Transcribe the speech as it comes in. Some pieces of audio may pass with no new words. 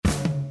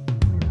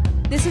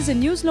This is a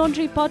News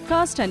Laundry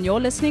podcast and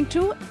you're listening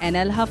to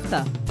NL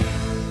Hafta.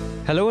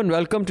 Hello and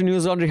welcome to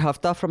News Laundry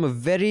Hafta from a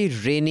very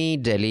rainy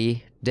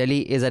Delhi. Delhi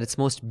is at its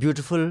most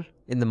beautiful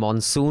in the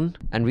monsoon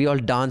and we all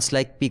dance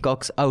like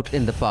peacocks out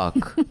in the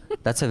park.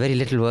 That's how very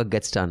little work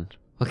gets done.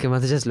 Okay,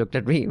 Mother just looked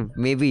at me.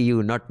 Maybe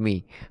you, not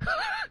me.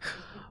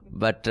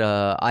 But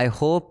I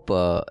hope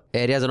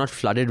areas are not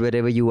flooded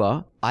wherever you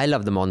are. I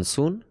love the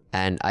monsoon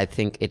and I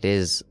think it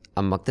is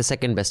among the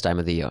second best time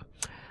of the year.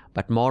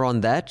 But more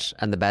on that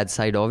and the bad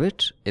side of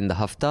it in the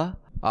Hafta.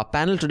 Our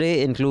panel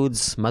today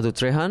includes Madhu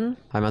Trehan.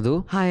 Hi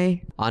Madhu.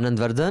 Hi. Anand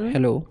Vardhan.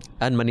 Hello.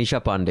 And Manisha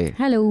Pandey.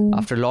 Hello.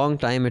 After a long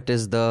time, it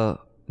is the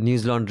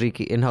News Laundry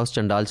in-house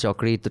Chandal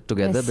Chowkari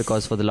together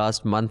because for the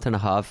last month and a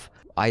half,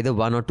 either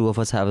one or two of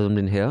us haven't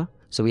been here.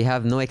 So we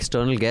have no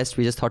external guest.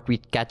 We just thought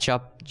we'd catch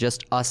up,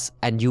 just us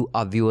and you,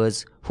 our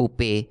viewers who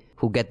pay,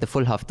 who get the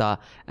full Hafta,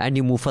 and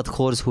you Mufat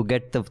Khors who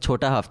get the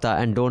Chota Hafta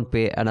and don't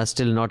pay and are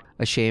still not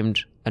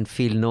ashamed and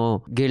feel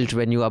no guilt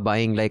when you are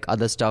buying like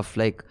other stuff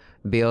like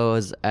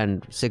beers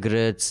and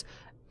cigarettes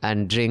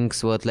and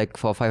drinks worth like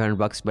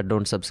 $400-500 but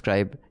don't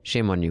subscribe.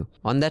 Shame on you.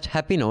 On that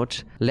happy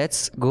note,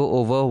 let's go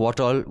over what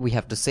all we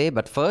have to say.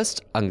 But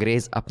first,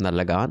 Angrez Apna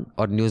Lagan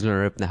or News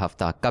Laundry Apne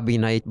Hafta. Kabhi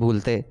nahi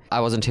bhulte. I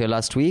wasn't here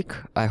last week.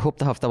 I hope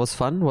the Hafta was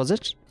fun. Was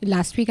it?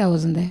 Last week I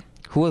wasn't there.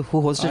 Who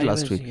hosted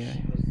last week?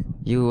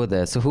 You were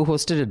there. So who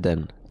hosted it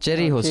then?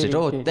 Cherry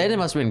hosted. Then it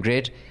must have been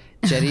great.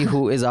 Cherry,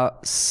 who is our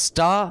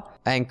star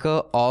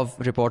anchor of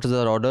Reporters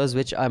Without Orders,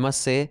 which I must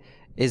say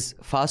is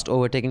fast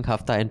overtaking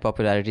Hafta in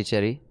popularity,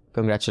 Cherry.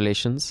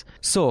 Congratulations.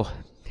 So,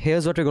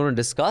 here's what we're going to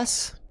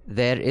discuss.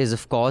 There is,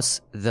 of course,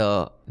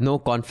 the no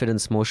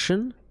confidence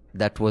motion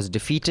that was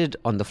defeated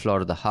on the floor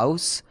of the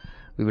House.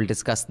 We will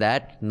discuss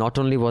that. Not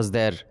only was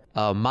there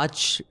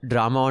much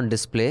drama on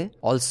display,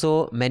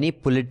 also many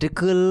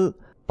political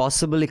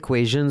possible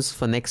equations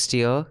for next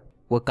year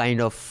were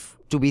kind of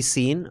to be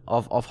seen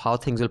of how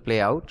things will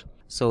play out.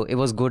 So, it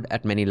was good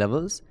at many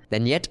levels.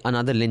 Then yet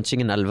another lynching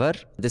in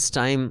Alwar. This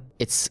time,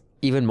 it's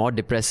even more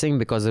depressing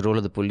because the role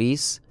of the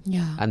police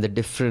and the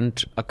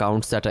different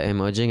accounts that are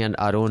emerging and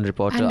our own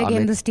reporter. And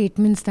again, the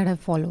statements that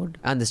have followed.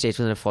 And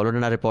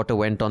our reporter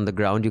went on the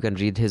ground. You can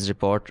read his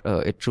report.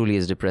 It truly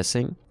is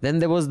depressing. Then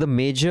there was the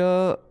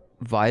major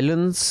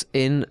violence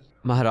in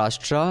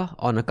Maharashtra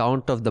on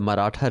account of the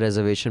Maratha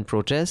reservation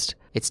protest.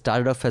 It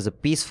started off as a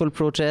peaceful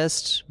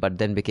protest, but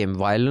then became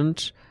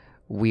violent.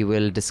 We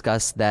will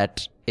discuss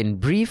that in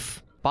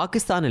brief.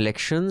 Pakistan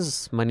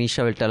elections,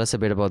 Manisha will tell us a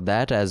bit about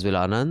that, as will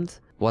Anand.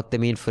 What they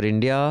mean for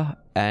India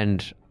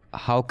and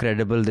how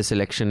credible this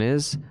election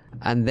is.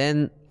 And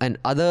then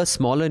other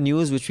smaller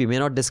news which we may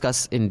not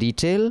discuss in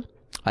detail.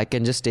 I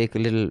can just take a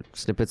little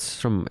snippets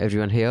from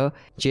everyone here.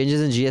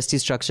 Changes in GST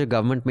structure.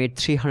 Government made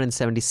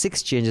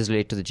 376 changes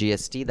related to the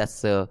GST.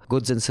 That's the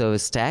goods and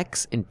service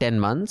tax in 10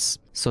 months.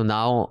 So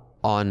now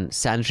on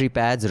sanitary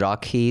pads,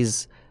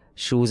 rakhis,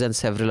 shoes and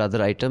several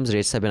other items,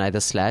 rates have been either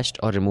slashed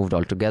or removed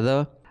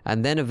altogether.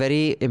 And then a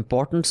very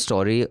important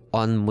story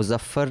on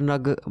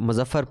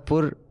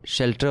Muzaffarpur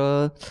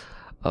shelter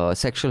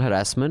sexual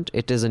harassment.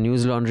 It is a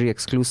News Laundry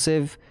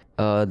exclusive.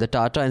 The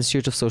Tata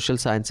Institute of Social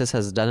Sciences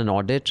has done an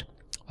audit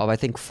of, I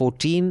think,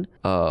 14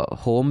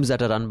 homes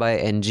that are run by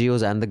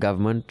NGOs and the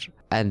government.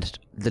 And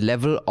the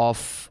level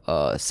of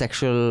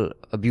sexual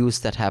abuse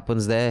that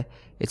happens there,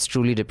 it's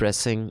truly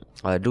depressing.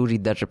 Do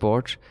read that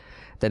report.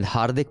 Then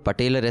Hardik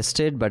Patel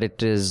arrested, but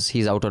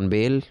he's out on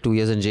bail, 2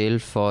 years in jail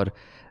for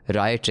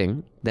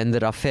rioting. Then the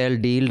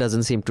Rafale deal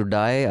doesn't seem to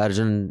die.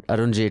 Arun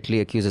Jaitley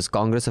accuses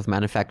Congress of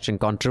manufacturing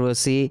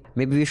controversy.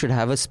 Maybe we should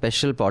have a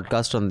special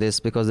podcast on this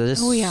because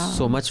there's just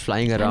so much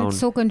flying around. And it's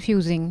so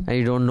confusing. And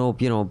you don't know,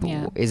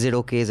 is it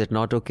okay? Is it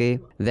not okay?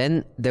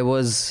 Then there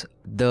was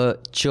the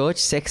church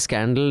sex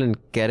scandal in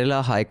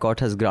Kerala. High Court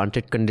has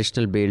granted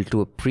conditional bail to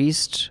a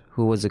priest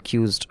who was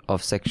accused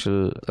of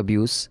sexual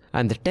abuse.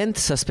 And the 10th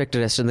suspect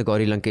arrested in the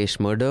Gauri Lankesh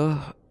murder.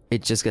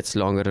 It just gets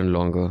longer and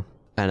longer.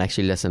 And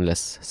actually less and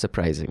less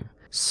surprising.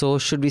 So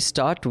should we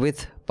start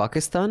with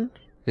Pakistan?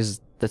 Let's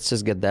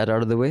just get that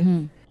out of the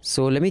way.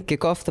 So let me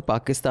kick off the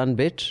Pakistan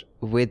bit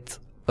with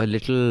a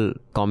little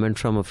comment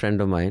from a friend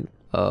of mine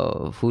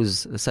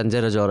who's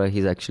Sanjay Rajoura.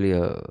 He's actually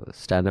a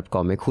stand-up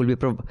comic who'll be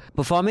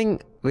performing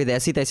with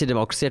Aisi Taisi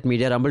Democracy at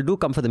Media Rumble. Do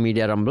come for the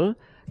Media Rumble.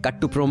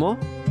 Cut to promo.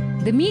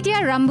 The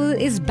Media Rumble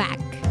is back.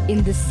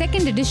 In this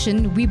second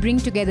edition, we bring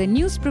together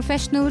news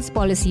professionals,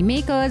 policy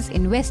makers,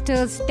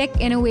 investors, tech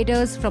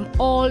innovators from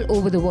all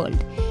over the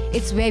world.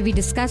 It's where we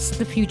discuss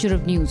the future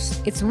of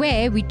news. It's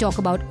where we talk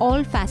about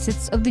all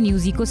facets of the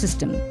news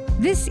ecosystem.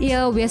 This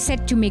year, we are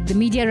set to make the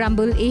Media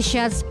Rumble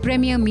Asia's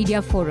premier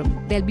media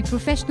forum. There'll be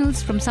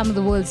professionals from some of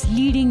the world's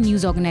leading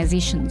news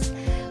organizations.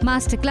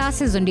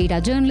 Masterclasses on data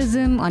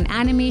journalism, on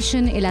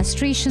animation,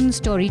 illustration,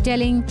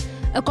 storytelling.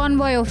 A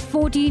convoy of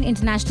 14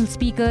 international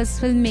speakers,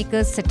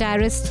 filmmakers,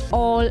 satirists,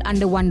 all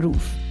under one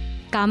roof.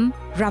 Come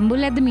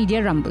rumble at the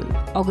Media Rumble,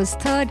 August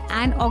 3rd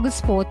and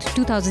August 4th,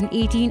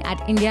 2018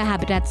 at India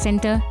Habitat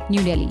Centre,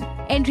 New Delhi.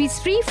 Entry is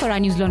free for our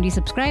News Laundry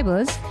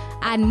subscribers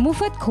and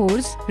Mufat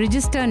Khors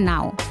register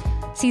now.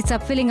 Seats are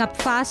filling up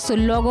fast, so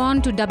log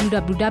on to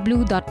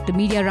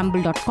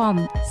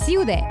www.themediarumble.com. See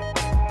you there.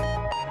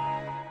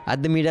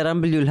 At the Media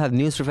Rumble, you'll have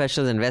news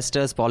professionals,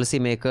 investors,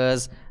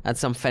 policymakers, and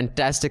some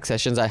fantastic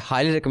sessions. I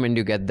highly recommend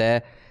you get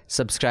there.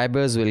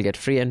 Subscribers will get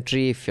free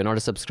entry. If you're not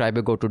a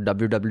subscriber, go to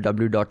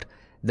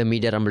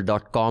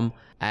www.themediarumble.com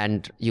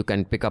and you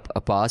can pick up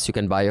a pass. You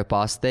can buy your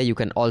pass there. You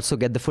can also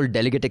get the full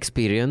delegate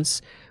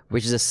experience,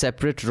 which is a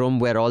separate room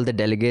where all the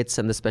delegates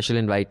and the special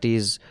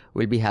invitees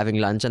will be having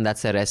lunch, and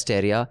that's a rest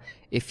area.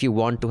 If you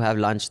want to have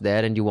lunch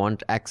there and you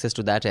want access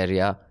to that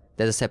area,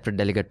 there's a separate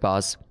delegate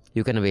pass.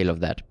 You can avail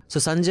of that.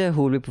 So Sanjay,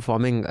 who will be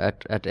performing with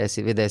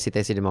Aisi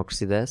Taisi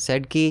Democracy there,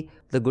 said कि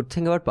the good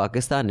thing about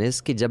Pakistan is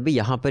कि जब भी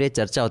यहाँ पर ये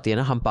चर्चा होती है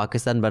ना, हम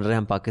पाकिस्तान बन रहे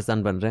हैं,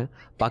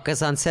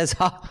 Pakistan says,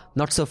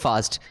 not so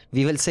fast.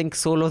 We will sink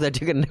so low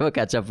that you can never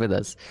catch up with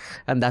us.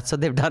 And that's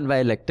what they've done by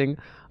electing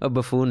a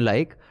buffoon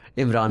like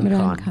Imran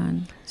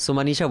Khan. So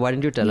Manisha, why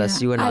don't you tell us,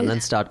 you and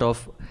Anand start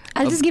off.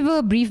 I'll just give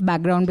a brief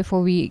background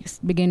before we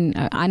begin.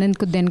 Anand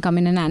could then come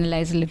in and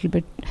analyze a little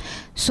bit.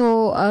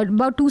 So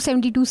about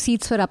 272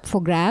 seats were up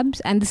for grabs,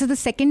 and this is the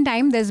second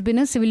time there's been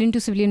a civilian to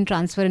civilian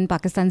transfer in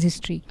Pakistan's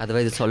history.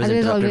 Otherwise it's always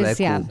interrupted by a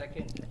coup.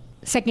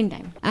 Second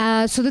time.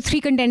 So the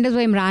three contenders were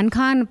Imran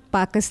Khan,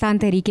 Pakistan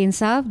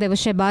Tehreek-e-Insaf. There was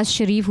Shehbaz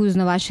Sharif, who's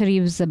Nawaz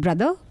Sharif's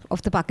brother,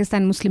 of the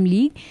Pakistan Muslim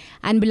League,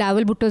 and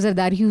Bilawal Bhutto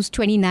Zardari, who's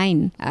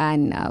 29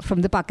 and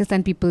from the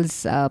Pakistan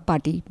People's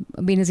Party,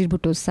 Benazir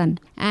Bhutto's son.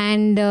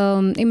 And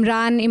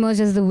Imran emerged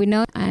as the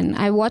winner. And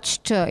I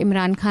watched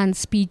Imran Khan's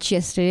speech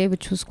yesterday,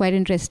 which was quite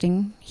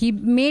interesting. He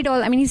made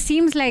he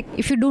seems like,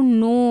 if you don't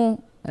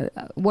know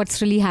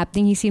what's really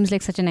happening, he seems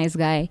like such a nice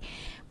guy.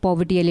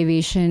 Poverty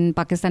alleviation,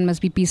 Pakistan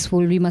must be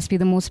peaceful, we must be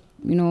the most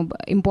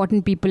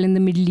important people in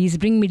the Middle East,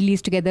 bring Middle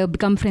East together,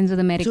 become friends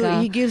with America. So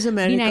he gives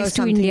America be nice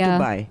something to India. to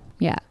buy.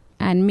 Yeah,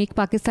 and make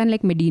Pakistan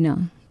like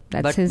Medina.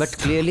 That's but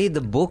clearly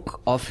the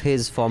book of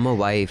his former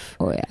wife,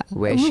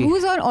 where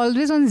who's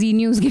always on Z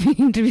News giving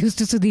interviews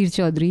to Sudhir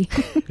Chaudhary.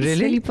 Really?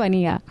 It's really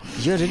funny, yeah.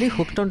 You're really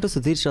hooked onto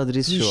Sudhir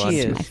Chaudhary's show, aren't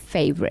you? My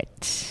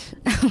favorite.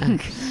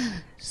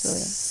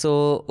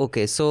 So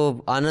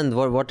Anand,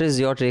 what is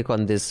your take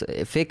on this?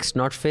 Fixed,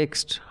 not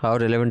fixed? How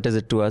relevant is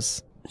it to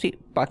us? See,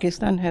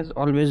 Pakistan has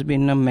always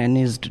been a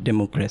managed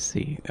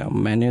democracy,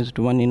 managed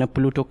one in a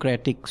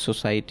plutocratic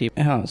society.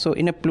 So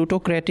in a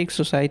plutocratic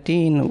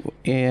society,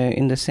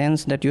 in the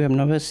sense that you have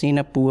never seen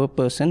a poor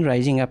person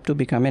rising up to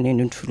become an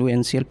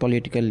influential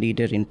political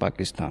leader in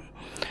Pakistan.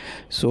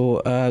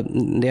 So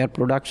they are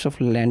products of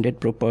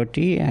landed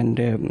property, and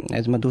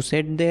as Madhu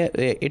said,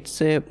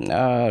 it's a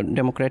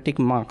democratic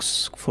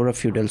marks for a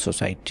feudal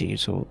society.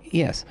 So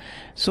yes,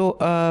 so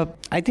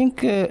I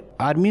think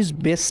army's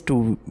best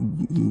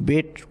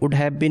bet would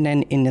have been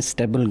an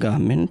unstable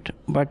government,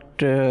 but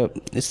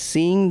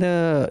seeing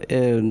there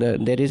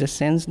is a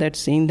sense that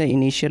seeing the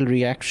initial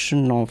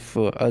reaction of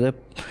other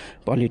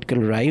political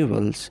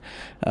rivals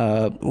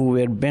who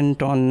were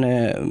bent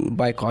on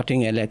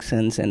boycotting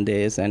elections and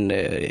this, and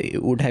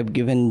would have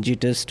given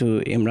jitters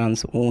to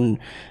Imran's own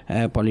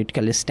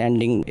political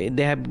standing.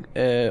 They have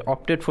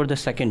opted for the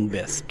second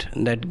best,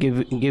 that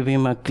give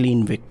him a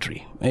clear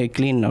victory.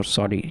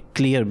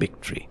 Clear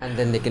victory. And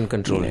then they can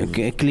control him.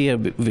 Clear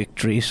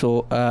victory.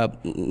 So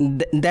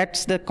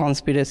that's the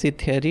conspiracy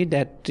theory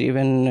that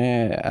even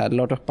a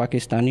lot of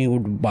Pakistani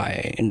would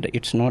buy. And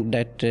it's not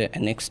that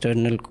an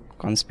external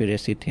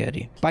conspiracy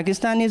theory.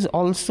 Pakistan is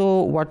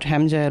also what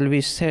Hamza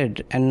Alvi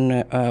said,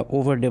 an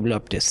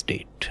overdeveloped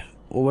state.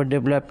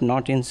 Overdeveloped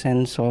not in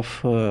sense of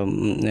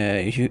human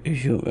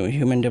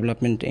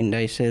development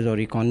indices or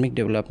economic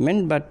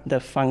development, but the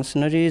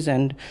functionaries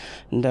and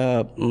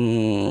the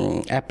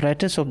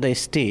apparatus of the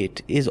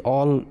state is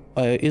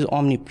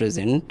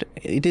omnipresent.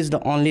 It is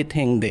the only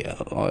thing there.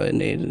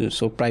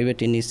 So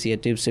private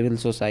initiative, civil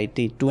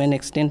society to an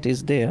extent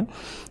is there,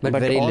 but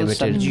very all limited,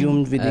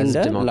 subsumed within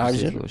the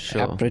larger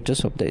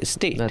apparatus of the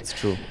state. That's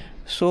true.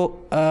 So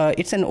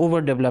it's an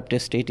overdeveloped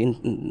state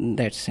in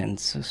that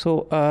sense.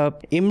 So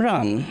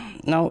Imran,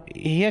 now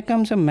here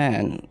comes a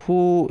man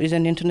who is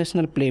an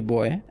international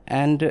playboy,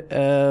 and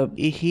the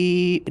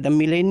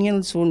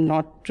millennials will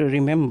not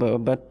remember,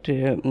 but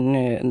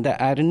the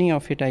irony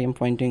of it I am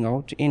pointing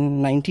out,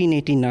 in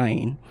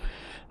 1989,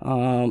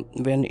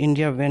 when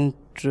India went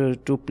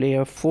to play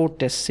a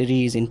 4-test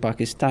series in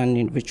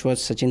Pakistan, which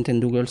was Sachin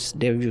Tendulkar's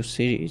debut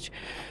series,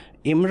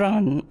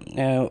 Imran,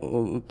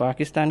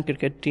 Pakistan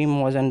cricket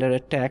team was under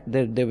attack.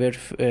 They were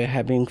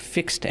having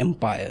fixed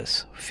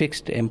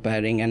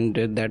umpiring, and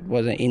that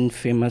was an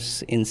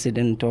infamous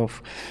incident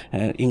of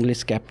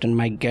English captain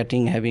Mike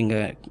Gatting having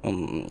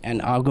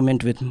an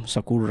argument with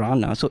Sakur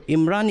Rana. So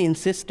Imran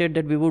insisted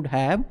that we would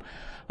have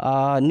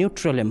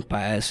neutral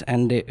umpires,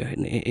 and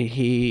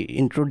he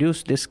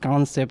introduced this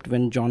concept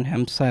when John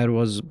Hampshire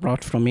was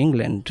brought from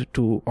England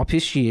to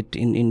officiate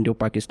in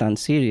Indo-Pakistan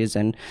series,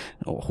 and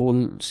the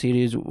whole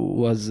series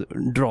was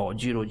draw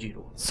 0-0.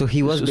 So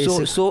he was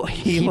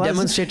he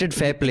demonstrated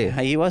fair play.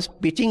 He was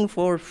pitching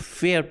for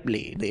fair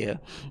play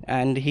there,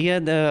 and here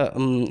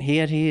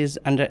he is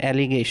under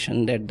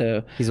allegation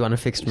that he's won a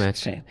fixed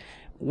match.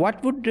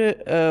 what would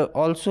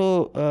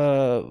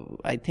also,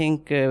 I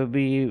think,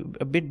 be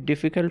a bit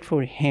difficult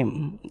for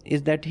him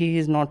is that he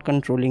is not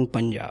controlling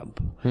Punjab.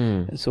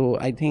 So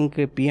I think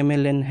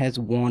PMLN has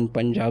won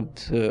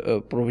Punjab's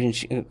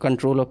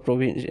control of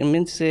province. It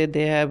means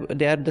they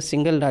are the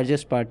single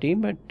largest party,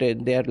 but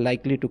they are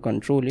likely to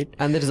control it.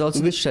 And there is also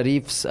the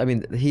Sharifs. I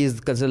mean, he is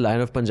considered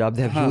Lion of Punjab.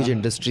 They have huge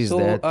industries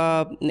there.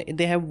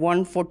 They have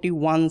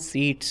 141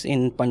 seats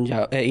in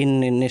Punjab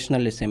in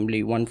National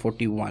Assembly.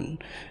 141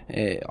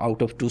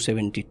 out of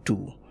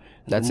 272.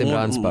 That's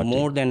Imran's party.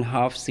 More than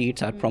half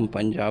seats are from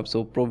Punjab.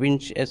 So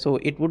So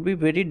it would be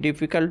very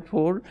difficult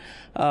for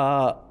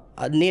a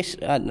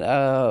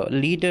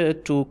leader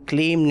to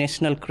claim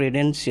national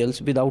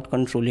credentials without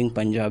controlling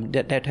Punjab.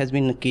 That has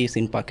been the case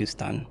in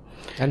Pakistan.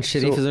 And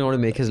Sharif isn't going to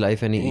make his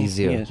life any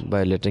easier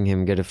by letting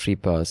him get a free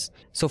pass.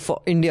 So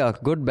for India,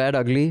 good, bad,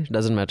 ugly,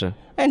 doesn't matter.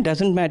 It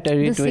doesn't matter.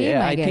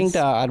 I think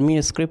the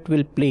army script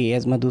will play,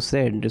 as Madhu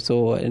said.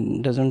 So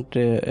it doesn't.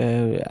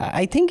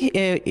 I think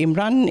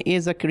Imran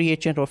is a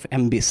creature of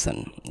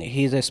ambition.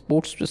 He's a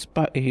sports.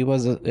 He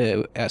was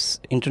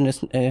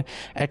international,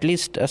 at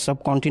least a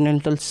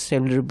subcontinental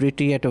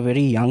celebrity at a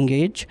very young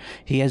age.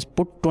 He has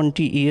put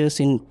 20 years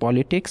in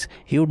politics.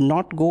 He would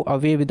not go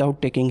away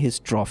without taking his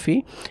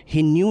trophy.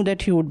 He knew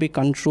that he would be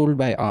controlled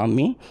by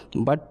army,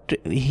 but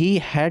he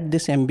had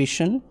this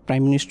ambition,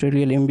 prime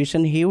ministerial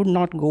ambition. He would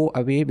not go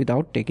away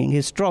without taking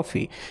his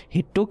trophy.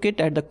 He took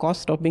it at the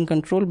cost of being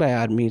controlled by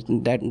armies.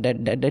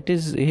 That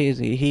is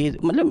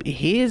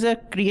he is a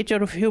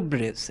creature of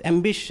hubris,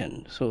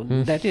 ambition. So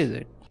that is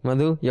it.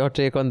 Madhu, your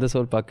take on this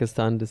whole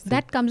Pakistan thing?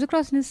 That comes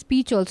across in his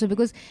speech also,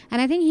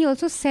 and I think he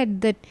also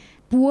said that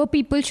poor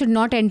people should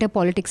not enter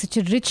politics. Such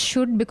a rich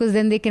should, because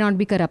then they cannot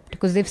be corrupt,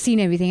 because they've seen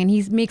everything. And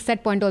he makes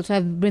that point also.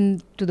 I've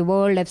been to the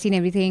world, I've seen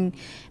everything.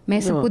 I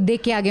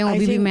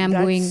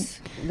think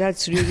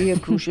that's really a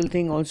crucial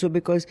thing also,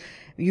 because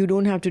you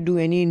don't have to do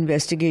any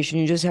investigation.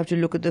 You just have to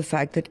look at the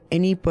fact that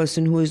any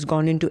person who has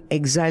gone into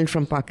exile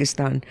from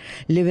Pakistan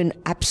live in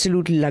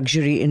absolute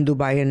luxury in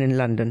Dubai and in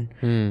London.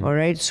 All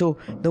right. So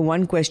the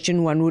one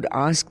question one would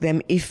ask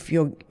them,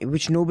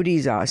 which nobody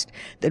is asked,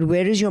 that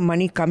where is your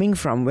money coming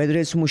from? Whether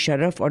it's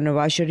Musharraf or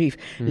Nawaz Sharif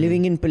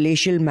living in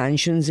palatial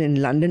mansions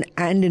in London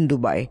and in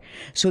Dubai.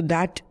 So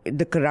that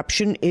the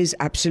corruption is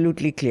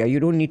absolutely clear.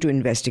 You don't need to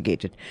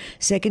investigate it.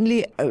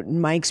 Secondly,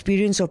 my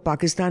experience of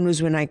Pakistan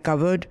was when I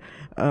covered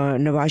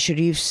Nawaz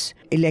Sharif's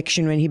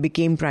election when he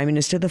became Prime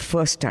Minister the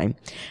first time.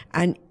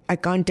 And I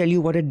can't tell you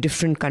what a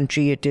different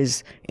country it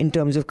is in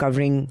terms of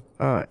covering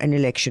an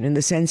election, in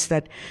the sense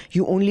that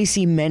you only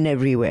see men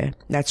everywhere.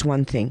 That's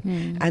one thing.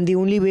 And the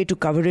only way to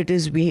cover it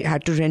is we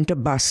had to rent a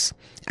bus,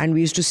 and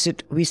we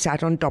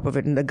sat on top of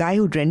it. And the guy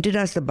who rented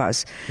us the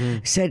bus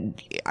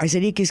said, I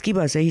said, "Ye kiski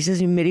bus hai?" He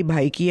says, "Meri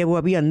bhai ki hai,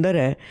 wo abhi andar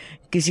hai.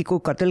 किसी को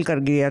कत्ल कर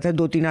गया था,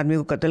 2-3 आदमी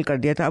को कत्ल कर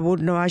दिया था, अब वो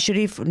नवाज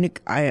शरीफ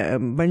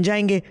बन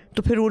जाएंगे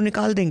तो फिर वो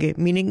निकाल देंगे."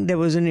 Meaning there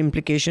was an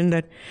implication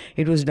that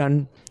it was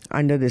done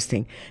under this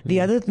thing.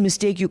 The other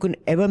mistake you can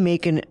ever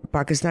make in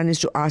Pakistan is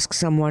to ask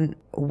someone,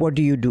 what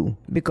do you do?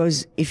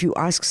 Because if you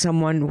ask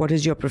someone, what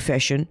is your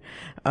profession?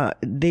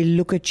 They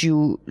look at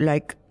you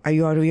like, are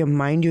you out of your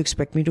mind? You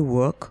expect me to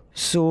work?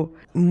 So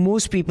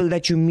most people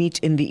that you meet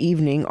in the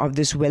evening of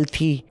this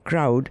wealthy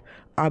crowd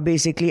are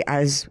basically,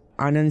 as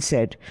Anand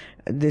said,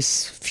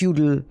 this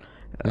feudal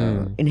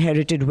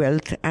inherited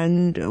wealth,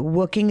 and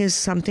working is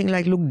something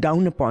like looked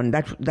down upon.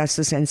 That's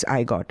the sense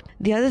I got.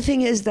 The other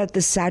thing is that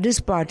the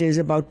saddest part is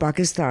about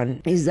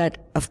Pakistan is that,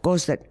 of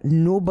course, that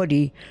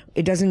nobody,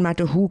 it doesn't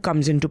matter who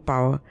comes into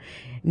power,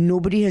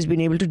 nobody has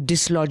been able to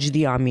dislodge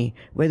the army,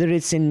 whether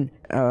it's in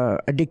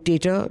a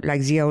dictator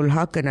like Zia-ul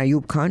Haq and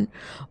Ayub Khan,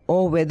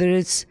 or whether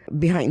it's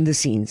behind the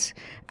scenes.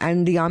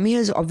 And the army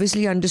has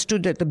obviously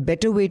understood that the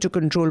better way to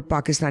control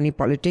Pakistani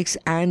politics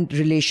and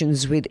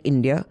relations with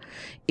India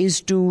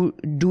is to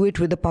do it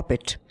with a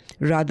puppet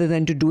rather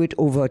than to do it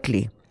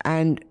overtly.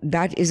 And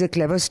that is a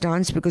clever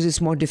stance, because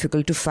it's more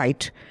difficult to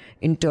fight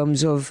in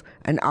terms of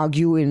and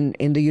argue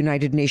in the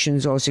United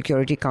Nations or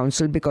Security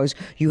Council, because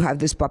you have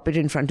this puppet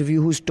in front of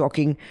you who's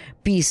talking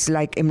peace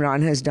like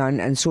Imran has done,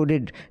 and so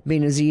did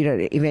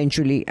Benazir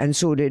eventually, and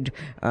so did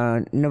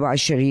Nawaz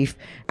Sharif.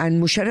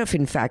 And Musharraf,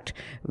 in fact,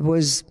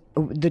 was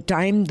the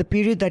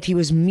period that he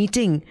was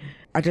meeting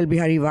Atal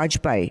Bihari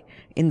Vajpayee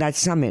in that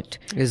summit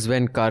is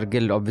when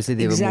Kargil, obviously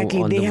they exactly,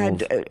 were on they the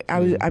had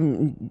move.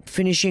 I'm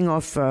finishing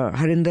off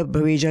Harinder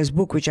Bhaveja's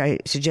book, which I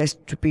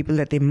suggest to people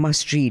that they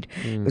must read,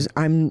 because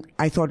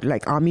I thought,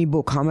 like, army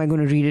book, how am I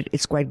going to read it?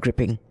 It's quite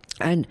gripping.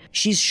 And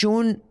she's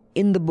shown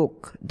in the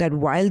book that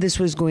while this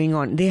was going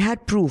on, they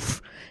had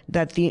proof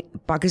that the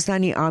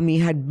Pakistani army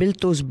had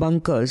built those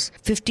bunkers,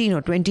 15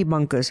 or 20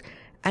 bunkers,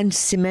 and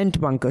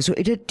cement bunkers. So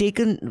it had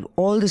taken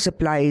all the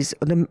supplies,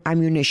 the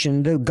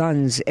ammunition, the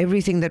guns,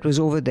 everything that was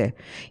over there.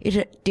 It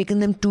had taken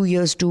them 2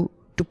 years to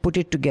put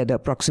it together,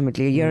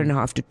 approximately, a year and a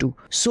half to 2.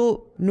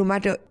 So no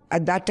matter,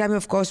 at that time,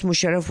 of course,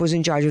 Musharraf was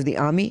in charge of the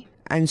army.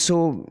 And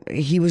so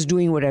he was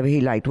doing whatever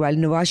he liked, while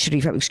Nawaz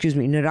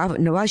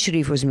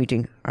Sharif was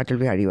meeting Atal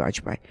Bihari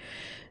Vajpayee.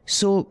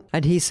 So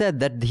And he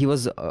said that he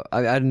was,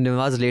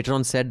 Nawaz later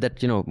on said that,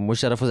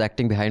 Musharraf was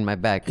acting behind my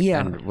back. Yeah.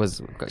 And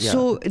was, yeah.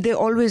 So they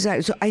always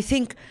are. So I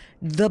think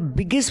the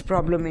biggest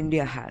problem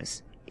India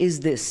has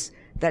is this,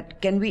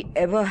 that can we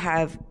ever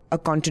have a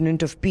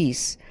continent of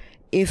peace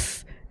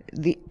if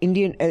the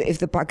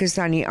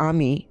Pakistani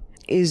army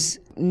is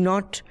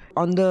not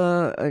on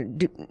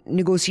the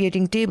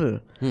negotiating table?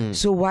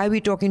 So why are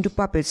we talking to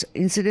puppets?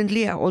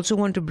 Incidentally, I also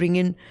want to bring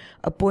in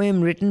a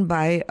poem written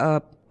by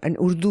an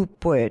Urdu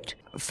poet,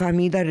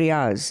 Fahmida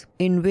Riaz,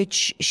 in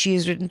which she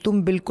has written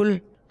Tum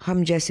Bilkul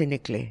Hum Jaise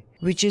Nikle,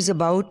 which is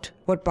about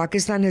what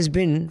Pakistan has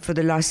been for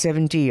the last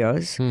 70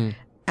 years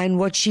and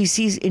what she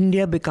sees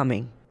India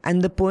becoming.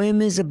 And the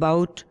poem is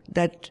about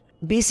that,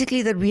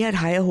 basically, that we had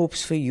higher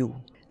hopes for you.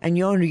 And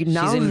you're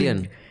now... She's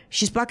Indian.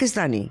 She's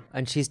Pakistani.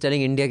 And she's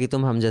telling India ki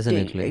tum hum jaise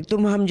nikle.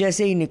 Tum hum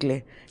jaise hi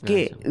nikle.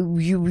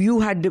 You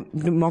had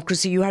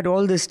democracy, you had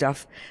all this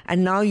stuff,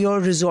 and now you're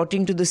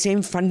resorting to the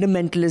same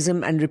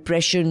fundamentalism and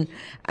repression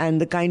and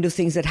the kind of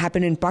things that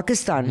happen in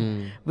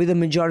Pakistan with a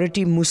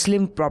majority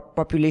Muslim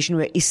population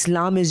where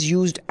Islam is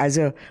used as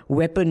a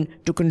weapon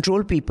to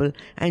control people.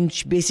 And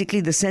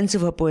basically the sense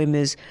of her poem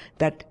is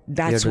that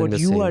that's what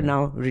you are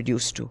now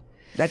reduced to.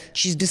 That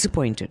she's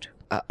disappointed.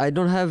 I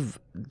don't have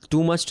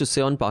too much to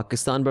say on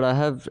Pakistan, but I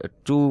have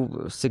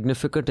two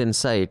significant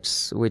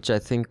insights which I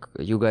think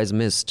you guys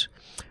missed.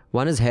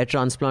 One is hair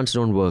transplants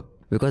don't work,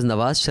 because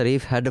Nawaz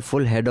Sharif had a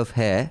full head of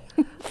hair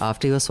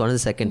after he was sworn the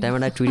second time,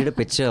 and I tweeted a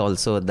picture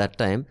also at that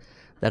time,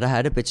 that I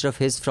had a picture of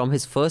his from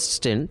his first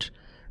stint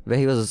where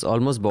he was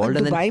almost bald,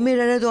 and then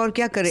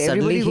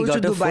suddenly he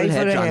got a full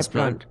hair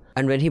transplant.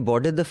 And when he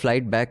boarded the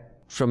flight back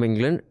from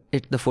England,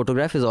 the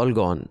photograph is all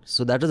gone.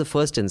 So that was the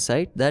first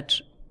insight,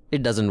 that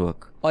it doesn't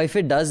work. Or if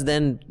it does,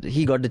 then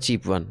he got the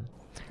cheap one.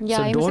 Yeah,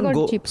 so he don't got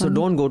go. a cheap So one.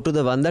 don't go to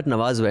the one that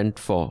Nawaz went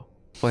for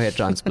hair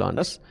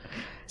transplants.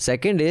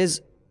 Second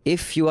is,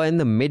 if you are in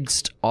the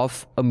midst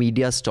of a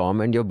media storm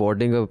and you're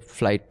boarding a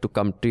flight to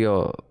come to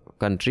your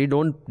country,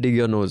 don't dig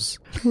your nose,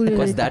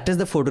 because that is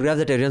the photograph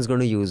that everyone's going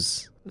to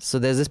use. So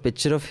there's this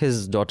picture of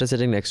his daughter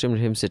sitting next to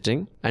him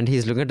sitting, and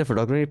he's looking at the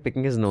photographer and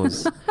picking his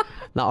nose.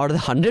 Now, out of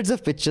the hundreds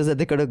of pictures that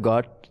they could have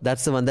got,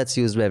 that's the one that's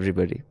used by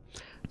everybody.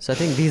 So I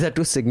think these are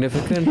two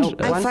significant...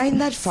 I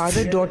find that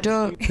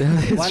father-daughter...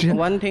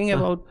 One thing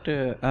about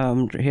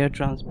hair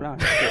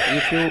transplant.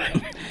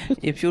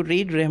 If you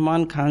read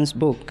Rahman Khan's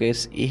book,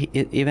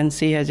 even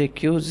she has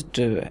accused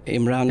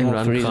Imran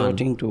of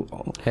resorting to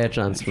hair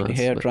transplants.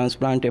 Hair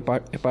transplant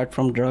apart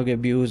from drug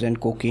abuse and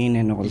cocaine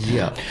and all.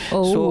 Yeah.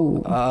 Oh.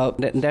 So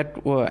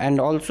and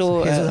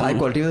also... His was high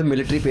quality, the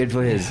military paid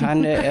for his.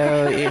 And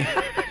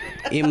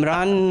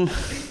Imran...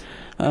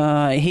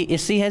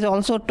 she has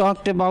also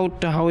talked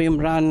about how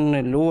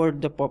Imran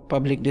lowered the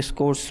public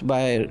discourse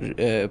by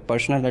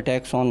personal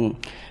attacks on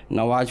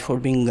Nawaz for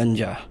being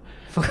ganja.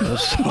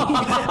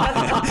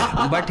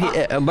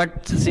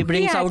 But she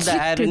brings out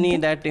the irony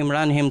that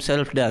Imran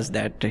himself does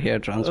that hair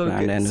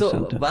transplant. Okay. And so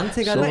something. one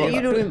thing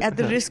at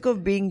the risk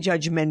of being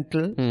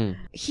judgmental,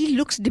 he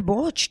looks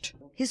debauched.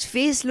 His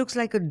face looks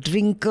like a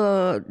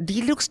drinker.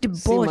 He looks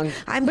debauched.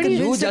 I'm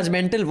convinced. You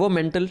judgmental, wo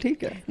mental,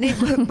 theek hai.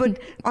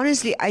 But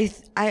honestly, I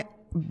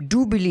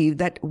do believe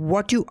that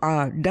what you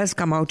are does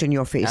come out in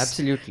your face.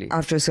 Absolutely.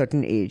 After a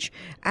certain age.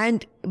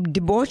 And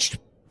debauched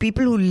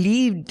people who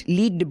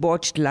lead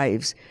debauched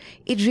lives,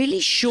 it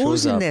really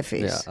shows in their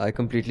face. Yeah, I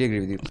completely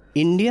agree with you.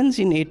 Indians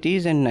in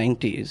 80s and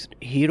 90s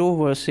hero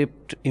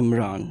worshipped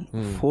Imran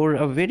for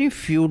a very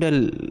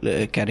feudal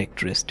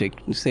characteristic.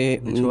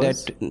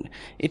 That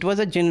it was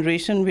a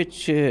generation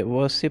which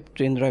worshipped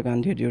Indira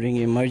Gandhi during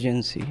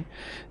emergency.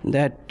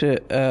 That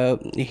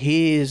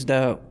he is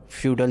the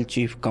feudal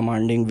chief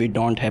commanding. We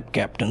don't have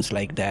captains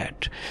like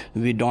that.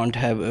 We don't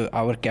have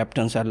our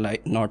captains are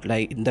not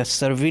like the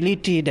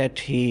servility that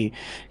he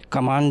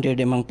commanded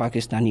among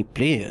Pakistani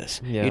players.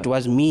 Yeah. It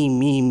was me.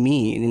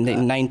 In the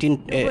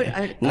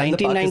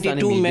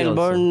 1992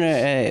 Melbourne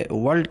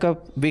World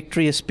Cup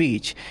victory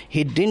speech,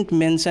 he didn't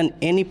mention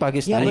any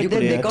Pakistani but then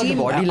player. They got the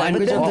body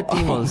language of the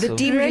team also. The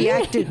team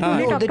reacted.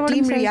 No, the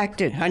team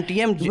reacted. And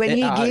TM when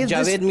he gave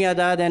Javed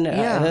Miadad and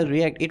others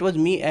react. It was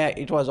me.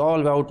 It was all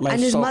about my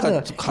and his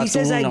mother. He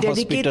says, I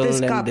dedicate this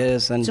cup.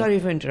 Sorry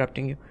for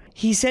interrupting you.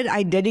 He said,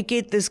 I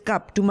dedicate this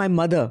cup to my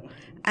mother.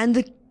 And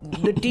the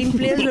team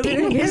players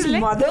looking at his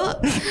mother.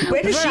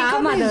 Where does she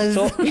come in?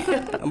 So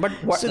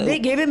they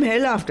gave him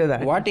hell after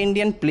that. What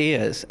Indian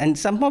players, and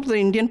some of the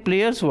Indian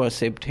players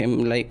worshipped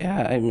him. Like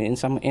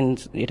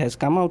it has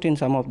come out in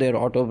some of their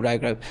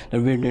autobiographies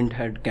that we didn't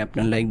have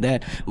captain like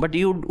that. But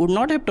you would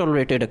not have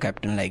tolerated a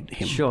captain like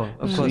him. Sure,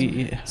 of course.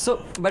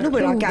 So, but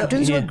our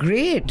captains were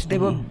great. They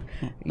were,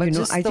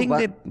 I think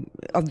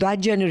of that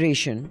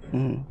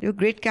generation, they were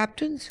great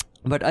captains.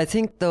 But I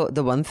think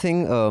the one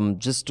thing,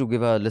 just to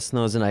give our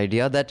listeners an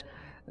idea, that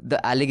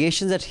the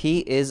allegations that he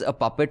is a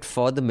puppet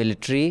for the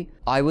military,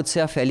 I would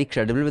say are fairly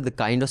credible with the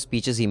kind of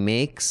speeches he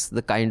makes,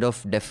 the kind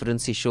of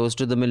deference he shows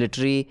to the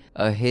military,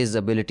 his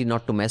ability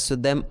not to mess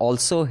with them,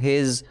 also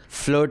his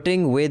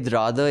flirting with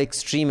rather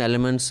extreme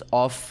elements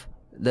of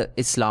the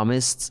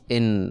Islamists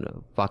in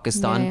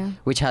Pakistan,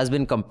 which has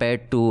been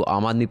compared to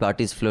Aam Aadmi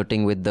Party's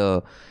flirting with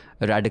the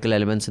radical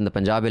elements in the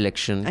Punjab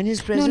election. And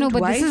his present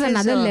but wife this is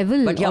another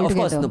level. But yeah,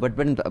 altogether. of course,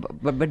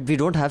 but we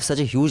don't have such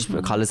a huge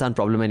Khalistan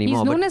problem anymore.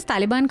 He's known as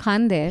Taliban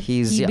Khan there.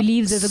 He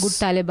believes there's a good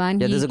Taliban.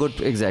 Yeah, there's a good,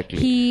 exactly.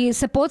 He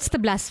supports the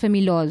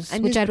blasphemy laws,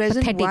 and which his are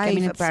present pathetic.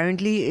 wife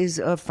apparently is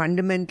a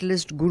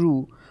fundamentalist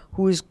guru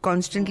who is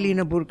constantly in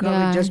a burqa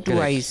with just two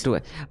eyes.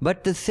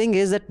 But the thing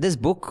is that this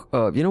book,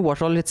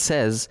 what all it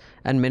says,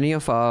 and many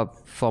of our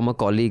former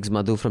colleagues,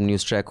 Madhu from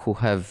Newstrack, who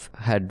have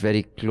had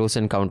very close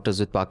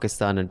encounters with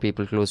Pakistan and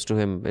people close to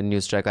him in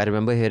Newstrack, I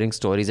remember hearing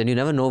stories, and you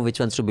never know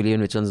which ones to believe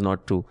and which ones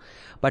not to.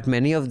 But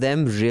many of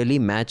them really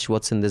match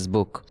what's in this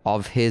book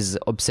of his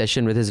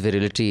obsession with his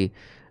virility.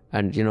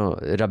 And,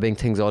 rubbing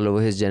things all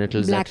over his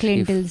genitals. Black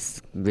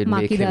lentils. Will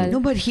make him. No,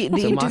 but the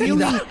interview...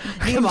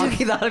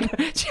 Maki dal.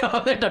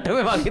 चाव में टट्टू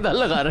में maki dal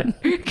लगा रहे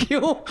हैं.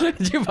 क्यों?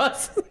 जी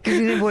बस. किसी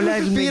ने बोला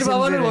पीर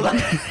बाबा ने बोला.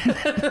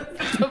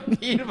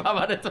 पीर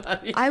बाबा ने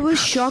तुम्हारी. I was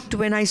shocked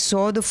when I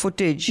saw the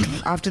footage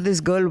after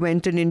this girl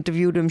went and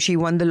interviewed him. She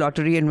won the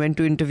lottery and went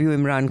to interview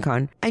Imran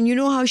Khan. And you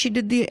know how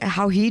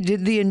he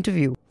did the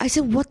interview? I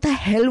said, what the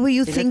hell were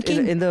you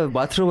thinking? In the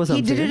bathroom or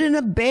something. He did it in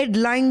a bed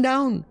lying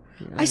down.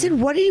 I said,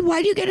 why do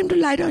you get him to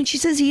lie down? She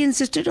says he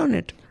insisted on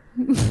it.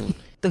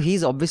 So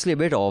he's obviously a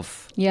bit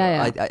off.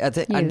 Yeah. I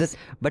think,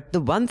 but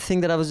the one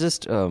thing that I was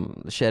just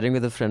sharing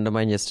with a friend of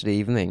mine yesterday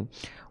evening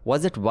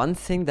was that one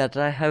thing that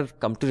I have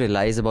come to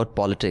realize about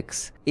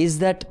politics is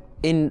that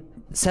in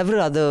several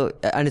other,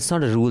 and it's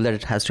not a rule that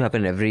it has to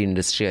happen in every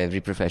industry, or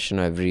every profession,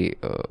 or every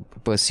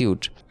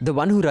pursuit, the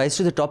one who rises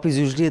to the top is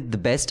usually the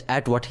best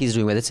at what he's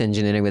doing, whether it's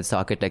engineering, whether it's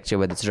architecture,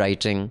 whether it's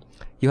writing.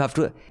 You have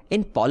to,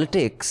 in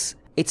politics,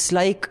 it's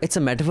like, it's a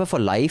metaphor for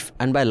life.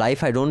 And by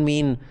life, I don't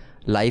mean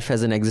life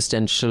as an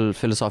existential,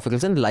 philosophical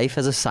sense, life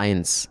as a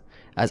science,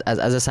 as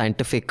a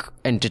scientific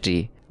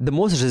entity. The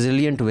most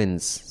resilient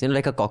wins,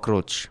 like a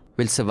cockroach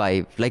will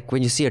survive. Like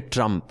when you see a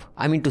Trump,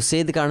 I mean, to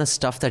say the kind of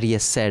stuff that he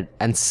has said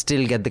and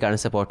still get the kind of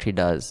support he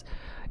does.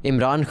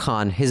 Imran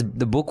Khan,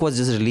 the book was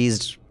just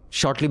released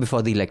shortly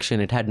before the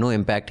election. It had no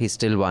impact. He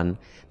still won.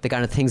 The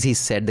kind of things he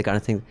said, the kind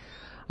of things.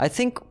 I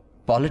think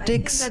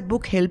politics... I think that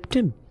book helped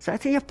him. So I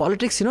think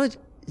politics,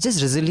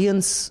 just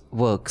resilience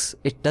works.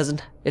 It has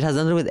nothing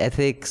to do with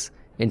ethics,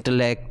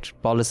 intellect,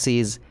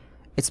 policies.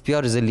 It's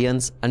pure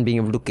resilience and being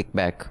able to kick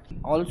back.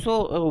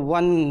 Also,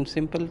 one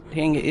simple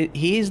thing,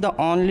 he is the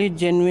only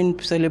genuine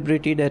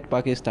celebrity that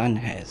Pakistan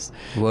has.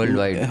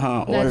 Worldwide.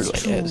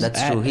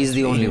 That's true. He's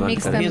the only one.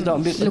 He's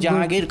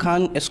Jahangir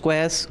Khan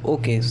squares,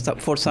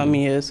 for some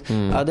years.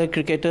 Other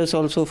cricketers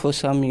also for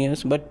some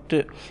years. But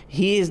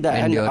he is the...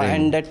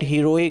 And that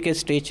heroic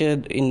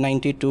stature in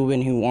 92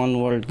 when he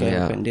won World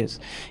Cup and this.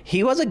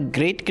 He was a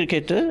great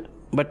cricketer,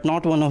 but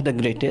not one of the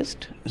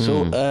greatest.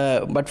 So,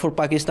 but for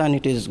Pakistan,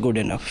 it is good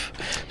enough.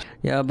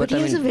 Yeah, but he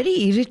has a very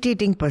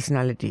irritating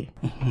personality.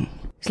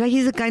 It's like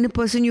he's the kind of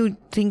person you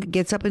think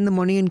gets up in the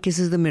morning and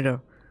kisses the mirror.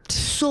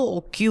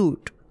 So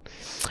cute.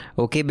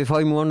 Okay, before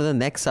we move on to the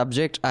next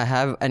subject, I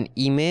have an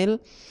email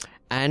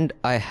and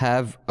I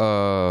have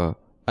an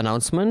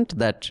announcement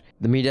that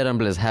the Media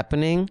Rumble is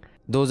happening.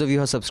 Those of you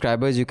who are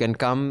subscribers, you can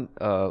come.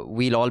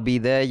 We'll all be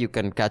there. You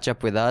can catch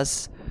up with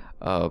us.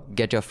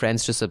 Get your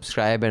friends to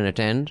subscribe and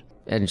attend.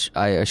 And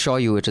I assure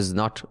you it is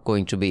not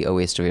going to be a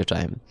waste of your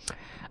time.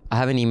 I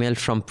have an email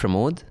from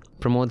Pramod.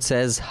 Pramod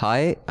says,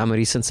 "Hi, I'm a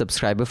recent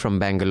subscriber from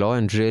Bangalore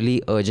and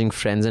really urging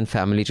friends and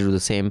family to do the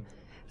same."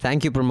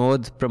 Thank you,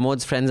 Pramod.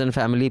 Pramod's friends and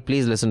family,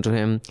 please listen to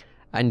him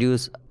and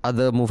use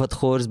other Mufat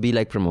Khors, be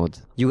like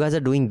Pramod. You guys are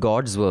doing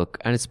God's work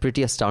and it's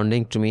pretty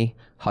astounding to me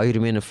how you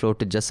remain afloat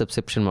with just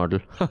subscription model.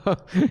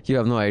 You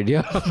have no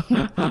idea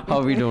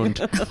how we don't.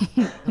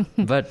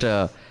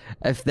 But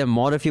if there are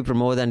more of you,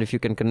 Pramod, and if you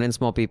can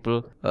convince more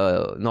people,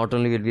 not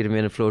only will we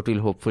remain afloat, we'll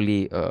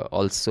hopefully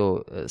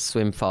also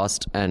swim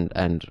fast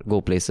and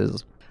go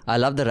places. I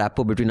love the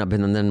rapport between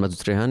Abhinandan and Madhu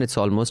Trehan. It's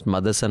almost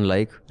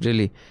mother-son-like,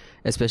 really.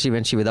 Especially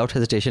when she, without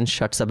hesitation,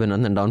 shuts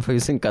Abhinandan down for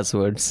using cuss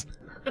words.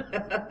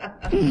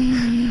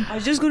 I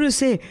was just going to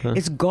say,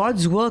 it's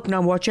God's work.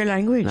 Now watch your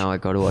language. Now I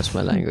got to watch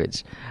my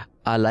language.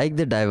 I like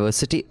the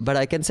diversity, but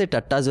I can say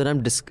tattas when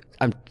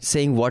I'm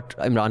saying what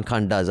Imran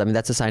Khan does. I mean,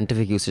 that's a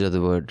scientific usage of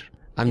the word.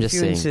 I'm just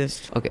saying.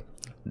 Insist. Okay.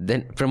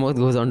 Then Pramod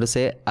goes on to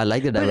say, I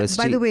like the diversity.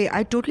 But by the way,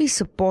 I totally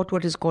support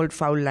what is called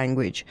foul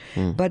language.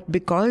 But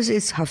because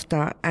it's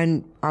Hafta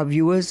and our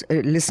viewers,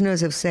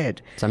 listeners have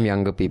said some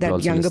younger people that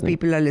also younger listening.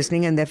 people are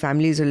listening and their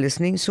families are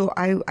listening. So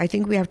I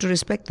think we have to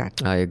respect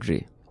that. I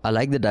agree. I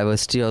like the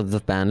diversity of the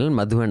panel.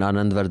 Madhu and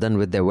Anand Vardhan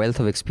with their wealth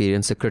of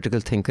experience, a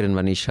critical thinker in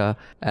Vanisha,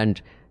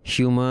 and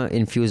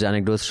humor-infused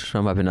anecdotes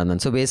from Abhinandan.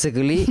 So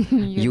basically,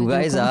 you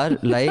guys are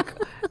like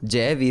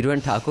Jay, Veeru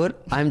and Thakur.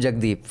 I'm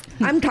Jagdeep.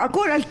 I'm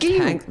Thakur, I'll kill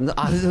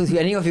you.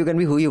 Any of you can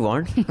be who you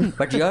want,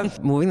 but you're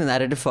moving the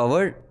narrative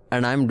forward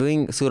and I'm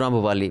doing Suram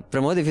Bhubali.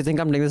 Pramod, if you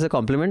think I'm doing this as a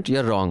compliment,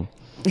 you're wrong.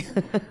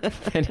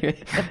 Anyway,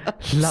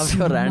 love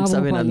your rants,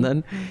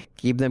 Abhinandan.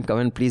 Keep them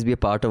coming. Please be a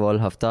part of all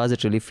haftas.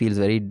 It really feels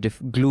very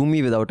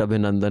gloomy without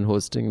Abhinandan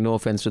hosting. No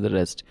offense to the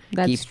rest.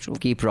 That's true.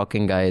 Keep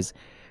rocking, guys.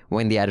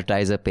 When the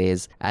advertiser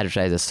pays,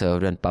 advertiser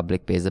served. When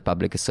public pays, the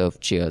public is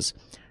served. Cheers.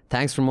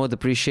 Thanks, Pramod.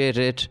 Appreciate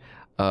it.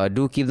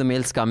 Do keep the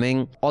mails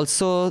coming.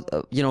 Also,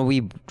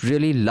 we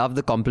really love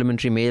the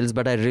complimentary mails,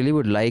 but I really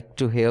would like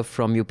to hear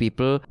from you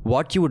people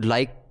what you would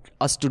like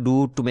us to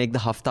do to make the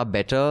hafta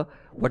better.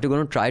 What we're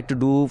going to try to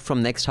do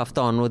from next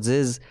hafta onwards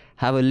is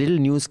have a little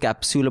news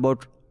capsule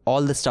about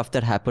all the stuff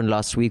that happened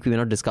last week. We may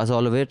not discuss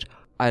all of it.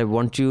 I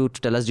want you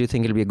to tell us, do you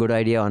think it'll be a good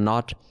idea or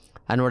not?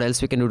 And what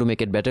else we can do to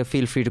make it better.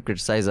 Feel free to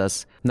criticize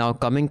us. Now,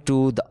 coming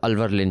to the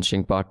Alwar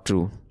lynching part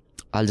 2.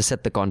 I'll just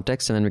set the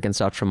context and then we can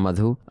start from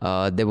Madhu.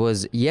 There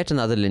was yet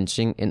another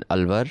lynching in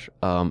Alwar,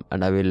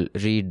 and I will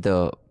read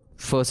the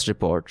first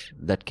report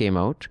that came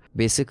out.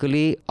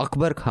 Basically,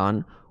 Akbar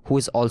Khan, who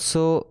is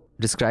also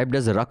described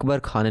as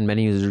Rakbar Khan in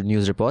many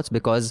news reports,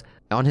 because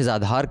on his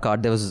Aadhaar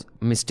card there was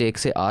mistake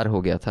se R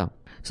ho gaya tha.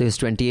 So he was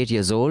 28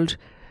 years old.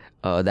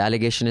 The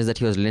allegation is that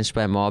he was lynched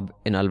by a mob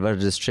in Alwar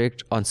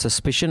district on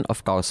suspicion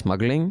of cow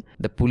smuggling.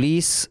 The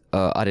police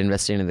are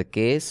investigating the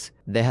case.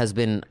 There has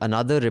been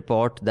another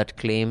report that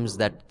claims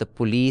that the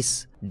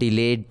police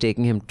delayed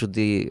taking him to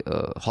the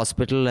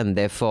hospital, and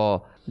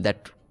therefore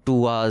that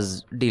 2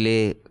 hours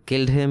delay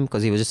killed him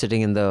because he was just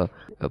sitting in the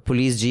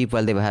police jeep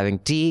while they were having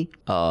tea.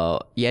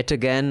 Yet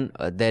again,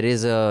 there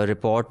is a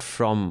report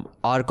from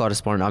our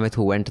correspondent Amit,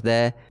 who went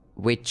there,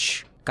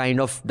 which kind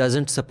of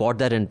doesn't support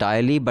that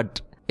entirely,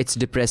 but it's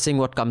depressing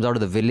what comes out of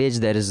the village.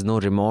 There is no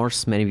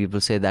remorse. Many people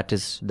say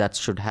that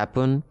should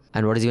happen.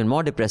 And what is even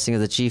more depressing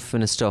is the Chief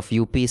Minister of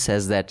UP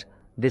says that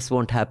this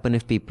won't happen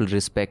if people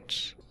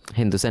respect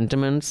Hindu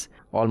sentiments,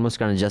 almost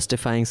kind of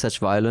justifying such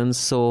violence.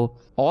 So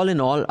all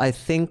in all, I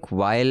think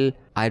while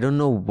I don't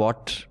know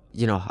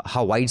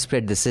how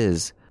widespread this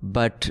is,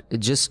 but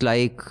just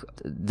like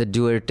the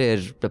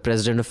Duterte, the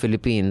president of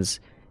Philippines,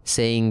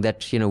 saying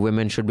that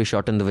women should be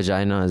shot in the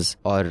vaginas,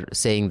 or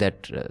saying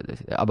that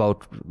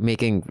about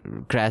making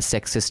crass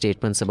sexist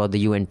statements about the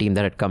UN team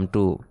that had come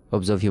to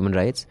observe human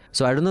rights.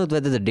 So I don't know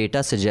whether the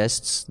data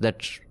suggests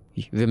that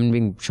women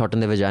being shot in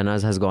the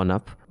vaginas has gone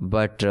up,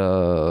 but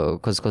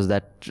because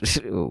that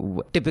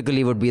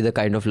typically would be the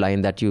kind of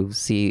line that you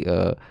see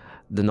the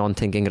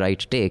non-thinking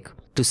right take.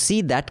 To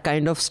see that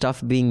kind of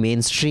stuff being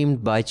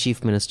mainstreamed by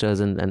chief ministers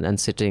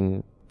and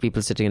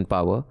people sitting in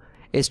power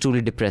is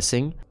truly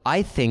depressing.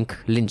 I think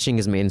lynching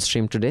is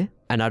mainstream today,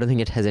 and I don't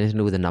think it has anything to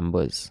do with the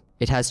numbers.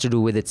 It has to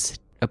do with its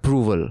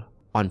approval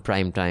on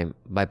prime time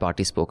by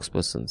party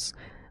spokespersons.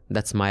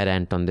 That's my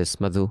rant on this.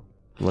 Madhu,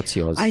 what's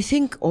yours? I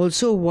think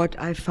also what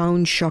I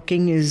found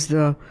shocking is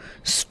the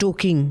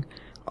stoking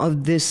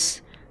of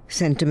this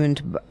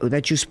sentiment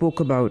that you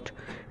spoke about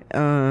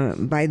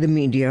by the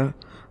media,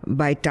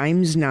 by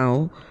Times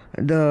Now.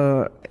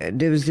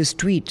 There was this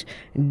tweet: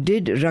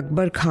 did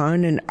Rakbar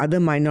Khan and other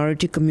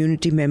minority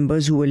community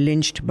members who were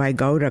lynched by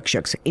Gau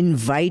Rakshaks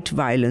invite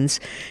violence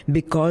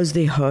because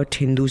they hurt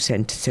Hindu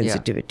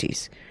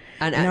sensitivities?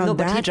 Yeah.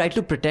 But he tried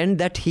to pretend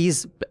that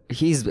he's taking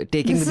the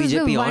BJP on. This is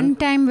the one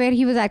time where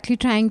he was actually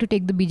trying to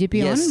take the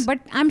BJP on. But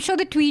I'm sure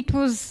the tweet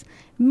was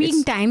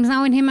being Times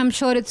Now in him. I'm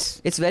sure it's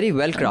very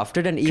well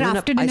crafted, and even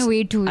crafted in a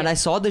way too. And I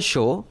saw the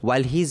show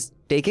while he's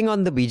taking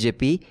on the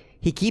BJP.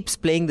 He keeps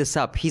playing this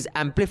up. He's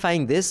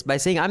amplifying this by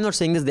saying, I'm not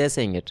saying this, they're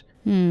saying it.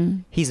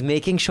 He's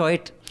making sure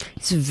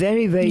it's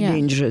very, very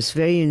dangerous,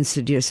 very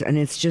insidious. And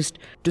it's just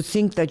to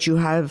think that you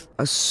have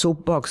a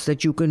soapbox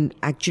that you can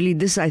actually,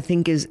 this I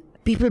think is,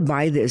 people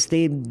buy this.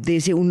 They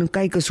say, unka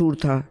hi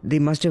kasoor tha. They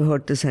must have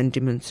hurt the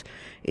sentiments.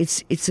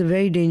 It's a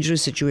very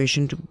dangerous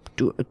situation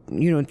to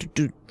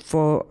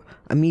for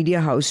a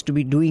media house to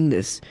be doing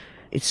this.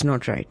 It's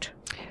not right.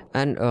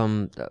 And,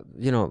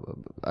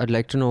 I'd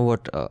like to know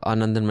what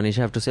Anand and Manisha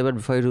have to say. But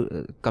before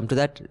you come to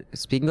that,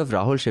 speaking of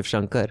Rahul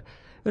Shivshankar,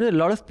 a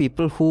lot of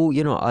people who,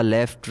 are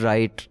left,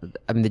 right,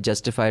 they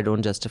justify,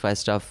 don't justify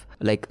stuff.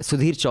 Like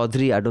Sudhir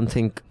Chaudhary, I don't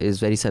think is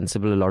very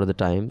sensible a lot of the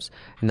times.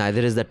 Neither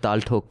is that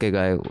Tal Thokke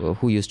guy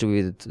who used to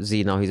be with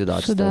Z, now he's with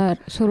Aaj Tak.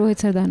 Rohit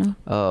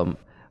Sardana.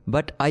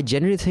 But I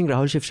generally think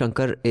Rahul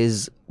Shivshankar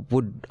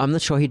I'm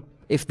not sure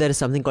if there is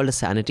something called a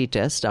sanity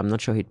test, I'm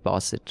not sure he'd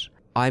pass it.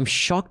 I'm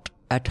shocked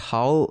at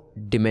how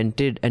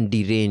demented and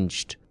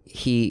deranged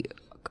he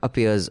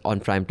appears on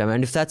prime time.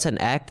 And if that's an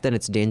act, then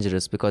it's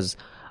dangerous, because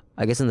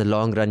I guess in the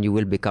long run you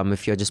will become,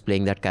 if you're just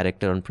playing that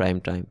character on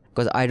prime time.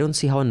 Because I don't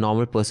see how a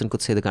normal person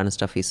could say the kind of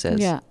stuff he says.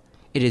 Yeah.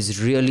 It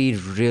is really,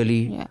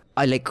 really,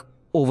 I like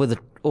over the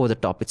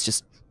top. It's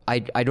just, I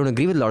don't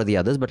agree with a lot of the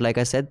others, but like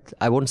I said,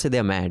 I won't say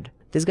they're mad.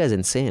 This guy's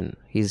insane.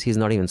 He's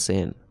not even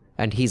sane.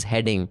 And he's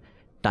heading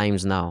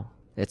Times Now.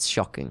 It's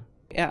shocking.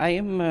 Yeah, I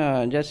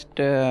am just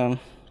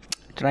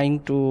trying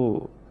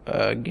to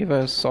give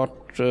a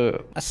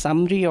a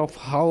summary of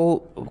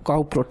how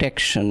cow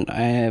protection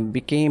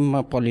became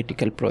a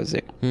political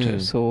project.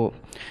 So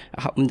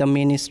the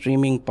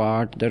mainstreaming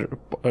part, the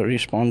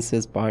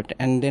responses part,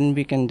 and then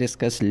we can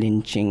discuss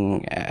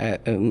lynching,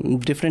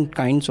 different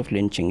kinds of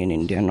lynching in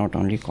India, not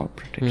only cow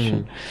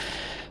protection.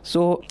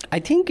 So I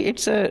think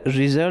it's a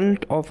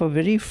result of a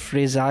very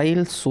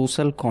fragile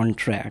social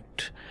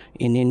contract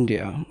in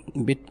India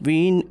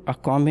between a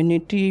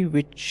community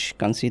which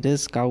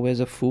considers cow as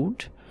a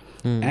food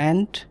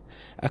and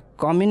a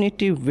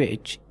community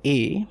which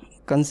A,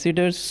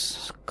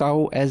 considers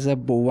cow as a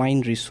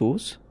bovine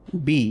resource,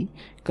 B,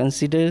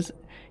 considers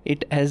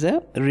it as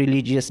a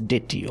religious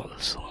deity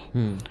also.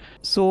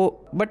 So,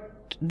 but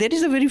there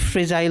is a very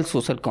fragile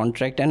social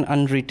contract, an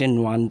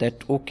unwritten one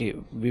that, okay,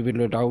 we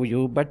will allow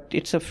you, but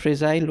it's a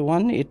fragile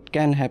one. It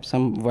can have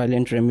some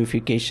violent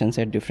ramifications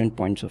at different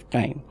points of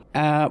time.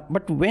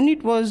 But when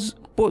it was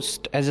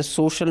pushed as a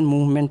social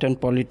movement and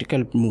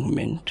political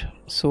movement,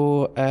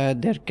 so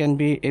there can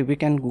be, we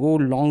can go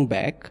long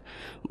back,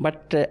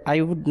 but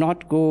I would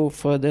not go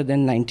further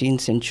than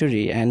 19th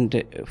century,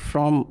 and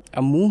from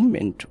a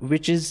movement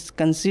which is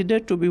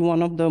considered to be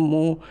one of the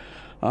more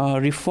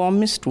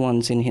reformist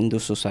ones in Hindu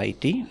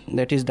society,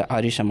 that is the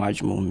Arya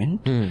Samaj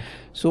movement.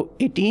 So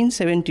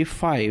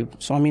 1875,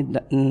 Swami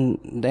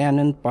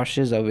Dayanand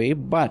passes away,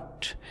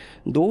 but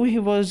though he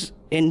was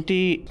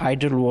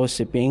anti-idol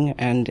worshipping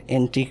and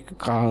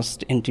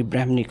anti-caste,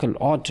 anti-Brahminical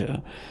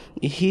order,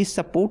 he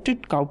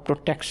supported cow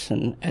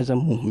protection as a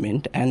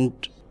movement,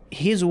 and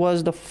his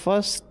was the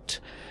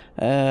first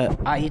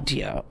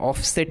idea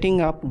of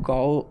setting up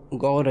Gau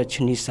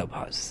Rachni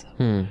Sabhas.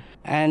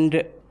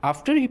 And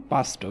after he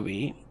passed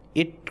away,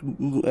 it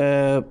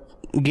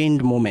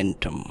gained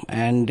momentum,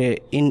 and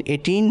in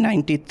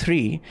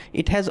 1893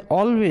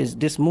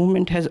 this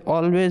movement has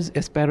always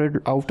spiraled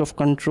out of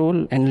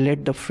control and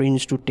let the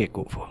fringe to take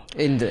over.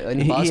 In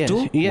the past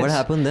too? Yes. What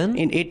happened then?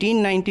 In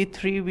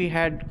 1893 we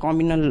had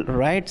communal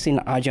riots in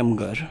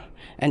Azamgarh,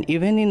 and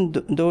even in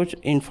those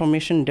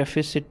information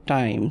deficit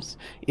times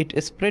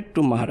it spread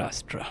to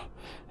Maharashtra.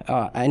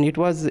 And it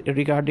was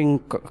regarding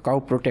cow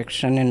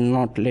protection and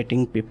not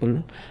letting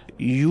people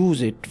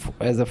use it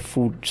as a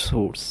food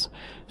source.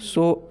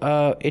 So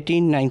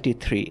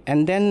 1893,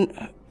 and then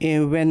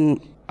when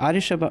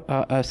Arya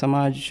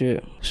Samaj,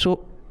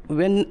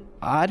 when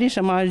Arya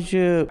Samaj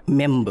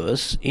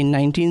members in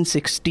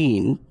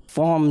 1916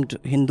 formed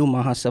Hindu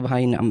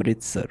Mahasabha in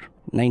Amritsar,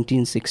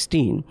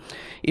 1916,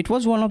 it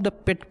was one of the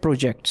pet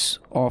projects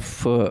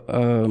of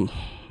Hindu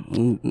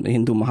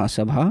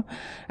Mahasabha,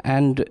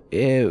 and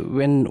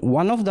when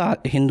one of the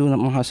Hindu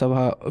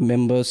Mahasabha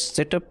members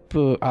set up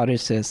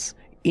RSS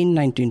in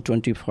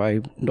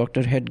 1925,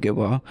 Dr.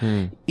 Hedgewar,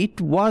 it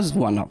was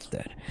one of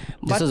them.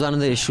 This was one of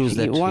the issues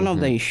that... One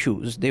of the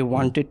issues they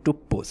wanted to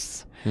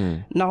push.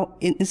 Now,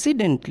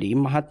 incidentally,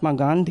 Mahatma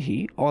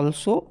Gandhi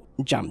also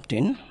jumped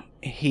in.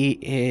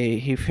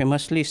 He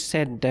famously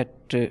said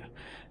that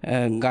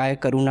Gaya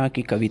Karuna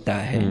ki kavita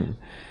hai.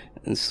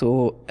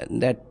 So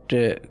that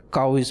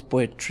cow is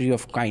poetry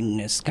of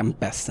kindness,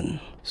 compassion.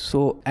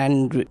 So,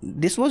 and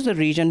this was the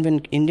region when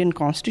Indian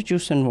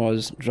Constitution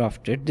was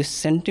drafted, this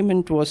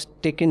sentiment was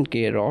taken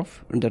care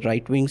of, the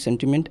right-wing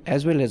sentiment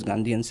as well as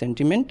Gandhian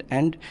sentiment,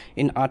 and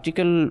in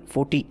Article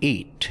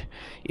 48,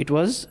 it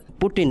was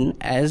put in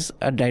as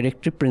a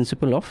directive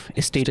principle of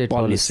state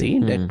policy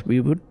that we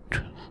would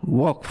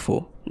work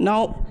for.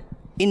 Now,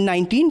 in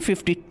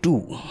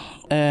 1952,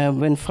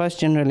 when first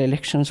general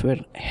elections were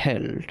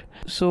held,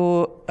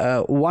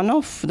 so one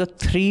of the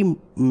three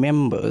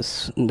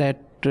members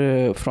that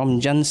from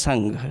Jan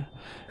Sangh,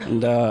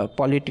 the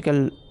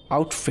political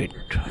outfit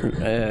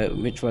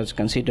which was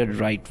considered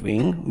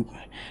right-wing,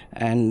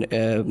 and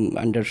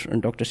under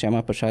Dr.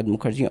 Syama Prasad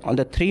Mukherjee, all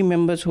the three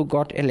members who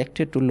got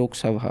elected to Lok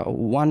Sabha,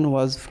 one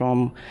was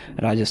from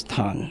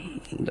Rajasthan,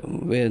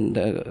 where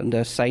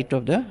the site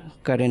of the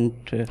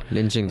current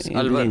lynchings.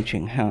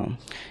 Lynching.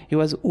 He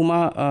was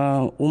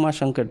Uma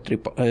Shankar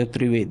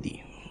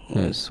Trivedi.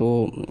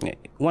 So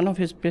one of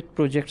his pet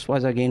projects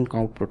was again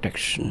cow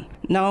protection.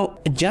 Now,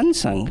 Jan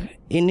Sangh,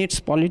 in its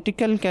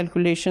political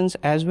calculations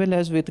as well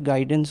as with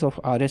guidance of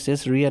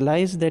RSS,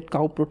 realized that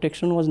cow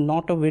protection was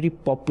not a very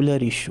popular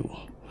issue.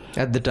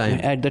 At the time?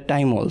 At the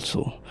time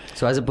also.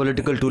 So as a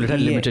political tool, it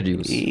had limited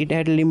use. It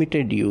had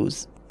limited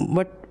use.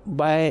 But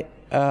by,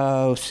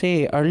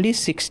 say, early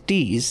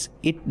 60s,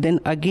 it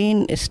then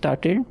again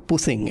started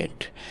pushing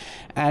it.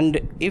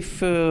 And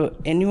if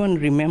anyone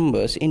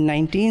remembers, in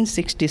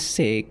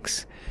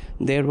 1966,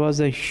 there was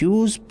a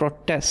huge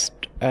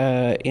protest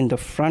in the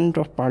front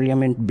of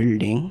Parliament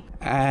building,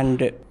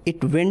 and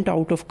it went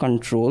out of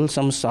control.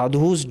 Some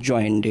sadhus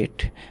joined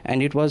it,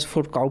 and it was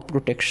for cow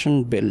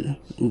protection bill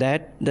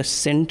that the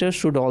center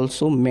should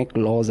also make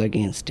laws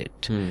against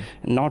it.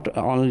 Not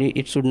only,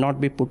 it should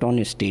not be put on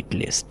a state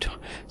list.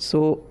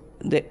 So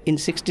in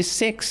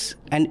 66,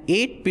 and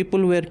 8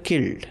 people were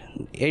killed.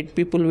 8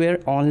 people were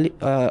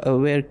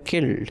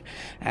killed,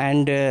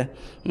 and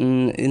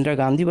Indira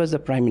Gandhi was the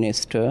prime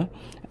minister,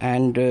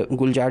 and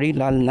Guljari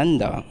Lal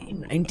Nanda.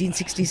 In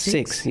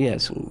 1966?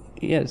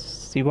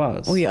 Yes, he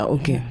was. Oh, yeah,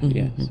 okay.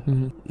 Yes.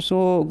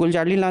 So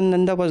Guljari Lal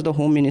Nanda was the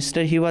Home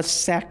Minister. He was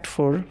sacked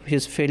for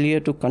his failure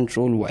to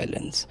control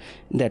violence.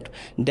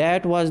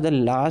 That was the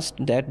last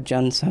that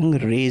Jan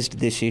Sangh raised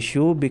this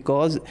issue,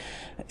 because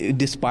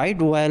despite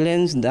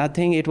violence,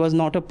 it was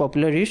not a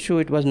popular issue.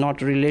 It was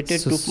not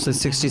related to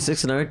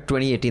 66, now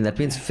 2018. That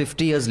means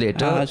 50 years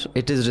later,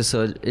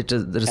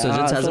 the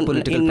resurgence as a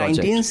political in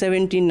project. In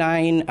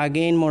 1979,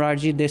 again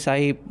Morarji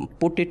Desai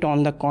put it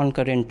on the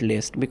concurrent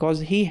list, because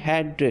he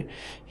had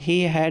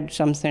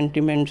some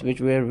sentiments which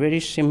were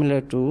very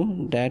similar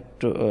to that.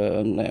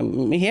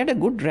 He had a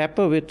good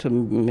rapport with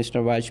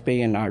Mr.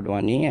 Vajpayee and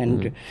Advani,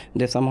 and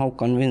they somehow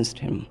convinced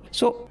him.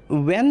 So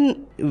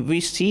when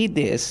we see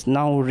this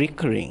now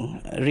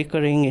recurring,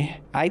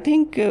 I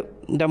think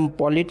the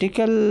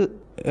political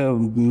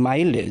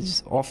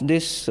mileage of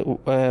this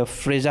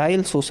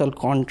fragile social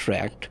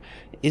contract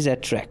is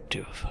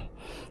attractive.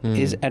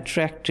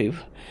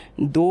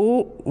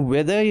 Though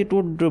whether it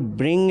would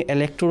bring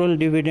electoral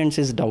dividends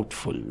is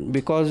doubtful,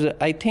 because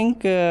I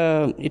think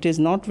it is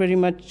not very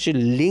much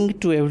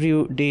linked to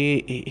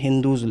everyday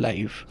Hindu's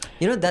life.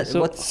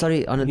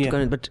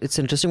 But it's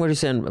interesting what you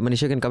say, and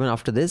Manisha can come in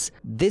after this.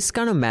 This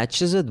kind of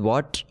matches with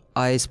what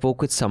I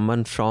spoke with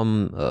someone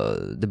from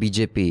the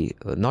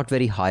BJP, not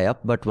very high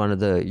up, but one of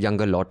the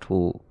younger lot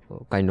who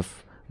kind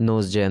of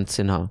knows Jayant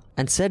Sinha,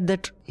 and said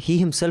that he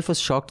himself was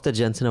shocked that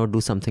Jayant Sinha would do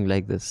something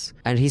like this.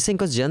 And he's saying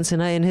because Jayant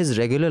Sinha in his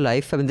regular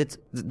life, I mean,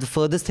 the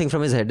furthest thing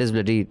from his head is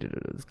bloody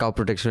cow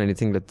protection or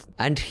anything.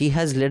 And he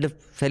has led a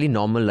fairly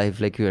normal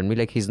life like you and me.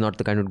 Like, he's not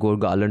the kind of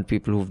gold garland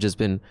people who've just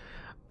been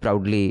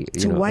proudly,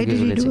 why did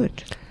he do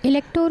it?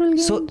 Electoral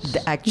gains. So the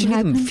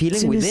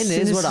feeling within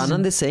is what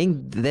Anand is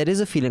saying. There is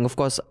a feeling, of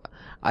course.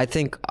 I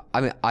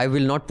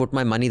will not put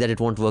my money that it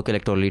won't work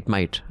electorally. It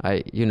might.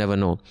 You never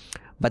know.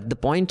 But the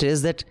point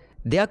is that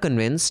they are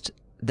convinced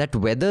that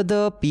whether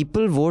the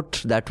people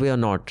vote that way or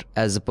not,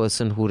 as a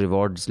person who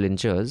rewards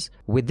lynchers,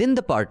 within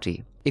the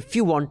party, if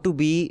you want to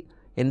be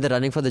in the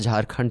running for the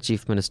Jharkhand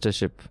chief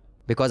ministership,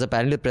 because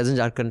apparently the present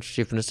Jharkhand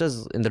chief minister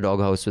is in the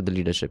doghouse with the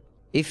leadership,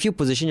 if you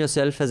position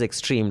yourself as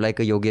extreme like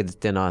a Yogi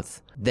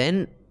Adityanath,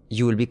 then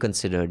you will be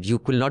considered.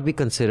 You will not be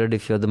considered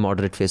if you're the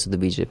moderate face of the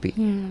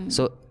BJP.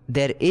 So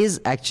there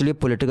is actually a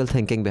political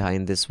thinking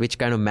behind this, which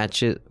kind of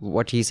matches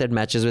what he said,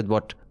 matches with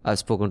what I've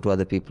spoken to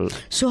other people.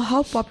 So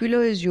how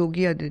popular is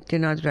Yogi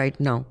Adityanath right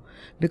now?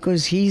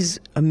 Because he's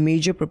a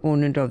major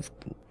proponent of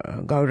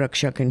Gau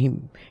Rakshak, and he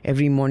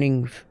every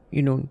morning,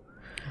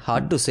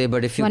 Hard to say,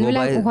 but if you go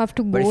by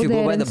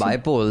the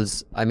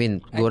bypolls, I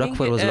mean,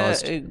 Gorakhpur was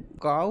lost.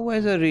 Cow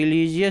as a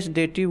religious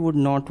deity would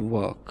not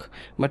work,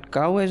 but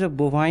cow as a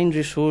bovine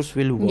resource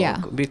will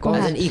work, because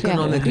as an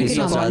economic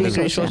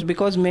resource.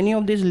 Because many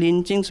of these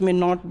lynchings may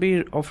not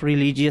be of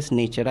religious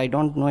nature. I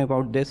don't know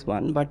about this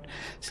one, but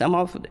some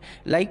of,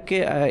 like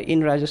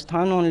in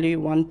Rajasthan, only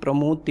one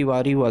Pramod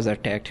Tiwari was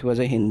attacked. He was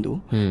a Hindu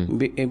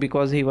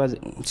because he was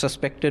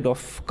suspected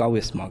of cow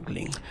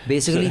smuggling.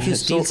 Basically, if you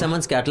steal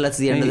someone's cattle, that's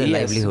the end of their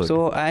livelihood.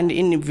 So, and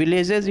in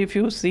villages, if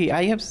you see,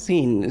 I have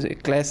seen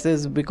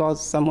classes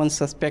because someone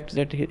suspects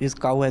that his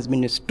cow has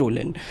been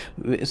stolen.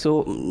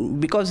 So,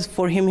 because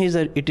for him,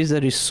 it is a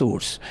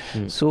resource.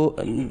 So,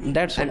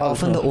 that's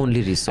often the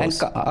only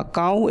resource. And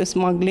cow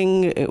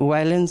smuggling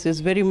violence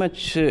is very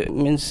much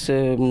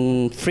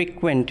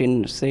frequent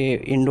in, say,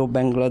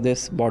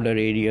 Indo-Bangladesh border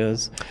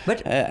areas.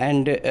 But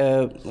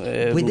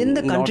within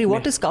the country,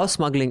 what is cow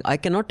smuggling? I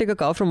cannot take a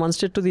cow from one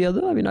state to the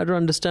other. I mean, I don't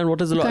understand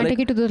what is the law. You can't take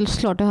it to the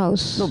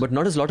slaughterhouse. No, but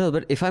not a slaughterhouse.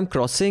 But if I'm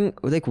crossing,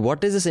 like,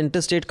 what is this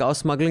interstate cow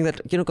smuggling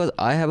that, because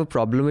I have a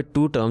problem with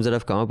two terms that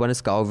have come up. One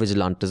is cow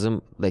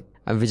vigilantism. Like,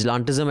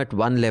 vigilantism at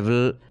one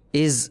level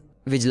is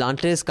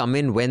vigilantes come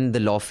in when the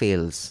law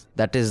fails.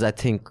 That is, I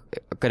think,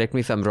 correct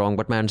me if I'm wrong,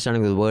 but my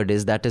understanding of the word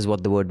is that is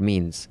what the word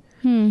means.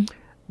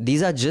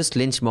 These are just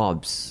lynch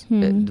mobs.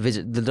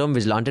 The term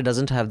vigilante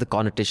doesn't have the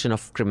connotation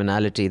of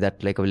criminality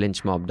that like a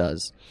lynch mob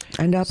does.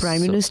 And our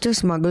Prime Minister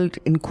smuggled,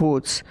 in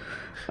quotes,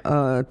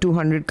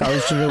 200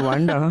 cows to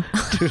Rwanda.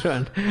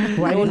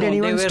 Why didn't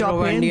anyone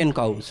stop him? Rwandan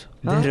cows.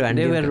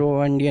 They were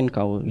Rwandan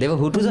cows. They were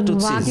Hutus or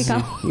Tutsis?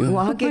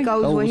 वहाँ के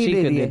cows वही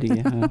दे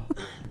दिए.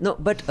 No,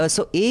 but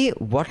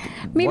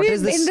Maybe what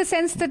is this? In the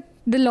sense that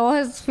the law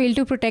has failed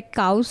to protect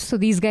cows, so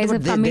these guys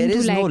have come in to There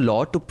is no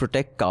law to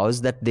protect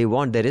cows that they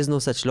want. There is no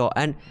such law.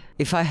 And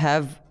if I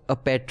have a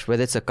pet,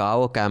 whether it's a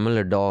cow, a camel,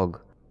 a dog,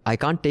 I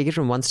can't take it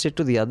from one state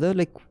to the other.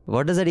 Like,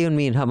 what does that even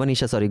mean?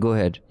 Manisha, sorry, go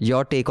ahead.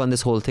 Your take on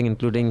this whole thing,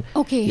 including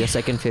your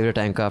second favorite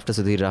anchor after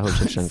Sudhir Rahul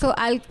Shivshankar. So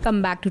I'll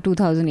come back to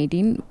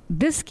 2018.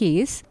 This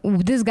case,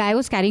 this guy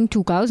was carrying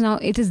 2 cows. Now,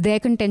 it is their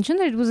contention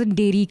that it was a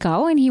dairy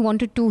cow, and he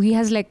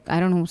has like, I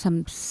don't know,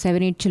 some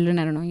 7-8 children.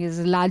 I don't know. He has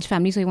a large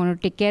family, so he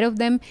wanted to take care of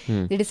them.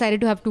 They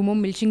decided to have 2 more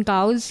milching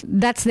cows.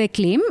 That's their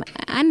claim.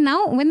 And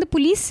now when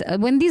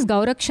these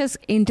Gaurakshas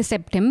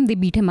intercept him, they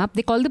beat him up,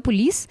 they call the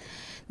police.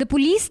 The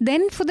police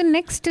then for the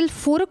next till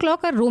 4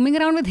 o'clock are roaming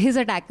around with his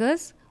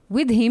attackers,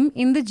 with him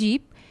in the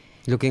jeep.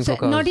 Looking So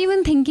for cows. not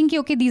even thinking, ki,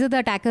 okay, these are the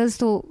attackers,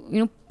 so,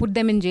 put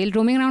them in jail,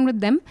 roaming around with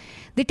them.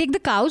 They take the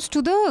cows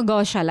to the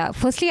Gaushala.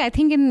 Firstly, I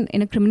think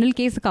in a criminal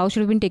case, the cow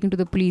should have been taken to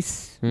the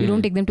police. You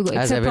don't take them to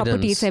As it's a property,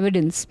 evidence. it's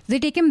evidence. They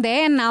take him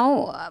there, and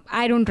now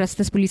I don't trust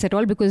this police at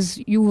all,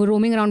 because you were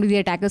roaming around with the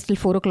attackers till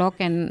 4 o'clock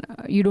and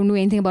you don't know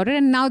anything about it.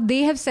 And now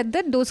they have said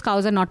that those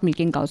cows are not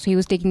milking cows. So he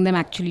was taking them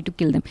actually to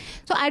kill them.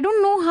 So I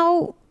don't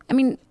know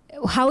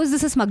how is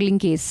this a smuggling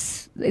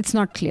case? It's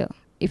not clear.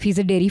 If he's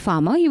a dairy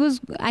farmer,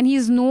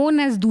 he's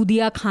known as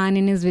Dudiya Khan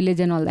in his village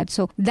and all that.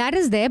 So that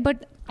is there,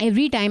 but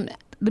every time,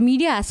 the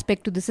media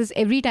aspect to this is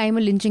every time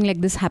a lynching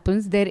like this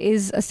happens, there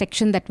is a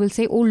section that will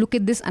say, oh, look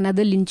at this,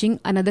 another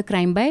lynching, another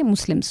crime by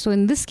Muslims. So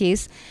in this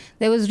case,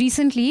 there was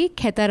recently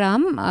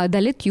Khetaram,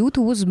 Dalit youth,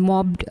 who was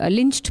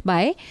lynched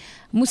by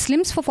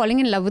Muslims for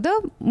falling in love with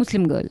a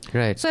Muslim girl.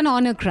 Right. So an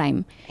honor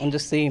crime. On the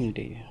same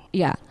day.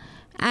 Yeah.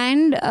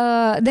 And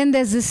then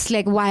there's this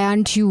why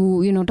aren't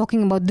you,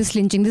 talking about this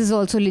lynching? This is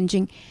also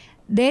lynching.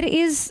 There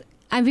is,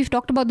 and we've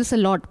talked about this a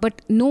lot,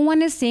 but no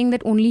one is saying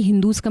that only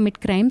Hindus commit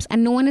crimes,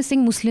 and no one is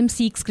saying Muslims,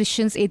 Sikhs,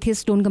 Christians,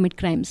 atheists don't commit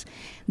crimes.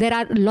 There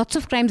are lots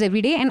of crimes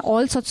every day, and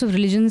all sorts of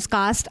religions,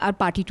 caste are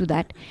party to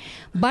that.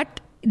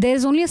 But there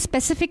is only a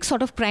specific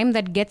sort of crime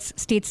that gets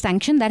state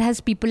sanction, that has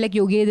people like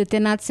Yogi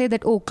Adityanath say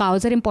that, oh,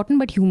 cows are important,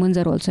 but humans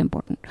are also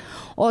important.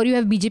 Or you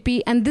have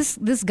BJP, and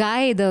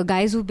the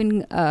guys who've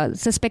been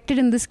suspected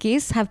in this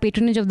case have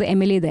patronage of the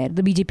MLA there,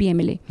 the BJP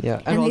MLA.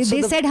 Yeah, and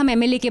they said, hum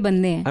MLA ke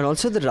bande hain. And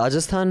also the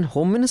Rajasthan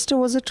Home Minister,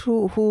 was it,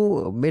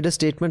 who made a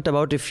statement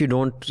about if you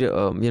don't,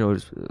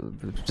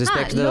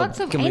 respect the Lots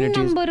of communities.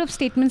 any number of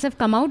statements have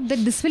come out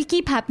that this will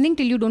keep happening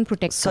till you don't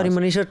protect Sorry, cows.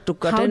 Manisha, to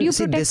cut How in. do you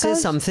See, protect this cows?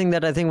 is something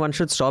that I think one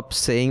should stop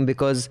saying,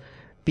 because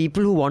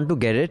people who want to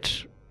get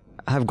it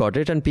have got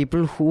it, and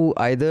people who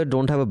either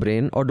don't have a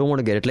brain or don't want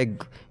to get it, like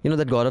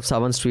that Gaurav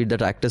Sawant tweet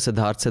that actor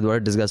Siddharth said were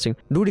disgusting.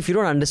 Dude, if you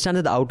don't understand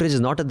that the outrage is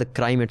not at the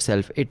crime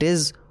itself, it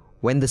is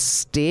when the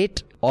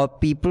state or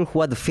people who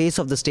are the face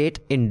of the state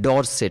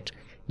endorse it.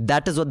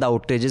 That is what the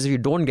outrage is. If you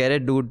don't get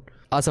it, dude,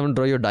 ask someone to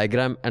draw your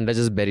diagram and let's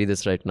just bury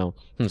this right now.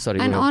 Sorry.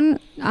 And on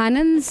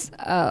Anand's,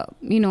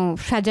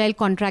 fragile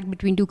contract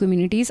between two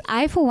communities,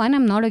 I, for one,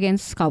 am not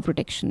against cow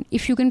protection.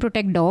 If you can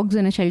protect dogs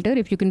in a shelter,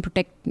 if you can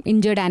protect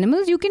injured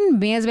animals, you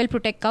may as well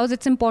protect cows.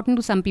 It's important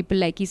to some people,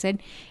 like he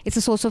said. It's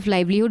a source of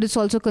livelihood. It's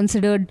also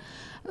considered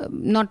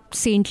not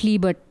saintly,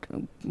 but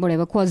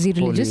whatever,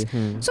 quasi-religious.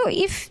 So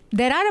if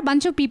there are a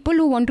bunch of people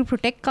who want to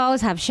protect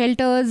cows, have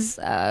shelters,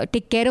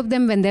 take care of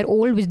them when they're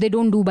old, which they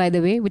don't do, by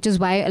the way, which is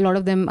why a lot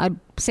of them are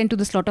sent to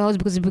the slaughterhouse,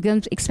 because it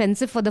becomes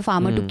expensive for the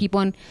farmer to keep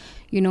on,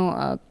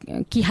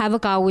 have a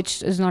cow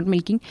which is not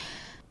milking.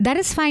 That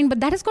is fine,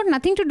 but that has got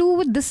nothing to do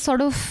with this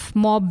sort of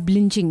mob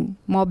lynching,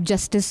 mob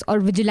justice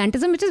or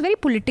vigilantism, which is very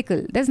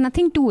political. There's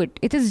nothing to it.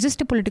 It is just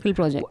a political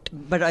project.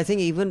 But I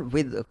think even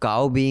with a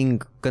cow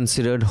being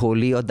considered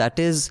holy, or that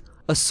is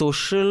a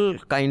social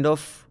kind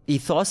of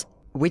ethos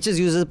which is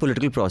used as a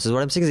political process.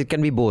 What I'm saying is it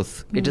can be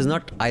both. It is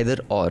not either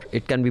or.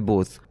 It can be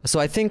both. So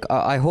I think,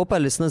 I hope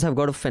our listeners have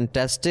got a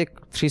fantastic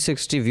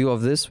 360 view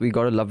of this. We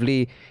got a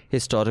lovely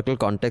historical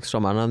context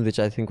from Anand, which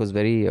I think was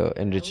very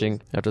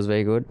enriching. That was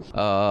very good.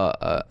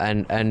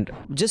 And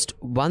just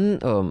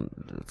one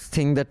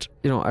thing that,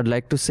 I'd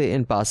like to say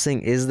in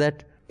passing is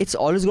that it's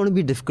always going to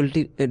be difficult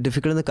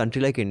in a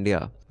country like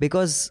India.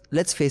 Because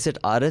let's face it,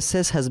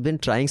 RSS has been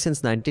trying since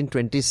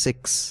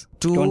 1926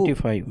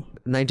 to...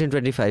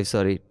 1925,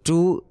 sorry,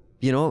 to,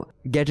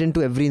 get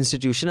into every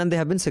institution, and they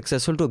have been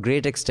successful to a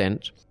great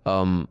extent.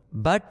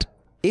 But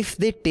if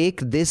they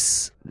take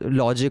this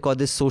logic or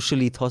this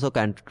social ethos or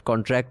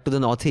contract to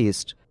the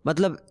Northeast,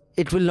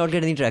 it will not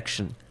get any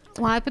traction.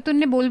 वहाँ पे तो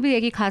उन्होंने बोल भी दिया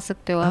कि खा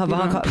सकते हो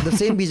आप, the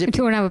same BJP.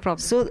 don't have a problem.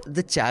 So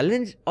the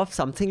challenge of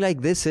something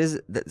like this is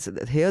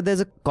here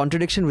there's a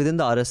contradiction within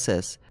the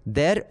RSS.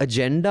 Their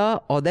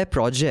agenda or their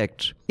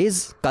project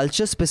is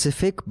culture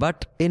specific,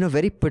 but in a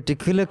very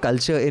particular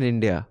culture in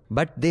India.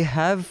 But they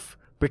have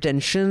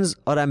pretensions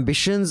or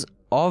ambitions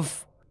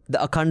of the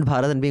Akhand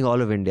Bharat and being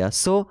all of India.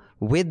 So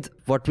with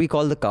what we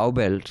call the cow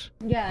belt,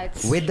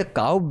 with the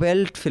cow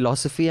belt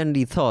philosophy and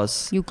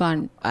ethos, you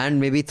can't. And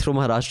maybe through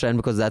Maharashtra, and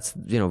because that's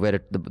where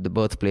the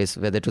birthplace,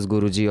 whether it was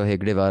Guruji or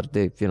Hegdewar,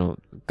 they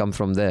come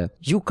from there.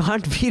 You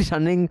can't be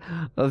running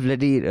a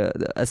bloody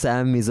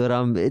Assam,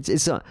 Mizoram.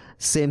 It's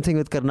same thing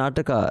with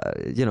Karnataka.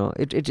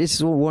 It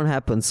just won't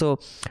happen. So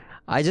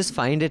I just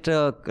find it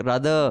a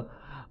rather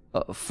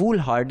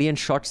foolhardy and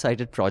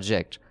short-sighted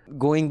project,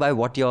 going by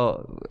what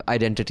your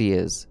identity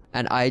is.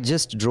 And I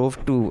just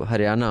drove to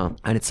Haryana,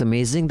 and it's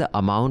amazing the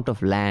amount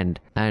of land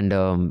and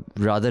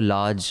rather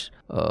large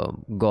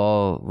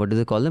what do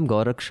they call them?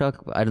 Gaurakshak?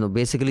 I don't know.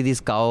 Basically,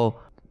 these cow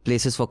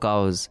places for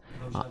cows.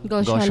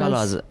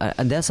 Gaushalas.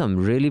 And there's some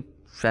really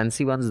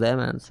fancy ones there,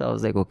 man. So I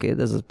was like, okay,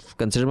 there's a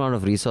considerable amount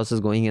of resources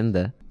going in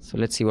there. So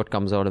let's see what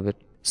comes out of it.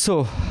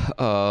 So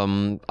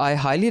I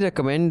highly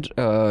recommend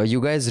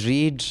you guys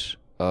read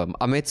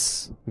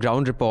Amit's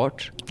ground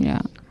report.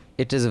 Yeah.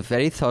 It is a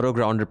very thorough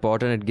ground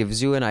report, and it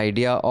gives you an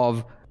idea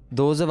of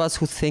those of us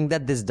who think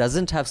that this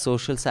doesn't have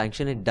social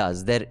sanction, it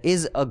does. There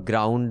is a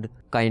ground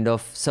kind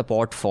of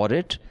support for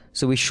it.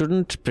 So we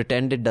shouldn't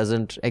pretend it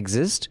doesn't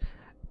exist.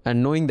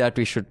 And knowing that,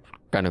 we should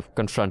kind of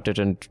confront it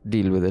and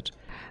deal with it.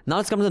 Now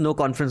let's come to the no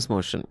confidence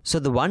motion. So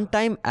the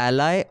one-time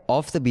ally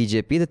of the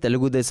BJP, the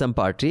Telugu Desam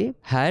Party,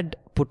 had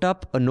put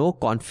up a no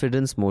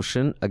confidence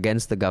motion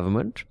against the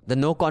government. The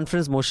no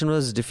confidence motion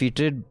was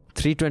defeated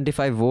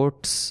 325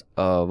 votes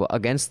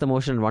against the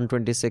motion,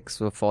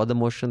 126 were for the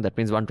motion. That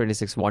means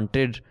 126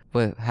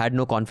 had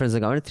no confidence in the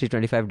government,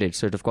 325 did.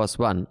 So it of course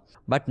won.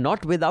 But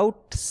not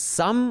without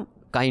some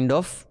kind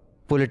of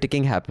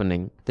politicking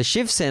happening. The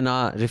Shiv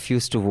Sena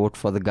refused to vote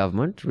for the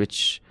government,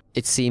 which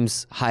it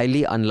seems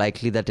highly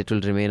unlikely that it will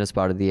remain as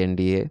part of the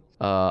NDA.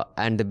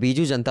 And the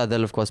Biju Janata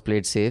Dal, of course,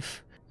 played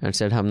safe and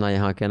said, "Hum na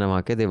yahan ke na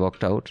wahan ke." They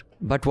walked out.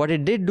 But what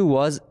it did do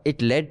was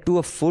it led to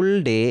a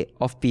full day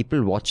of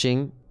people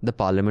watching the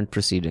parliament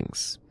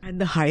proceedings. And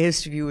the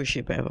highest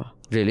viewership ever.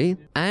 Really?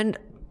 And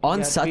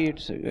on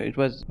it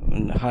was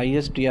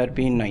highest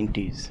TRP in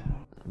 90s.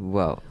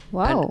 Wow.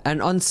 Wow.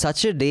 And on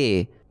such a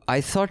day,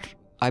 I thought,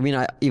 I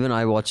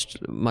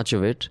watched much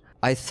of it.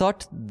 I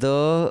thought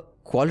the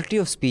quality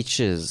of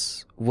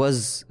speeches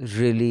was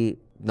really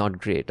not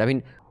great. I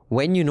mean,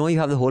 when you know you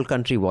have the whole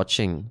country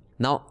watching,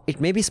 now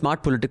it may be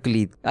smart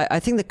politically. I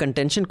think the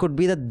contention could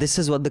be that this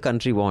is what the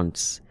country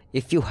wants.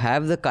 If you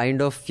have the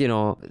kind of,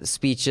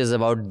 speeches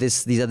about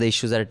this, these are the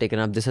issues that are taken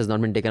up, this has not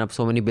been taken up,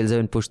 so many bills have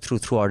been pushed through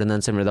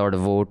ordinance and without a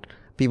vote.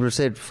 People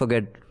said,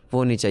 forget,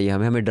 wo nahi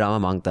chahiye, hame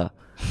drama mangta.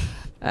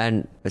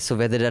 And so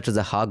whether that was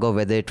a hug or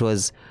whether it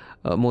was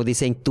Modi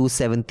saying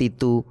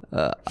 272.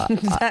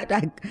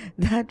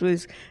 That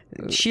was,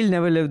 she'll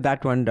never live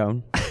that one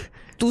down.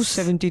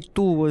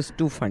 272 was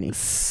too funny.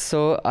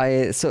 So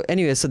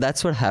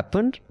that's what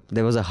happened.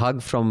 There was a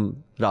hug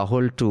from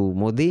Rahul to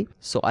Modi.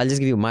 So I'll just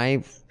give you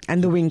my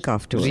and the wink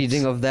afterwards.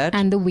 Reading of that.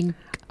 And the wink.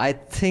 I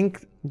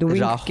think the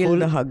wink Rahul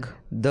killed the hug.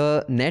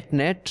 The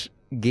net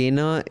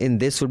gainer in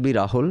this would be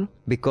Rahul,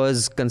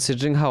 because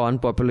considering how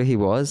unpopular he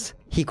was,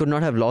 he could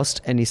not have lost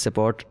any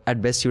support.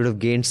 At best, he would have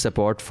gained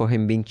support for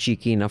him being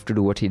cheeky enough to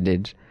do what he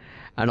did.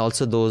 And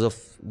also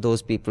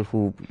those people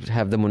who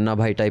have the Munna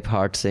Bhai type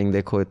heart saying,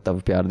 "Dekho,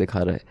 itna pyar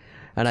dikha raha hai."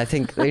 And I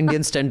think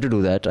Indians tend to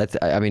do that.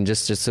 I mean,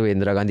 just so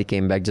Indira Gandhi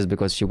came back just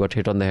because she got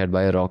hit on the head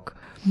by a rock.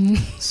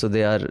 So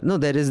they're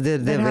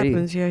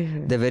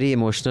very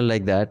emotional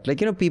like that. Like,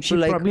 people she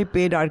probably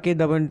paid R.K.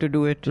 Dhawan to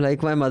do it.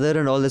 Like my mother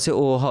and all, they say,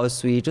 "Oh, how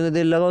sweet." And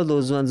they love all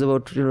those ones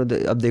about,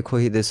 ab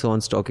dekho hi, this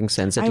one's talking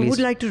sense. I would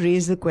like to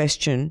raise the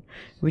question,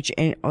 which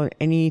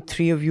any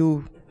three of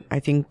you,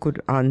 I think,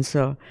 could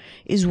answer,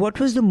 is what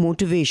was the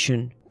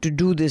motivation to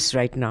do this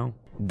right now?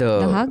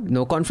 The hug?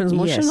 No confidence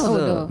motion?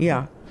 Yes.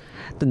 Yeah.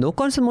 The no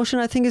confidence motion,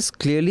 I think, is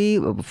clearly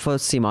for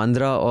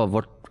Simandra, or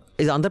what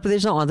is Andhra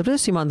Pradesh now? Andhra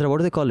Pradesh, Simandra, what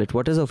do they call it?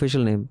 What is the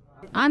official name?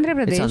 Andhra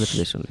Pradesh. It's Andhra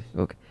Pradesh only.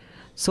 Okay.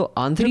 So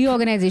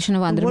reorganization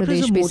of Andhra What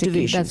was Pradesh, the basically.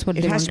 motivation? That's what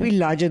it they has to be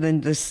larger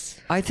than this.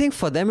 I think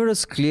for them it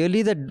was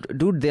clearly that,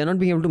 dude, they're not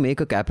being able to make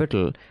a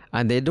capital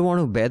and they don't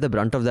want to bear the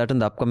brunt of that in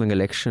the upcoming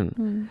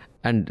election.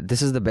 And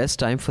this is the best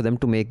time for them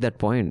to make that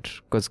point,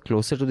 because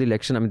closer to the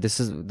election, I mean,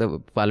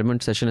 the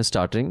parliament session is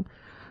starting.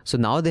 So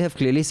now they have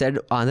clearly said,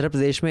 Andhra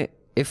Pradesh mein,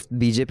 if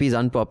BJP is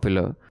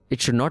unpopular,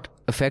 it should not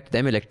affect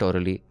them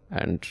electorally.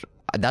 And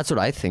that's what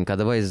I think.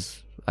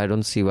 Otherwise, I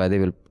don't see why they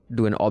will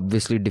do an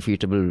obviously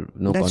defeatable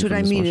no confidence motion. That's what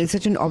I mean. It's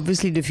such an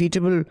obviously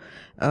defeatable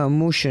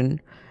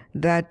motion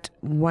that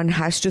one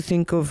has to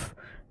think of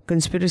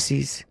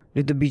conspiracies.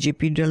 Did the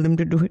BJP tell them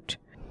to do it?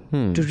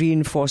 To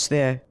reinforce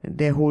their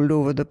hold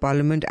over the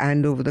parliament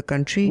and over the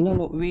country?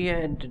 No, we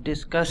had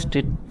discussed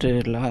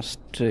it last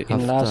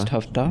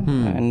hafta.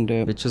 And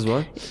which is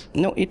what?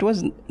 No,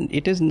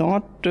 it is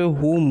not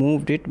who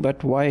moved it,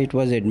 but why it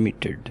was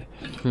admitted.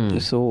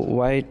 So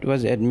why it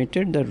was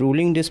admitted, the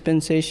ruling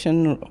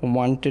dispensation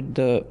wanted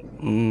the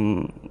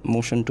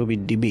motion to be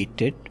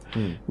debated.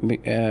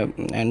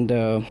 And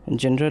the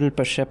general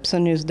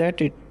perception is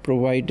that it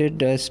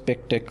provided a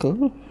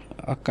spectacle,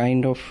 a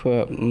kind of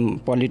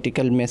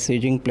political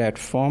messaging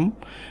platform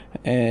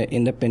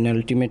in the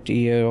penultimate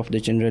year of the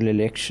general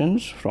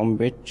elections, from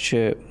which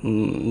the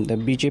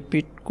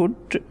BJP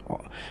could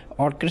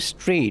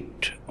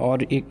orchestrate or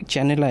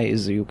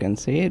channelize, you can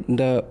say,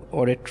 the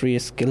oratory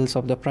skills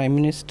of the prime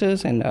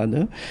ministers and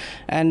other.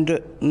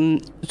 And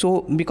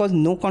so because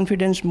no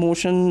confidence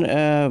motion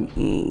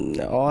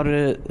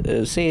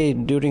or say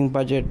during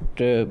budget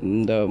the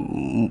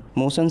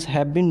motions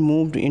have been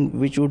moved in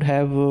which would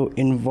have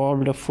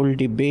involved a full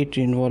debate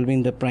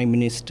involving the prime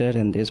minister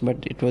and this, but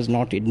it was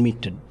not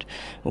admitted.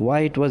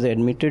 Why it was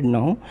admitted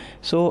now?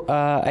 So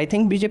I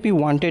think BJP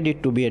wanted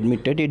it to be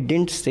admitted. It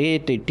didn't say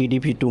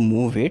TDP to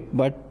move it,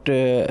 but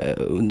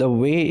the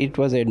way it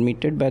was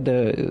admitted by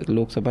the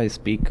Lok Sabha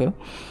speaker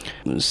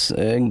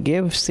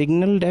gave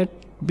signal that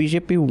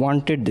BJP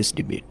wanted this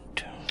debate.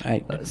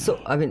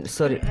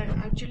 Sorry.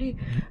 Actually,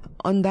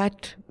 on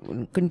that,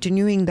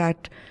 continuing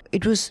that,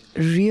 it was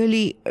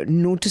really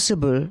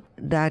noticeable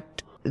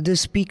that the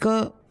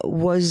speaker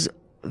was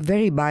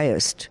very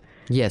biased.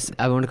 Yes,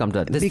 I want to come to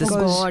that.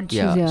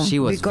 Because- she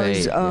was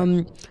because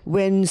very...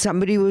 when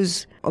somebody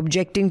was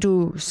objecting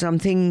to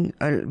something,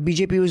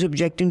 BJP was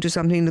objecting to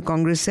something the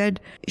Congress said,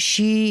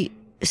 she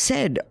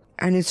said,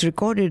 and it's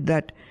recorded,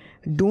 that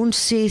don't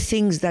say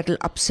things that will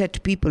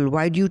upset people.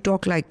 Why do you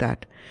talk like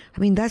that? I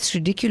mean, that's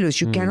ridiculous.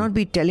 You cannot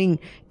be telling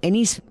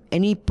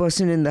any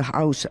person in the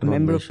House, a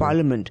member of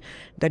Parliament,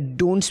 that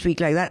don't speak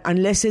like that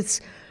unless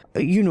it's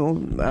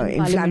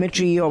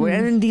inflammatory or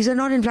whatever. And these are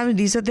not inflammatory.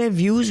 These are their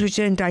views which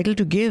they're entitled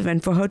to give.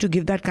 And for her to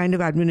give that kind of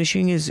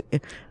admonishing is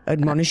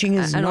and not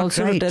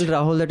also right. to tell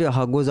Rahul that your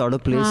hug was out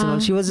of place and all.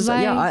 She was just,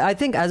 I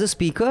think as a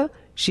speaker,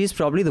 she's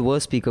probably the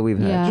worst speaker we've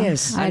had. Yeah,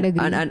 Yes. I'd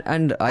agree.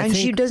 And I think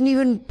she doesn't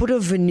even put a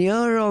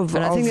veneer of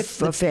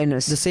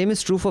fairness. The same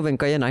is true for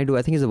Venkaiah Naidu.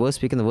 I think he's the worst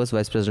speaker and the worst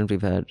vice president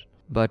we've had.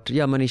 But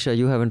yeah, Manisha,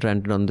 you haven't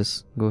ranted on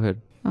this. Go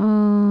ahead.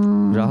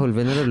 Rahul,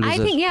 winner or loser? I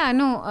think,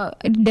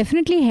 it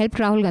definitely helped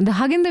Rahul Gandhi. The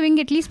hug in the wing,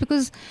 at least,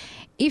 because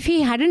if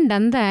he hadn't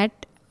done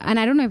that, and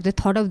I don't know if they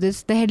thought of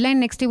this, the headline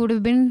next day would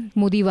have been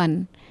Modi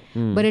won.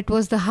 But it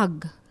was the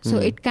hug. So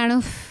it kind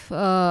of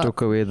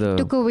took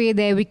away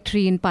their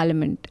victory in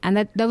Parliament. And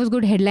that was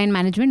good headline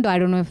management, though I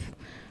don't know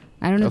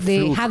if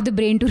they have the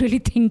brain to really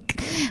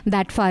think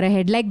that far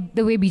ahead, like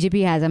the way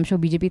BJP has. I'm sure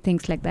BJP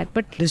thinks like that.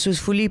 But this was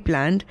fully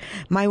planned.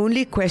 My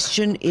only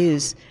question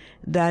is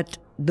that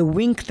the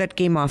wink that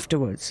came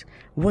afterwards,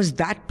 was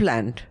that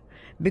planned?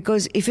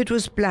 Because if it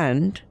was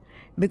planned,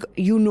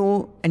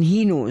 and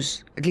he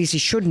knows, at least he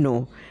should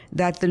know,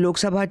 that the Lok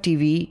Sabha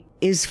TV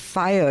is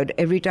fired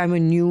every time a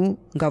new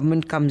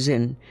government comes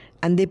in,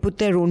 and they put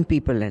their own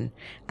people in.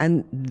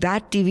 And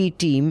that TV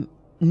team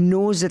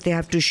knows that they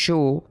have to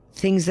show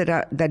things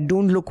that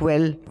don't look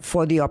well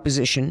for the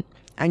opposition,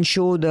 and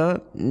show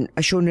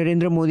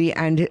Narendra Modi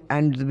and the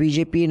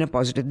BJP in a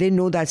positive. They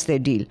know that's their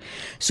deal.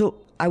 So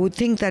I would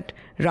think that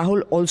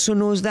Rahul also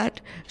knows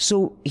that.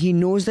 So he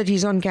knows that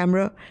he's on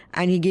camera,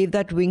 and he gave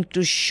that wink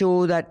to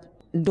show that,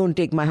 don't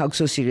take my hug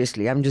so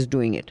seriously, I'm just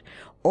doing it.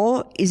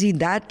 Or is he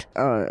that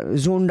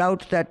zoned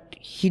out that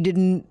he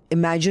didn't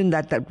imagine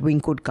that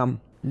wink could come?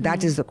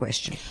 That is the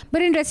question.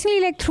 But interestingly,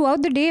 like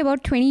throughout the day,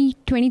 about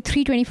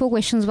 23, 24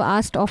 questions were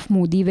asked of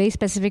Modi, very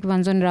specific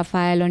ones on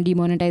Rafale, on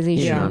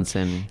demonetization.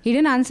 He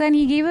didn't answer, and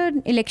he gave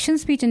an election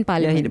speech in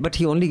Parliament. Yeah, but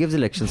he only gives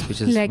election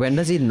speeches. When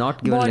does he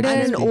not give an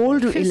election speech? An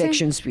old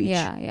election speech.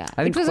 Yeah.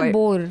 I mean, it was a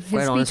bore.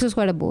 His speech was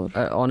quite a bore.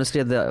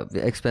 Honestly, at the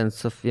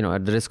expense of,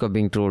 at the risk of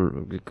being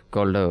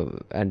called a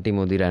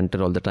anti-Modi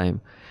ranter all the time,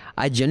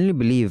 I genuinely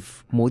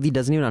believe Modi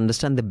doesn't even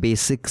understand the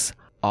basics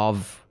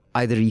of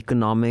either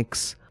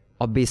economics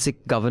or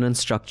basic governance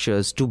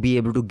structures to be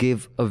able to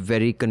give a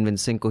very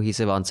convincing,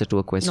 cohesive answer to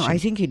a question. No, I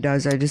think he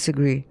does. I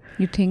disagree.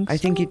 You think? I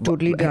think he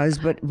totally does.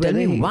 But tell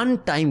me one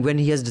time when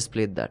he has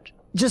displayed that.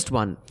 Just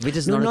one, which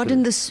is not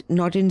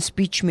in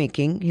speech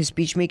making. His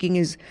speech making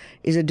is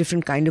a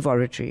different kind of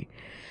oratory.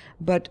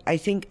 But I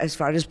think as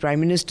far as prime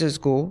ministers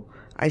go,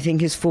 I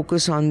think his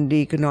focus on the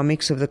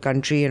economics of the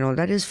country and all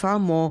that is far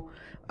more,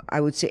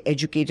 I would say,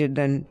 educated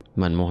than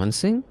Manmohan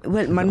Singh.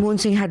 Well, Manmohan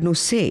Singh had no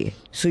say.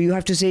 So you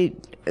have to say,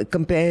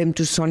 compare him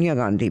to Sonia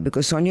Gandhi,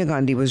 because Sonia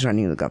Gandhi was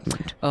running the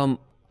government.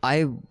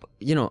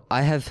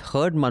 I have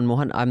heard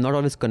Manmohan. I'm not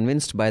always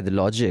convinced by the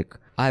logic.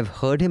 I've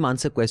heard him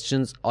answer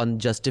questions on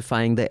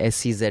justifying the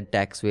SEZ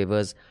tax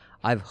waivers.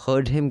 I've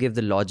heard him give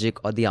the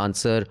logic or the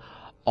answer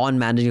on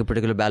managing a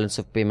particular balance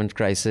of payment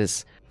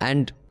crisis.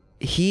 And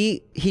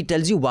he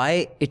tells you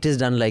why it is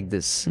done like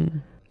this.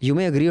 You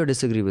may agree or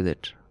disagree with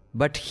it,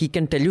 but he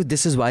can tell you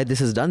this is why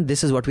this is done,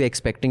 this is what we're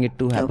expecting it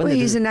to happen. But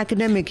he's an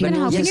academic. He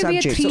knows the subject. How can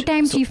you be a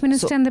 3-time chief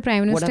minister and the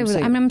prime minister?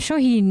 I'm sure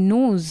he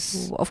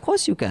knows. Of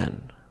course you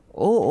can.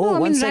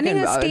 Running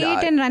a state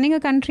and running a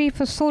country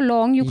for so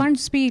long, you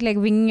can't be like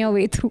winging your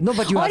way through. No,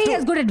 but he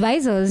has good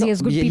advisors. No, he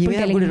has good people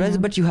telling him. Advisors,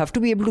 but you have to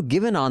be able to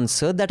give an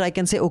answer that I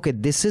can say, okay,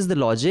 this is the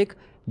logic.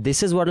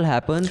 This is what will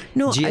happen.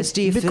 No,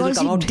 GST, if it will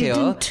come out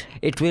here,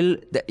 it will,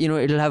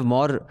 it'll have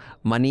more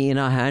money in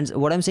our hands.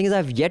 What I'm saying is,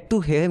 I've yet to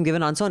hear him give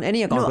an answer on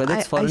any account, whether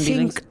it's foreign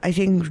dealings. I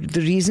think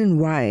the reason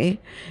why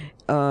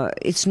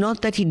it's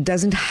not that he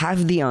doesn't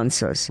have the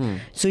answers.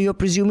 So you're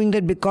presuming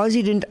that because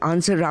he didn't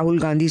answer Rahul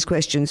Gandhi's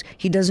questions,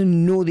 he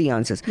doesn't know the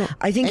answers. No,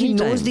 I think he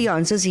knows the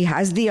answers. He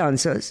has the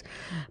answers,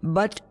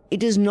 but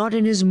it is not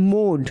in his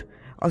mode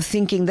of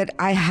thinking that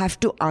I have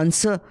to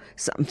answer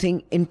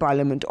something in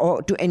Parliament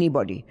or to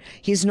anybody.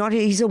 It's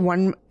a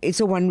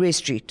one-way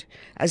street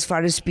as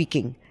far as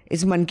speaking.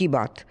 It's man ki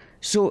baat.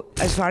 So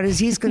as far as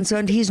he's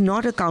concerned, he's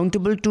not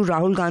accountable to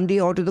Rahul Gandhi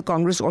or to the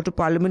Congress or to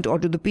Parliament or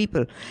to the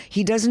people.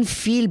 He doesn't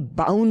feel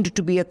bound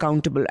to be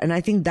accountable. And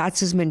I think that's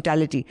his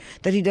mentality,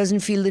 that he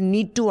doesn't feel the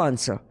need to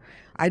answer.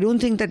 I don't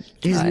think that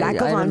his lack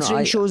of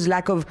answering shows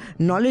lack of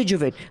knowledge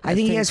of it. I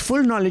think he has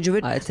full knowledge of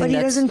it, but he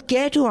doesn't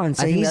care to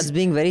answer. I think that's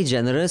being very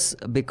generous,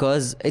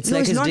 because it's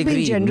like his not degree.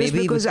 Being generous,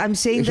 because I'm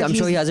saying that I'm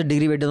sure he has a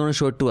degree, but he doesn't want to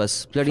show it to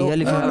us. Bloody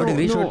hell, if you have a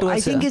degree, show it to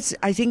us.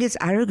 I think it's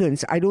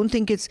arrogance. I don't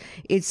think it's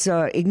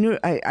ignorant.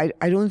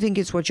 I don't think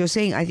it's what you're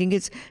saying. I think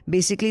it's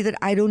basically that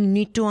I don't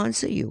need to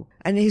answer you.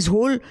 And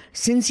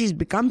since he's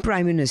become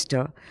Prime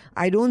Minister,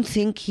 I don't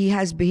think he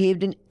has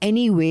behaved in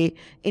any way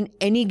in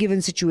any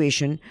given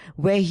situation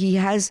where he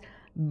has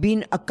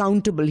been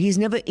accountable. He's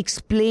never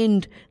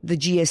explained the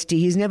GST.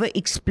 He's never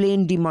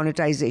explained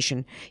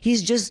demonetization.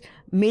 He's just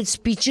made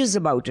speeches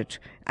about it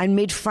and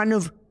made fun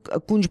of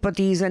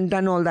Kunjpatis and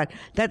done all that.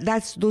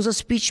 Those are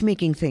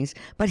speech-making things.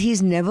 But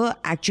he's never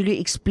actually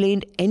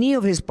explained any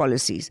of his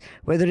policies,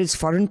 whether it's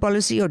foreign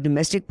policy or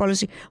domestic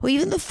policy or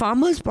even the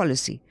farmers'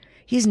 policy.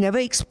 He's never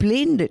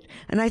explained it.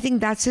 And I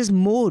think that's his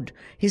mode.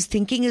 His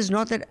thinking is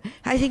not that.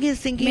 I think his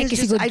thinking is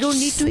just, I don't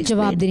need to explain.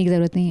 जवाब देने की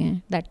ज़रूरत नहीं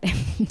है that time.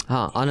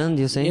 Anand,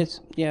 you're saying?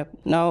 Yes, yeah.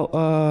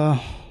 Now,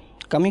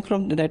 coming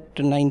from that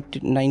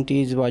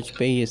 90s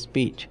Vajpayee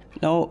speech,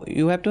 now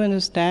you have to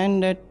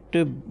understand that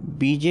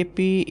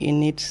BJP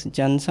in its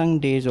Jansangh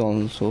days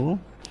also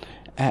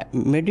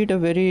made it a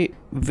very,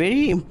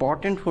 very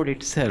important for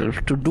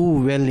itself to do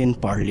well in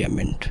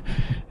parliament,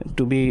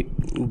 to be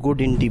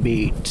good in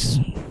debates,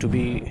 to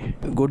be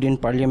good in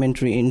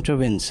parliamentary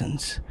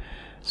interventions.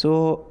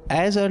 So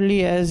as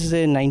early as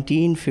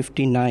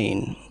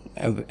 1959,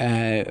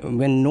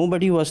 when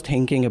nobody was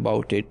thinking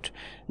about it,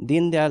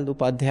 Deen Dayal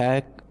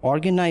Upadhyaya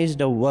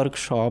organized a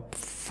workshop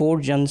for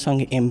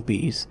Jansangh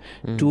MPs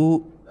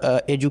to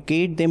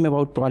educate them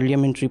about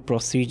parliamentary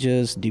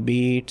procedures,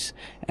 debates,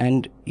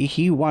 and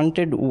he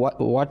wanted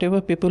whatever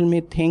people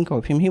may think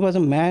of him. He was a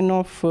man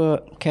of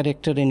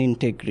character and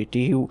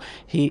integrity.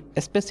 He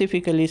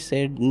specifically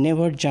said,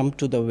 never jump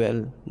to the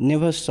well,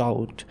 never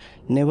shout,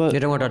 never... You're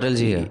talking about Atalji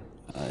here?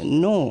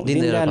 No,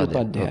 Deen Dayal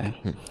Upadhyaya.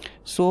 Okay.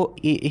 So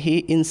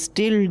he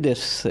instilled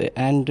this,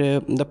 and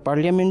the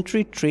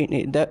parliamentary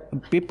training, the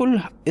people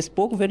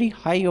spoke very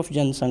high of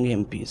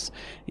Jansangh MPs.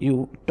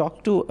 You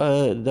talk to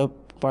the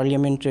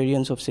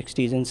parliamentarians of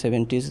 60s and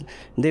 70s,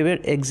 they were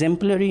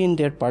exemplary in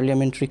their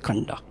parliamentary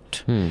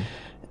conduct.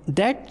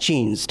 That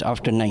changed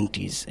after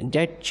 90s.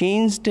 That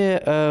changed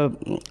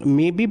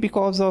maybe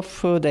because of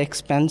the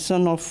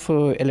expansion of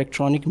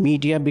electronic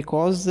media,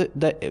 because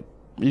the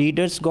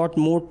leaders got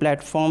more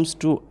platforms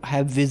to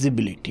have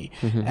visibility,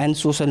 and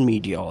social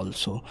media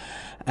also.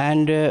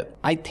 And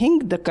I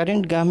think the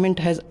current government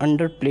has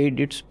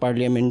underplayed its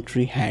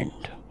parliamentary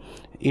hand.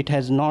 It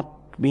has not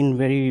been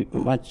very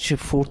much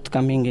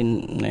forthcoming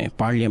in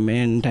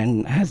parliament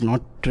and has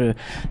not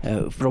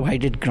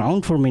provided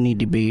ground for many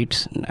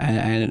debates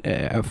and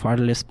far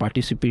less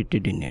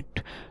participated in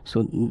it.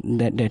 So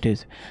that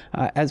is.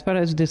 As far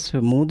as this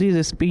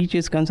Modi's speech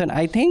is concerned,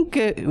 I think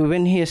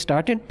when he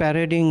started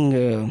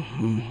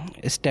parodying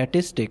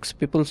statistics,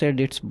 people said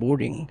it's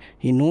boring.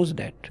 He knows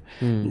that.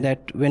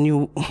 That when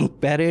you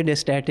parade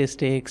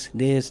statistics,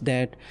 this,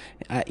 that,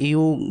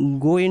 you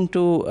go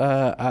into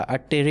a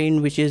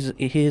terrain which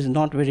he is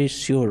not very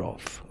sure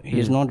of. He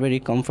is not very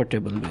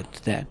comfortable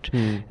with that.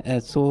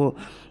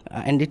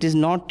 And it is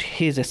not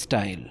his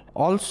style.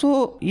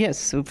 Also,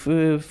 yes,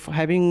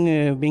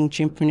 having been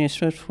chief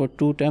minister for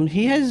 2 terms,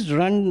 he has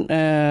learned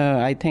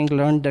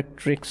the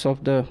tricks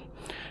of the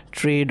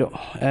trade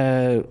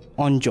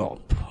on job.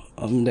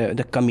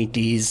 The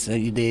committees,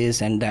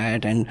 this and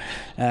that, and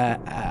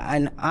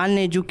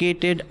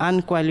uneducated,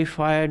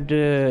 unqualified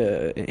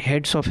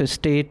heads of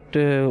state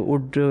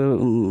would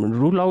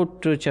rule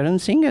out Charan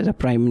Singh as a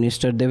prime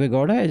minister, Deve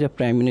Gowda as a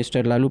prime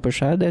minister, Lalu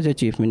Prasad as a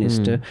chief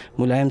minister,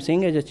 Mulayam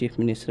Singh as a chief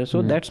minister.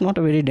 So that's not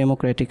a very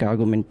democratic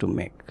argument to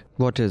make.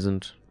 What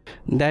isn't?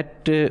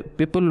 That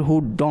people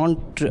who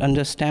don't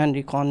understand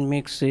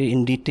economics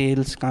in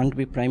details can't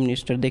be prime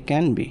minister. They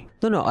can be.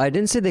 No, I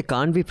didn't say they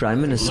can't be prime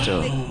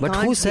minister. But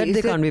who said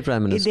they can't be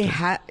prime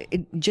minister?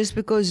 Just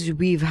because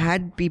we've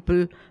had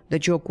people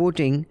that you're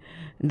quoting,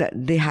 that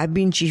they have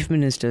been chief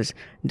ministers,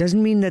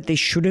 doesn't mean that they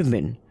should have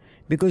been.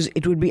 Because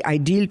it would be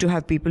ideal to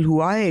have people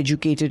who are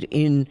educated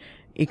in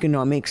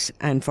economics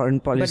and foreign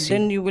policy. But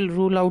then you will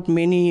rule out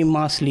many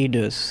mass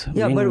leaders.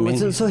 Yeah,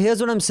 so here's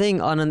what I'm saying,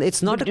 Anand.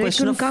 It's not a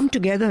question of... They can come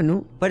together,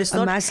 no? But it's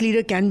not... A mass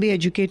leader can be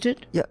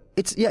educated? Yeah,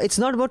 it's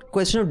not about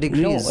question of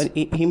degrees. No,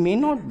 he may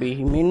not be.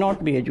 He may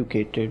not be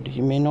educated.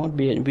 He may not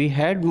be... We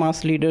had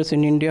mass leaders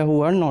in India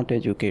who are not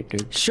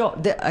educated. Sure.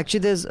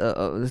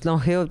 There's now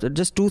here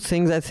just 2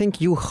 things. I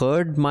think you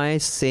heard my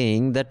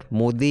saying that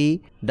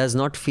Modi does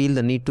not feel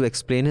the need to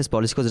explain his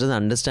policy because he doesn't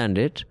understand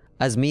it,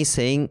 as me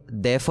saying,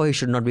 therefore he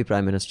should not be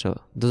prime minister.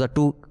 Those are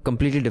 2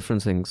 completely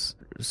different things.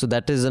 So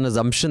that is an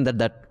assumption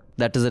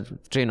that is a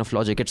train of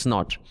logic. It's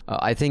not.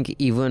 I think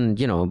even,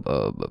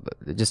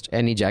 just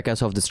any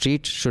jackass off the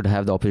street should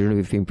have the opportunity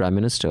of being prime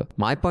minister.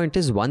 My point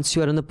is, once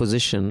you are in the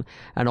position,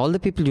 and all the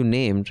people you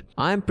named,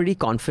 I am pretty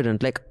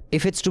confident, like,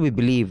 if it's to be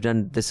believed,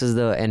 and this is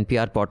the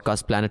NPR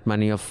podcast, Planet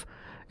Money,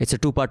 it's a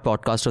 2-part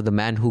podcast of the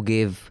man who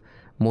gave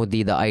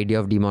Modi the idea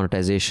of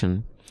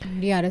demonetization.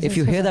 If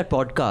you hear that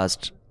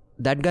podcast,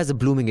 that guy's a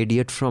blooming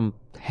idiot from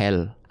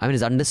hell. I mean,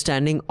 his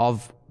understanding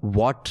of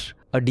what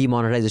a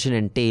demonetization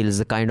entails,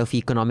 the kind of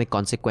economic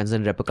consequences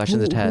and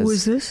repercussions it has. Who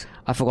is this?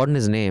 I've forgotten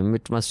his name.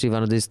 It must be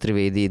one of these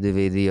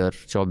Dwivedi or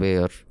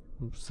Chaube or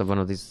So one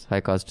of these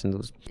high caste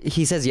Hindus.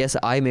 He says, yes,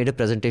 I made a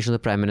presentation to the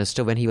Prime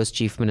Minister when he was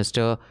Chief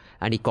Minister,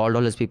 and he called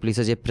all his people. He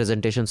says, yeah,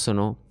 presentation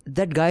suno.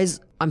 That guy's,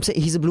 I'm saying,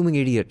 he's a blooming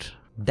idiot.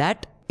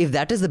 That, if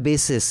that is the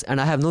basis,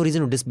 and I have no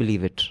reason to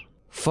disbelieve it,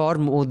 for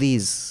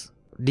Modi's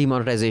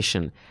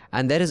demonetization,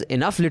 and there is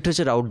enough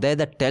literature out there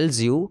that tells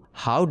you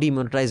how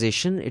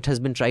demonetization, it has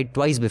been tried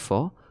twice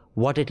before,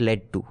 what it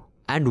led to,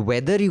 and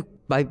whether you,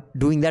 by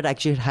doing that,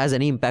 actually has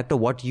any impact, or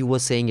what you were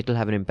saying it will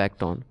have an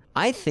impact on.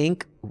 I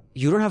think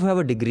you don't have to have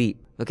a degree.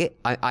 Okay,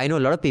 I know a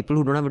lot of people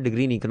who don't have a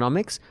degree in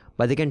economics,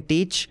 but they can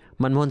teach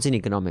Manmohan Singh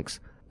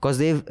economics because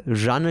they've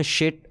run a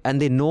shit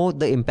and they know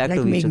the impact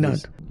of each of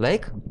these.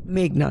 Like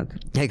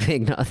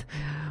Meghnad.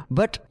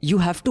 But you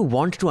have to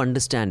want to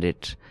understand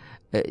it.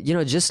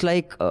 Just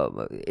like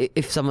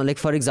if someone, like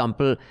for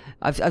example,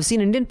 I've seen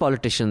Indian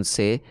politicians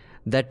say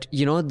that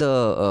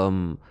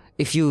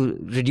if you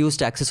reduce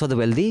taxes for the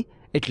wealthy,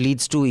 it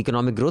leads to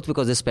economic growth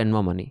because they spend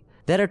more money.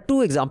 There are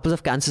 2 examples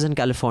of cancers in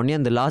California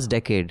in the last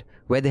decade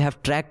where they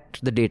have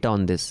tracked the data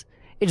on this.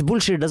 It's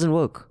bullshit, it doesn't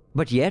work.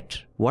 But yet,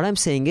 what I'm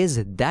saying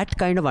is that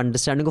kind of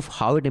understanding of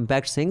how it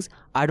impacts things,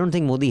 I don't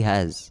think Modi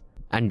has.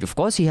 And of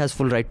course, he has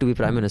full right to be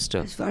Prime Minister.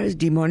 As far as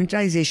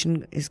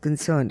demonetization is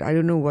concerned, I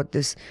don't know what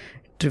this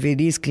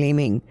Trivedi is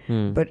claiming,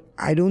 but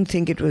I don't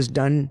think it was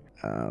done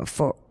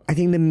I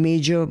think the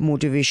major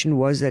motivation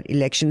was that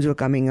elections were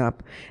coming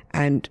up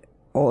and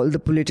all the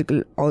parties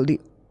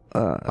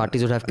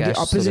would have cash. The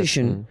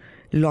opposition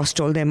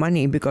lost all their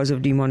money because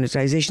of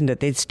demonetization that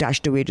they'd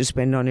stashed away to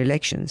spend on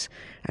elections.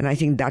 And I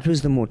think that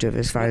was the motive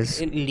as far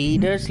as...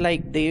 Leaders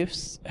like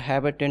this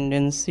have a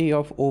tendency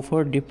of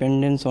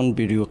over-dependence on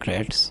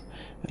bureaucrats.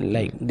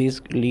 Like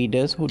these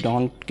leaders who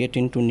don't get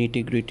into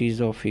nitty-gritties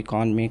of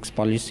economics,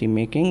 policy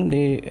making,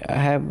 they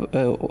are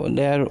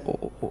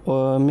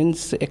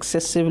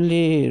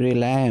excessively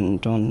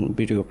reliant on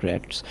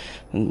bureaucrats.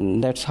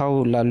 And that's how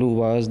Lalu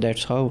was,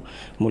 that's how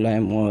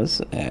Mulayam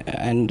was,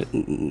 and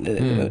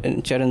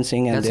Charan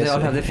Singh. And they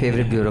all have their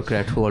favorite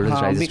bureaucrat who always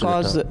rises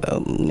because to the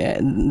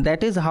top.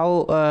 That is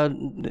how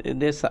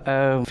this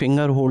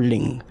finger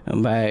holding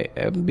by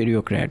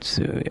bureaucrats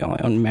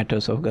on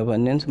matters of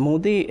governance.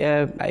 Modi,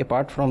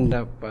 apart from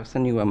the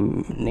person you are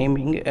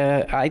naming,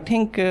 I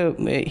think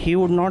he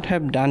would not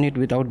have done it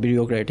without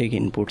bureaucratic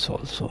inputs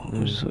also.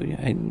 So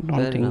I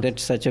don't think that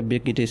such a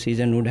big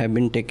decision would have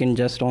been taken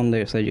just on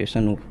the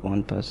suggestion of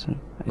one person.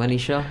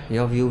 Manisha,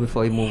 your view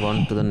before we move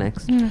on to the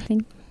next?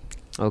 Nothing.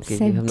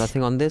 Okay, you have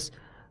nothing on this.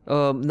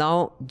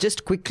 Now,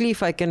 just quickly,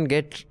 if I can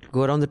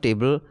go around the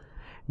table,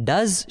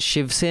 does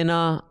Shiv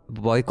Sena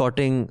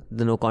boycotting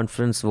the no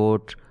confidence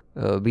vote,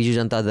 Biju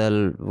Janata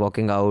Dal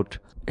walking out,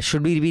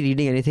 should we be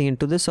reading anything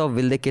into this, or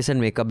will they kiss and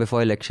make up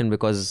before election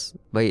because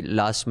by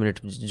last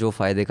minute jo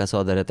fayde ka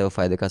sauda rehta hai wo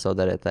fayde ka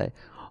sauda rehta hai?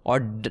 Or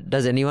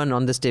does anyone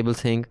on this table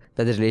think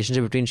that the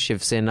relationship between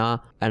Shiv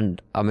Sena and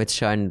Amit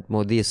Shah and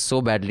Modi is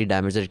so badly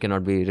damaged that it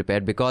cannot be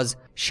repaired, because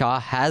Shah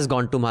has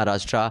gone to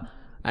Maharashtra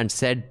and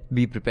said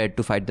be prepared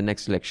to fight the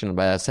next election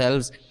by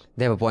ourselves.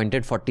 They have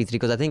appointed 43,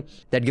 because I think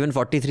they'd given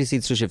 43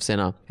 seats to Shiv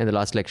Sena in the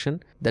last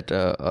election.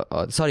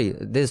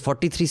 There's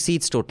 43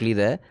 seats totally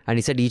there, and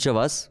he said each of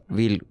us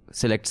will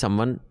select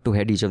someone to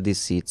head each of these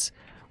seats,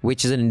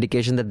 which is an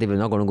indication that they were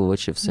not going to go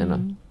with Shiv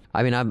Sena.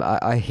 I mean,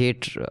 I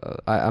hate,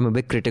 I'm a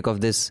big critic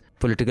of this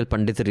political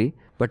panditry,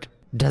 but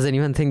does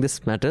anyone think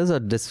this matters, or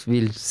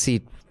we'll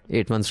see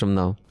 8 months from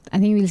now? I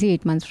think we'll see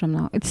 8 months from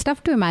now. It's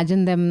tough to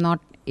imagine them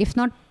if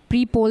not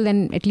pre-poll,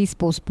 then at least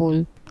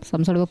post-poll,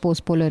 some sort of a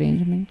post-poll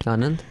arrangement.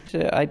 Anand?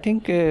 I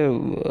think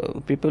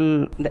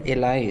people, the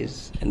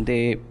allies,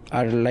 they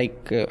are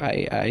like,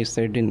 I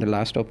said in the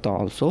last Hafta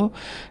also,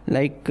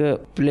 like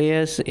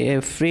players,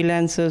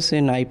 freelancers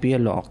in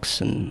IPL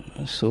auction.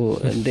 So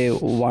they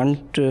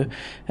want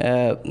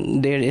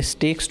their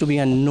stakes to be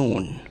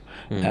unknown.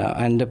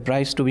 And the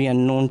price to be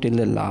unknown till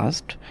the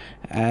last.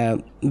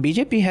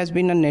 BJP has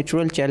been a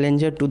natural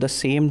challenger to the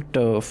same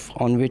turf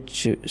on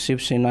which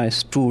Shiv Sena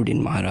stood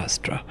in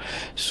Maharashtra.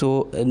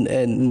 So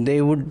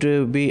they would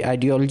be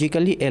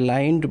ideologically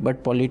aligned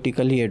but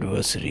politically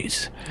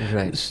adversaries.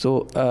 Right.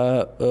 So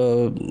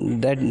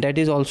that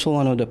is also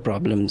one of the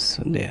problems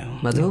there.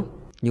 Madhu?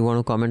 You want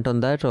to comment on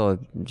that, or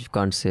you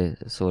can't say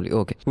solely?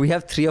 Okay. We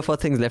have 3 or 4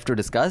 things left to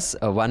discuss.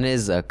 One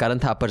is Karan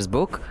Thapar's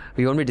book.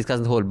 We won't be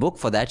discussing the whole book.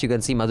 For that, you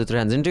can see Madhu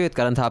Trahan's interview with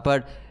Karan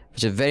Thapar,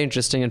 which is a very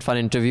interesting and fun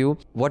interview.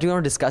 What we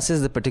want to discuss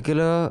is the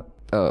particular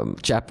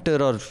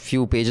chapter or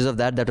few pages of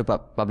that were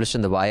published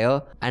in The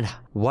Wire, and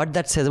what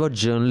that says about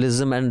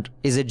journalism, and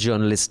is it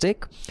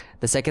journalistic?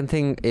 The second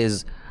thing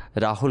is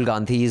Rahul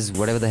Gandhi's,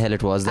 whatever the hell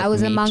it was. I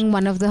was among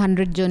one of the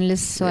 100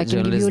 journalists, so I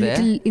can give you a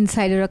little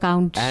insider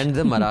account. And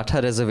the Maratha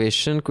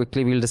reservation,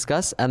 quickly we'll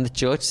discuss, and the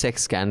church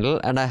sex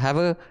scandal. And I have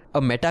a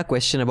meta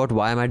question about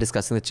why am I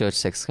discussing the church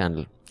sex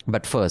scandal.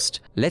 But first,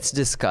 let's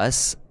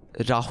discuss,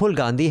 Rahul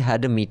Gandhi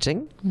had a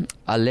meeting.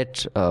 I'll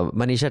let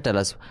Manisha tell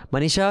us.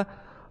 Manisha,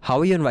 how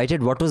were you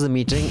invited? What was the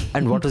meeting?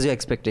 And what was your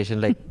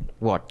expectation? Like,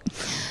 What?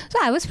 So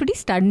I was pretty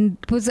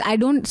stunned because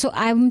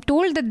I'm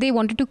told that they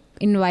wanted to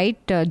invite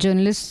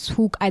journalists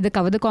who either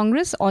cover the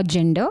Congress or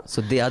gender.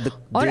 So they are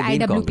or they've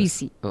been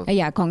IWPC.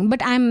 Congress.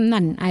 But I'm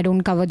none. I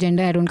don't cover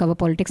gender. I don't cover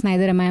politics.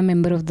 Neither am I a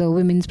member of the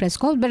Women's Press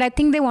Corps. But I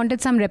think they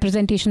wanted some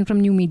representation from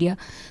new media.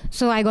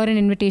 So I got an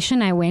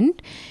invitation. I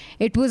went.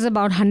 It was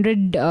about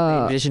 100. The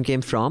invitation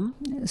came from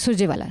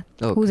Surjewala,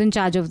 Okay. who's in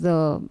charge of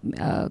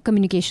the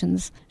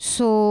communications.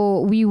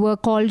 So we were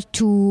called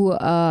to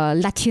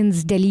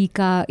Lutyens Delhi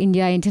Ka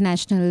India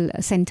International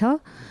Center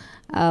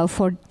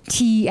for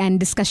tea and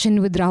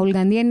discussion with Rahul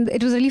Gandhi. And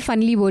it was really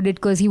funnily worded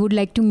because he would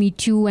like to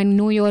meet you and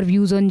know your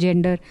views on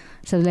gender.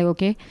 So I was like,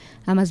 okay,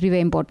 that must be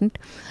very important.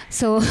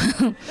 So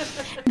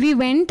we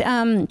went,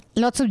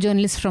 lots of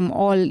journalists from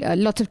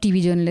lots of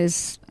TV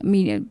journalists,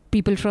 media,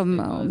 people from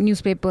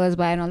newspapers,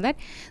 and all that.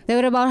 There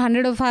were about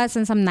 100 of us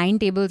and some 9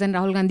 tables, and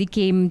Rahul Gandhi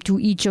came to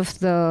each of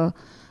the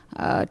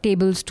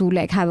tables to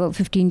like have a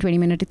 15-20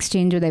 minute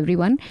exchange with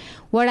everyone.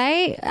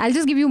 I'll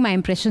just give you my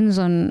impressions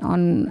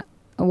on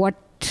what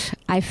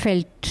I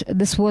felt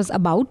this was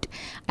about.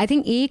 I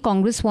think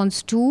Congress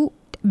wants to,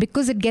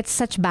 because it gets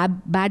such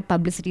bad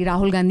publicity,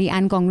 Rahul Gandhi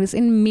and Congress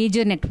in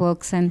major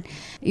networks, and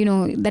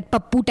that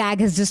Pappu tag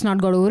has just not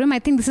got over him. I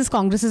think this is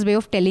Congress's way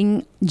of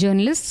telling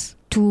journalists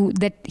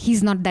that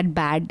he's not that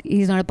bad,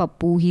 he's not a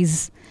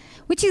Pappu,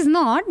 which he's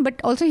not,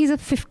 but also he's a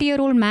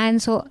 50-year-old man,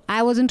 so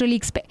I wasn't really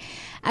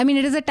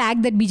it is a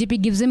tag that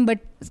BJP gives him, but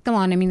come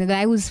on, the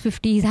guy who's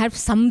 50, he's had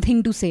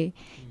something to say.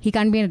 He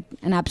can't be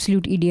an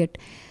absolute idiot.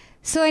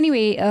 So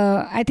anyway,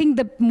 I think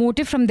the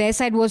motive from their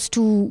side was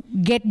to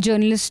get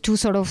journalists to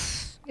sort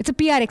of, it's a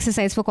PR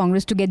exercise for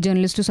Congress to get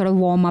journalists to sort of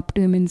warm up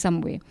to him in some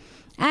way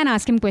and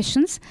ask him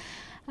questions.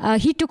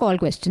 He took all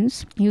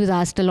questions. He was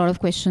asked a lot of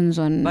questions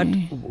on... But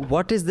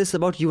what is this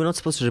about? You were not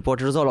supposed to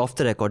report. It was all off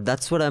the record.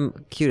 That's what I'm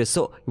curious.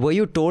 So were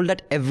you told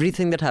that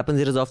everything that happens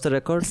here is off the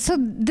record? So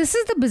this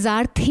is the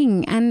bizarre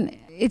thing, and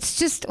it's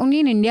just only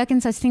in India can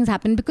such things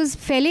happen, because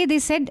Fele, they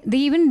said they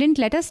even didn't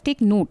let us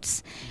take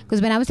notes.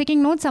 Because when I was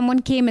taking notes, someone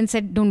came and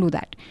said, don't do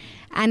that.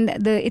 And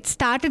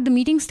the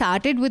meeting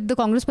started with the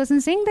Congress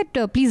person saying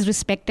that please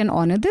respect and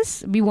honor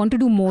this. We want to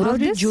do more of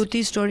this. How did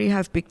Jyoti's story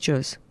have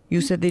pictures? You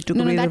said they took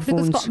away the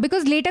phones.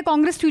 Because later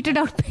Congress tweeted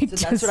out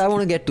pictures. So that's what I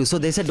want to get to. So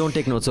they said don't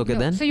take notes. Okay,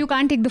 then. So you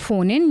can't take the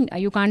phone in.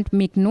 You can't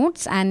make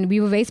notes. And we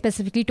were very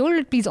specifically told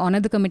that please honor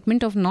the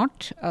commitment of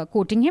not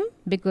quoting him,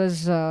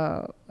 because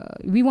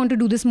we want to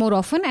do this more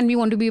often and we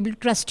want to be able to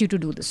trust you to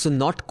do this. So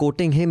not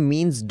quoting him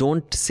means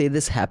don't say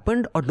this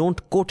happened or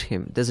don't quote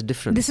him. There's a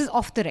difference. This is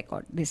off the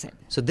record, they said.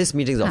 So this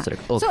meeting is off the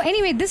record. Okay. So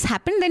anyway, this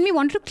happened. Then we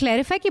wanted to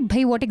clarify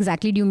bhai, what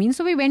exactly do you mean?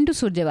 So we went to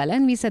Surjewala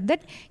and we said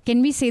that,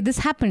 can we say this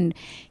happened?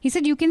 He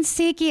said, you can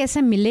say ki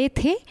aisa mile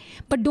the,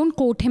 but don't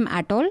quote him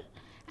at all.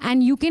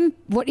 And you can,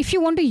 if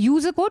you want to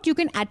use a quote, you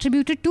can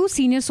attribute it to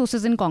senior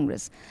sources in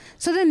Congress.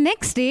 So the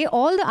next day,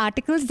 all the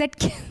articles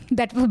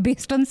that were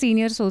based on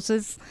senior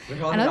sources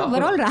were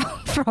all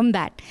round from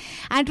that.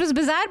 And it was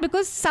bizarre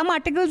because some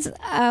articles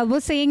were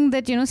saying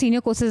that,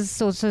 senior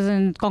sources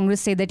in Congress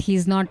say that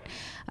he's not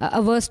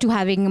averse to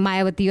having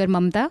Mayawati or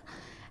Mamta.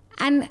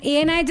 And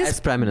ANI just... As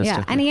Prime Minister.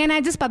 Yeah, and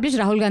ANI just published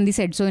Rahul Gandhi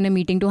said so in a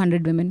meeting to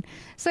 100 women.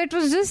 So it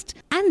was just...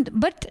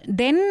 But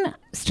then,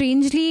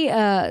 strangely,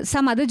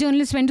 some other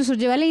journalists went to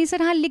Surjewala and he said,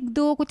 likh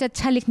do, kuch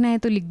acha likhna hai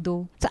to likh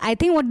do. So I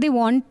think what they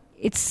want,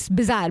 it's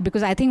bizarre,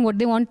 because I think what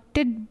they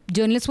wanted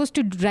journalists was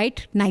to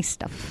write nice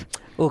stuff.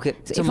 Okay.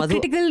 So if a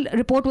critical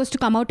report was to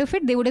come out of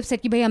it, they would have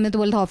said, bhai, humne to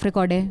bola tha off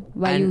record hai.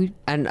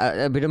 And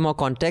a bit more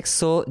context.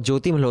 So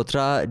Jyoti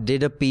Malhotra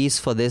did a piece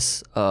for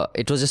this.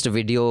 It was just a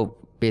video,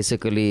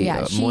 basically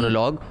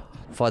monologue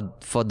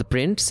for the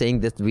print, saying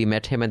that we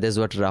met him and this is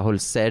what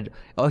Rahul said.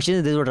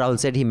 Actually, this is what Rahul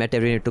said. He met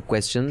everyone, took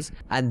questions.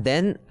 And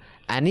then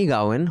Annie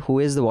Gowan, who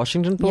is the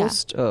Washington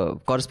Post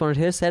correspondent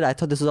here, said, I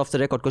thought this was off the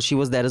record, because she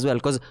was there as well.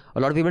 Because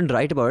a lot of people didn't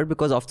write about it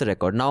because off the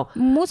record. Now,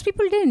 most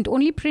people didn't,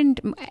 only print.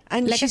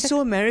 And like she's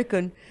so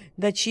American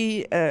that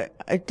she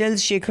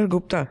tells Shekhar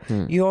Gupta,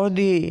 you're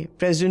the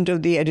president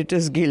of the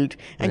Editors Guild.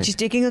 And she's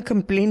taking a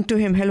complaint to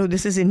him. Hello,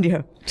 this is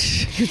India.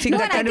 You think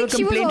that kind of a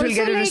complaint will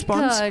get a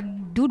response?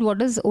 Dude, what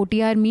does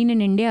OTR mean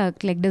in India?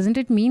 Like, doesn't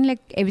it mean like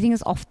everything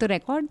is off the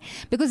record?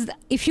 Because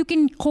if you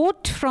can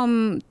quote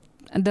from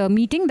the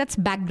meeting, that's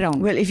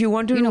background. Well, if you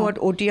want to know what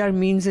OTR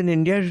means in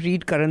India,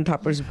 read Karan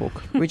Thappar's book,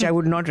 which I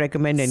would not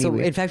recommend anyway.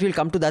 So, in fact, we'll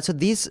come to that. So,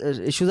 these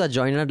issues are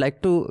joined, and I'd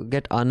like to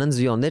get Anand's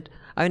view on it.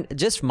 I mean,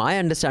 just my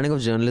understanding of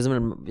journalism,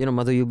 and,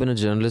 Madhu, you've been a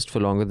journalist for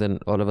longer than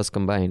all of us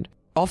combined.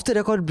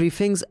 Off-the-record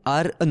briefings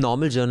are a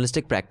normal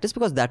journalistic practice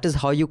because that is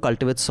how you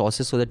cultivate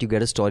sources so that you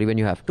get a story when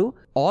you have to.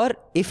 Or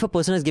if a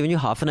person has given you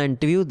half an hour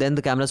interview, then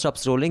the camera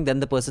stops rolling, then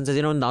the person says,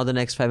 now the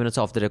next 5 minutes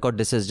off the record,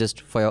 this is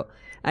just for your...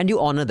 And you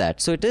honor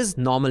that. So it is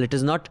normal. It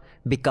is not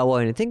bikawa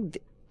or anything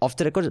off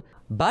the record.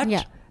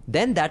 But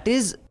then that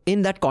is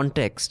in that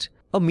context.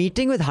 A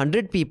meeting with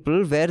 100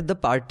 people where the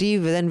party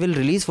then will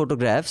release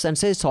photographs and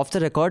say it's off the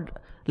record...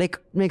 Like,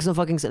 makes no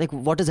fucking sense. Like,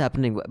 what is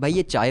happening? Bhai,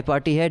 ye chai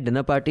party hai,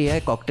 dinner party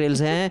hai,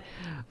 cocktails hai,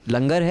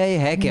 langar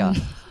hai kya?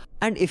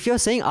 And if you're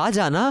saying, aa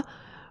jana,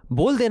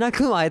 बोल देना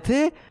क्यों आए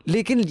थे,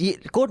 लेकिन ये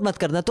coat मत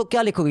करना. तो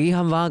क्या लिखोगे?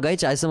 हम वहाँ गए,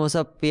 चाय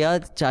समोसा पिया,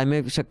 चाय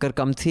में शक्कर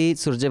कम थी,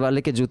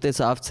 सुरजेवाले के जूते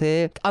साफ थे.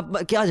 अब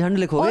क्या झंड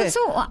लिखोगे?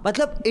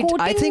 मतलब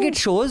I think it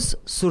shows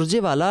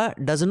Surjewala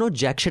doesn't know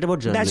jack shit about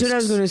journalists. That's what I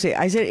was going to say.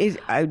 I said,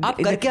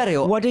 आप कर क्या रहे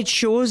हो? What it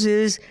shows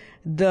is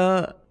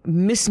the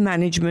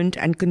mismanagement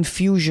and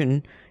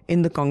confusion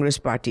in the Congress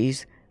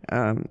party's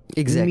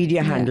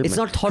media handling. It's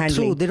not thought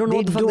through. They don't know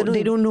what the fuck they're doing.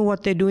 They don't know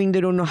what they're doing.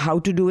 They don't know how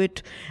to do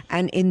it.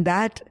 And in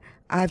that,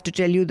 I have to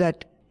tell you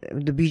that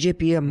the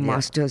BJP are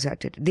masters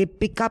at it. They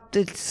pick up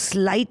the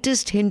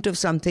slightest hint of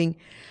something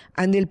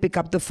and they'll pick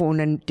up the phone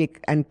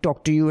and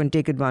talk to you and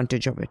take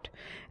advantage of it.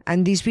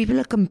 And these people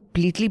are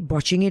completely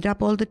botching it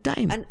up all the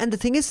time. And the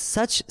thing is,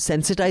 such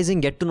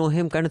sensitizing, get to know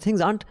him kind of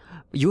things aren't.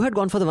 You had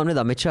gone for the one with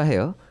Amit Shah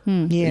here.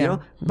 Yeah. You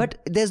know, but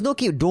there's no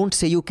key. Don't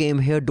say you came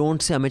here.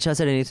 Don't say Amit Shah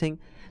said anything.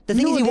 The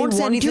thing is, he won't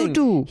say anything. You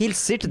to. He'll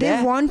sit there.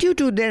 They want you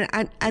to. Then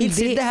and he'll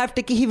sit there, have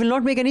He will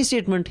not make any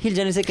statement. He'll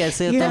just say,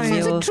 "Kaise?" Yeah,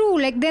 is it true?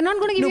 Like they're not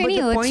going to give you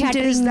any earth-shattering. The point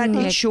is that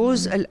it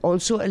shows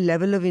also a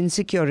level of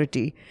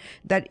insecurity.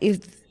 That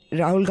if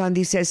Rahul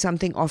Gandhi says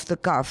something off the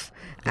cuff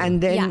and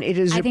then it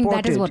is reported. I think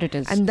that is what it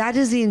is. And that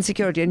is the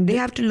insecurity. And they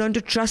have to learn to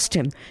trust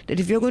him.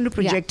 That if you're going to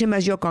project him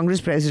as your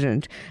Congress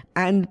president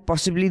and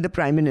possibly the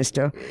Prime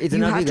Minister,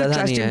 you have to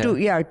trust him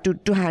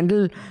to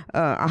handle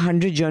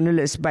 100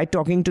 journalists by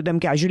talking to them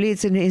casually.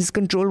 It's in his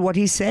control what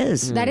he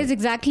says. That is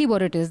exactly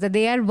what it is. That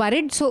they are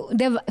worried. So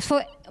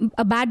for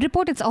a bad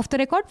report, it's off the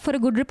record. For a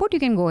good report, you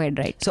can go ahead,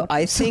 right? So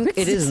I think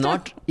it is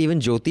not even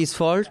Jyoti's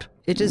fault.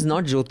 It is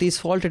not Jyoti's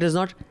fault. It is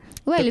not...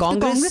 Well, if the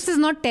Congress is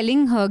not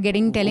telling her,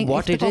 telling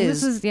what it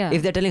is,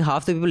 if they're telling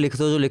half the people, likh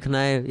do jo likhna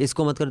hai,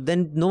 isko mat kar,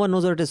 then no one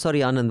knows what it is.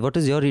 Sorry, Anand, what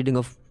is your reading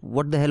of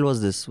what the hell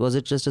was this? Was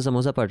it just a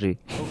samosa party?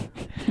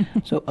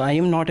 So I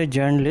am not a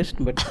journalist,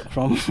 but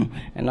from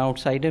an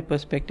outsider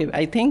perspective,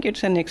 I think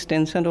it's an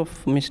extension of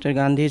Mr.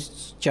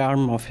 Gandhi's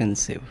charm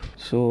offensive.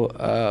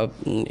 So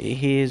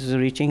he is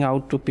reaching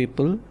out to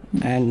people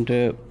and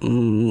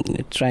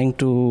trying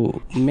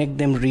to make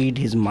them read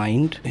his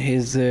mind,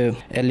 his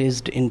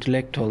alleged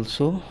intellect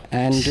also,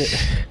 and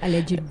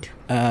alleged.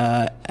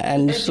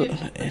 And so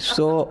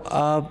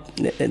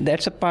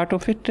that's a part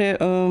of it.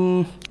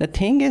 The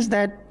thing is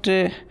that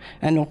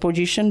an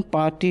opposition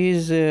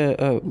party's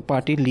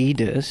party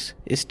leaders'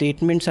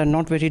 statements are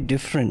not very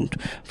different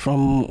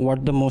from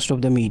what the most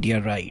of the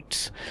media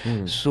writes.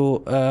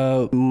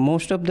 So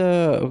most of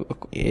the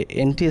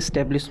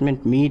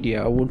anti-establishment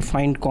media would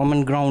find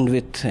common ground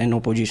with an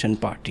opposition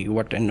party,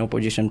 what an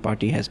opposition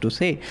party has to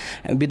say,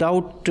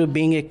 without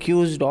being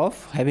accused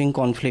of having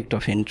conflict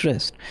of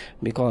interest,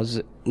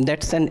 because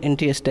that's an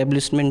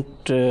anti-establishment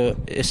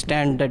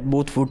stand that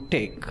both would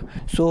take.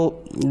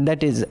 So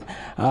that is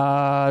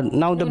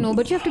now the... No,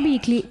 but you have to be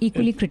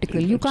equally critical.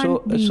 You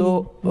can't be with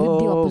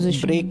the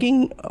opposition.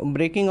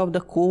 Breaking of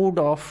the code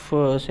of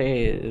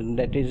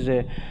that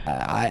is...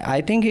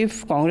 I think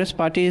if Congress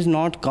party is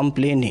not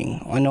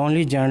complaining and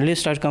only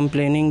journalists are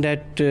complaining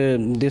that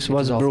this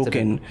was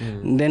broken,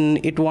 then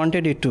it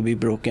wanted it to be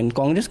broken.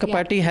 Congress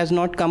party has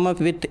not come up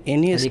with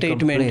any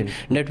statement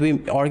that we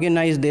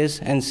organize this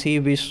and see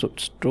we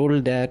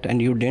told that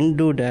and you didn't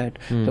do that.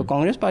 So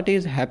Congress party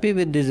is happy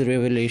with these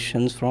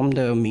revelations from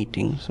the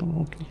meeting. So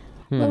okay.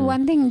 Well,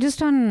 one thing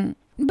just on,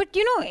 but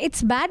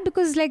it's bad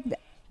because like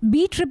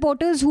beat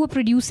reporters who are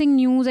producing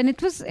news, and it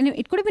could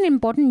have been an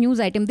important news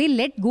item, they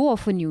let go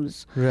of a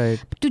news,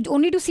 right?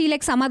 Only to see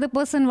like some other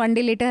person one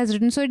day later has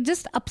written. So it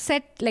just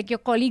upset, like your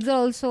colleagues are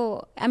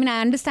also, I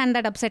understand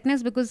that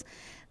upsetness because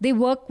they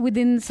work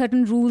within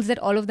certain rules that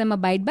all of them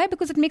abide by,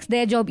 because it makes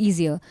their job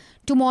easier.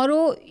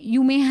 Tomorrow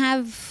you may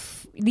have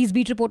these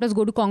beat reporters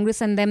go to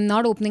Congress and them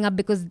not opening up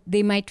because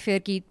they might fear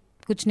ki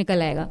kuch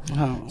nikal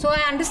aayega. So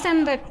I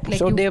understand that, like,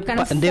 so you kind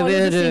of follow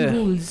the same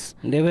rules.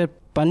 They were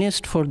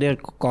punished for their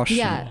caution.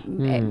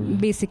 Yeah,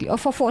 basically, or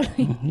for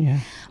following.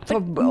 For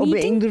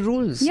obeying the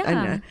rules.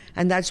 Yeah.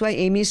 And that's why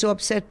Amy is so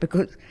upset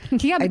because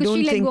I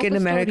don't think in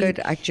America it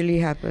actually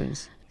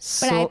happens.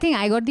 But I think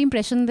I got the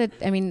impression that,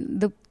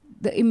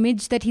 the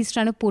image that he's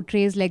trying to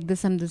portray is like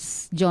this, and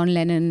this John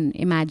Lennon,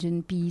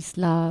 imagine peace,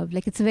 love.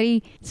 Like it's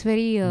very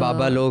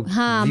Baba log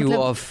view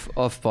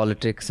of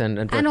politics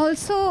and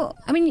also,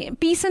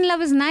 peace and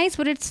love is nice,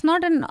 but it's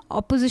not an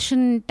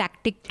opposition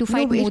tactic to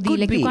fight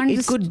Modi.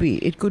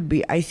 It could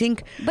be. I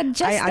think. But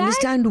I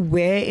understand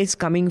where it's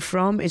coming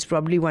from. It's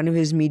probably one of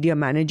his media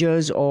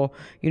managers or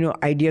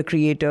idea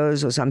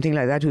creators or something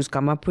like that who's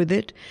come up with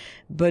it.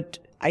 But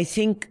I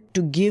think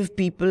to give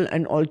people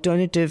an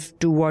alternative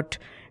to what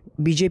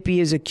BJP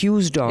is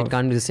accused of. It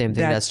can't be the same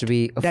thing. It has to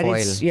be a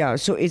foil.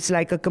 So it's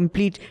like a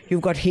complete,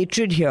 you've got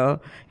hatred here,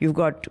 you've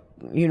got,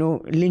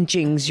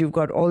 lynchings, you've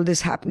got all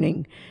this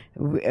happening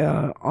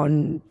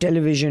on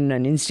television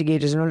and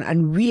instigators and all,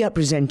 and we are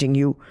presenting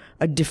you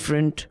a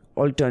different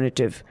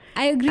alternative.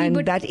 I agree. And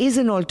that is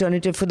an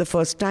alternative for the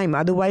first time.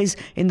 Otherwise,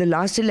 in the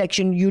last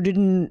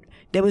election,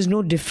 there was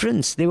no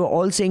difference. They were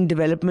all saying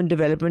development.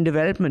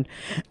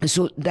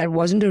 So that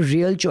wasn't a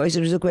real choice.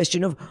 It was a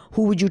question of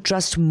who would you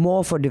trust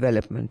more for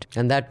development.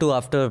 And that too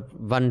after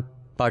one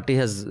party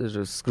has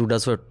screwed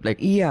us for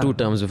like Yeah. 2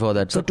 terms before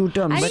that. For 2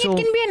 terms. I mean, So-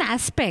 it can be an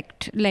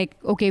aspect, like,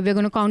 okay, we're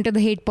going to counter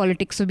the hate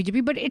politics of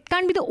BJP, but it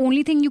can't be the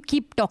only thing you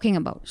keep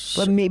talking about.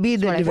 But maybe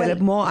they what I develop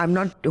feel. more. I'm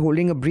not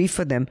holding a brief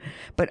for them,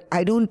 but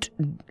I don't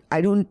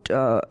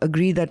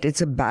agree that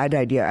it's a bad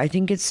idea. I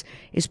think it's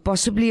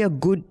possibly a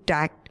good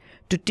tact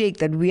to take,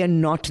 that we are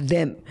not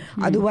them.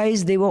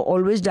 Otherwise, they were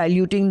always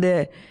diluting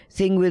their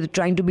thing with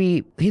trying to be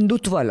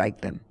Hindutva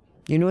like them.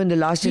 You know, in the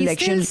last He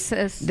election,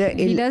 still says-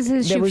 he does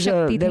his there Shiv was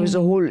Shakti there was a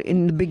thing. whole,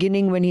 in the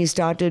beginning when he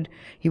started,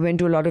 he went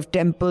to a lot of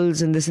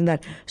temples and this and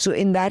that. So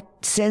in that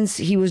sense,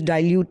 he was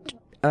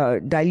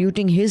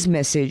diluting his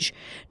message,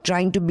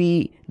 trying to be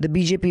the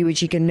BJP,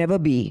 which he can never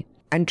be,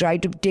 and try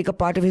to take a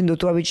part of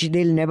Hindutva, which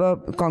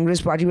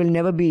Congress party will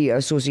never be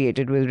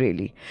associated with,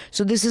 really.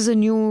 So this is a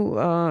new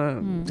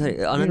Sorry,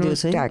 Anand, you were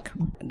saying? tack.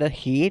 The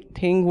hate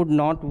thing would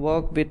not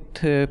work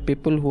with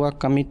people who are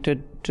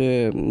committed.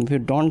 We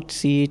don't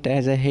see it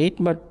as a hate,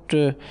 but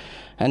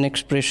an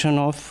expression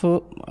of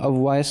a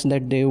voice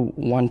that they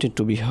wanted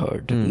to be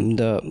heard.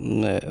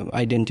 The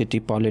identity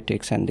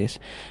politics and this.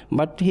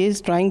 But he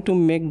is trying to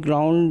make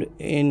ground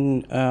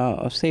in,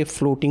 say,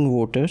 floating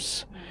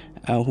voters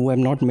who have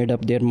not made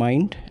up their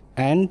mind,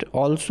 and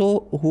also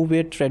who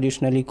were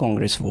traditionally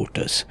Congress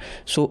voters.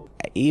 So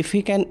if he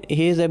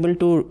is able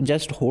to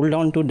just hold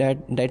on to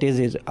that is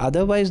his.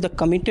 Otherwise, the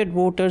committed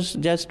voters,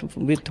 just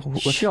with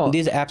Sure.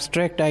 these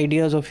abstract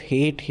ideas of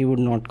hate, he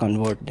would not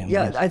convert them.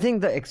 Yeah, I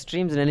think the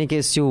extremes in any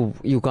case,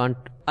 you can't.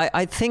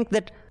 I think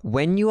that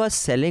when you are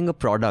selling a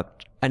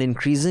product, and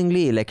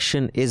increasingly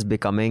election is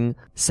becoming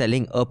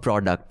selling a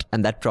product,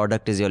 and that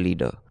product is your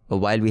leader.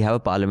 While we have a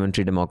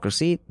parliamentary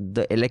democracy,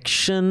 the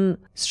election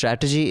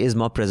strategy is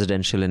more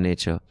presidential in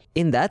nature.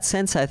 In that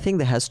sense, I think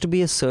there has to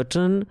be a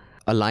certain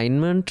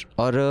alignment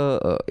or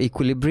a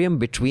equilibrium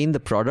between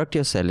the product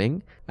you're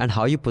selling and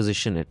how you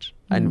position it.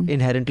 And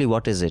inherently,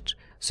 what is it?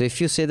 So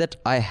if you say that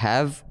I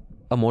have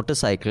a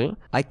motorcycle,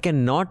 I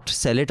cannot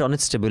sell it on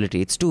its stability.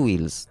 It's 2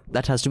 wheels.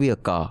 That has to be a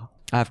car.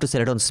 I have to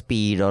sell it on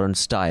speed or on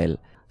style.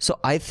 So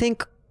I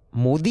think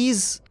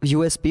Modi's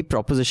USP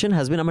proposition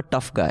has been, I'm a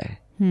tough guy.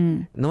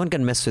 No one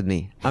can mess with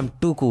me. I'm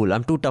too cool.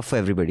 I'm too tough for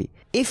everybody.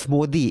 If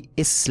Modi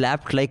is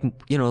slapped like,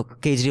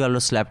 Kejriwal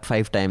was slapped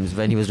 5 times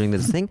when he was doing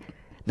this thing,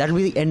 that will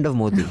be the end of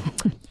Modi.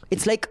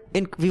 It's like,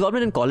 we've all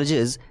been in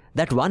colleges,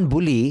 that one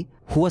bully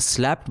who was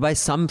slapped by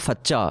some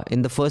facha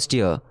in the first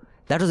year,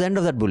 that was the end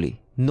of that bully.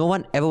 No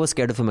one ever was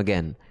scared of him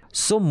again.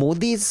 So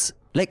Modi's,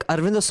 like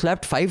Arvind was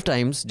slapped 5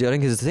 times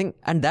during his thing,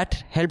 and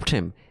that helped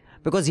him.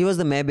 Because he was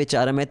the मैं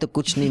बेचारा, मैं तो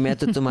कुछ नहीं, मैं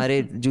तो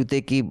तुम्हारे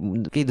जूते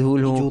की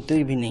धूल हूँ,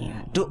 जूते भी नहीं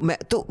हैं।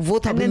 तो वो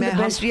था। And then the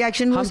best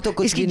reaction was, तो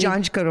कुछ इसकी भी नहीं-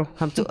 जांच करो.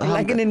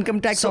 Like an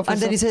income tax officer.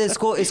 And then he said,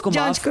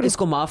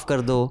 इसको माफ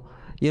कर दो,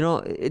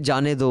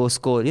 जाने दो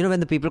उसको. When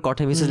the people caught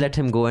him, he says, let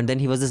him go. And then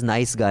he was this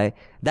nice guy.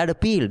 That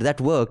appealed,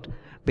 that worked,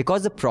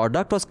 because the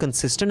product was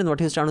consistent in what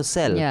he was trying to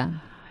sell. Yeah.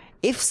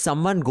 If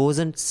someone goes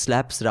and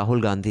slaps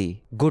Rahul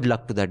Gandhi, good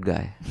luck to that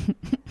guy.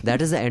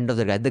 That is the end of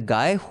the guy. The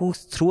guy who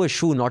threw a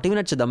shoe, not even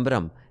at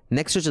Chidambaram,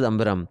 next to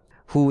Chidambaram,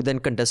 who then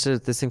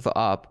contested this thing for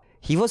AAP.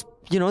 He was,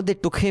 they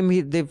took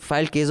him, they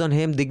filed case on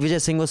him. Digvijay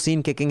Singh was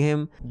seen kicking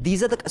him.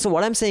 So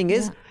what I'm saying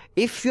is,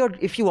 if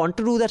you want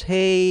to do that,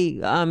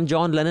 hey, I'm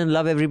John Lennon,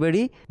 love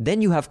everybody,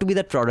 then you have to be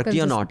that product.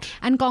 You're not.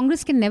 And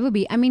Congress can never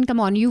be. I mean, come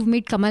on, you've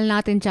made Kamal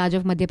Nath in charge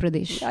of Madhya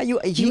Pradesh. Yeah,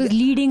 he was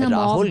leading a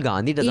mob. Rahul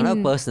Gandhi does not have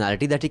a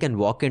personality that he can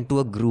walk into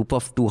a group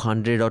of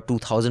 200 or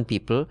 2,000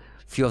 people.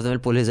 Few of them will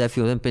pull his hair,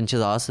 few of them pinch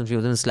his ass, and few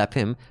of them will slap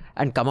him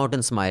and come out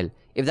and smile.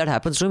 If that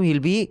happens to him, he'll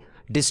be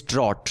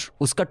distraught.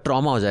 Uska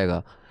trauma ho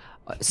jayega.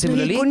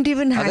 Similarly, couldn't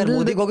even अगर handle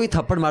Modi the- को कोई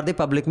थप्पड़ मार दे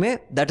public में,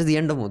 that is the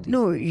end of Modi.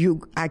 No,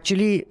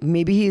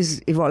 maybe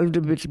he's evolved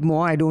a bit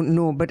more, I don't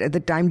know. But at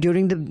the time,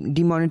 during the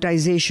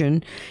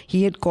demonetization,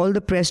 he had called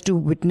the press to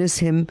witness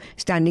him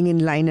standing in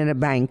line at a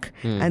bank.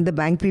 And the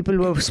bank people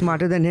were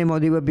smarter than him, or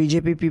they were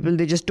BJP people.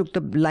 They just took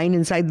the line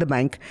inside the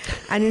bank.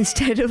 And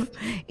instead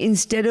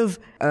of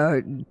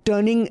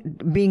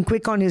being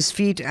quick on his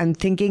feet and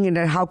thinking,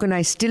 how can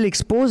I still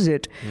expose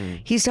it,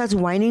 he starts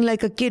whining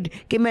like a kid,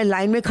 कि मैं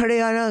line में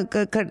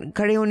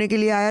खड़े होने के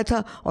लिए आया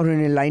था और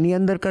उन्होंने लाइन ही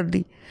अंदर कर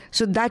दी.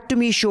 So that to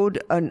me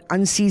showed an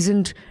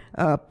unseasoned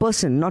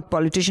person, not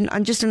politician,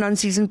 and just an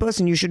unseasoned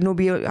person. You should know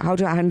how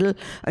to handle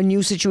a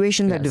new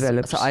situation that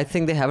develops. So I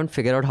think they haven't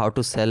figured out how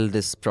to sell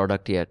this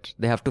product yet.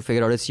 They have to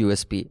figure out its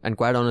USP. And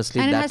quite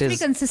honestly, and it that has to be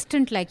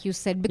consistent, like you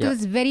said, because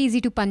it's very easy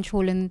to punch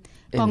hole in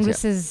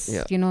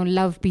Congress's,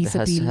 love, peace,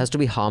 appeal. Has to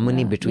be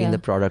harmony between the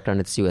product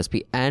and its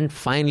USP. And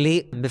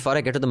finally, before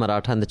I get to the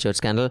Maratha and the church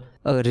scandal,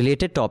 a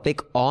related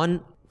topic on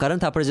Karan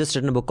Thapar has just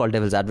written a book called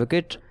Devil's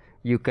Advocate.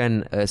 You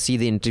can see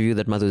the interview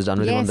that Madhu has done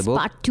with him on the book.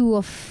 Yes, part 2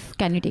 of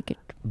Can You Take It?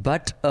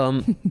 But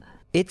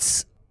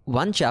it's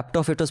one chapter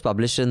of it was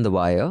published in The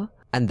Wire,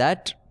 and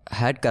that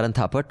had Karan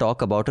Thapar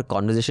talk about a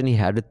conversation he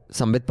had with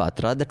Sambit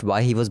Patra, that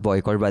why he was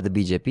boycotted by the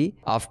BJP.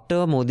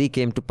 After Modi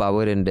came to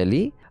power in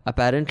Delhi,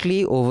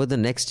 apparently over the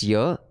next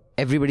year,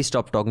 everybody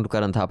stopped talking to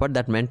Karan Thapar.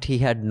 That meant he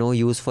had no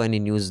use for any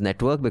news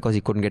network because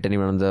he couldn't get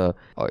anyone on the,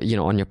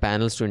 on your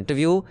panels to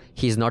interview.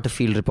 He's not a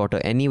field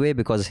reporter anyway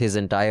because his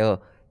entire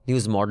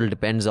news model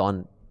depends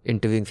on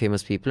interviewing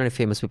famous people. And if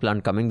famous people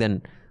aren't coming,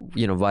 then,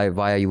 why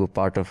are you a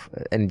part of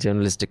any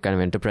journalistic kind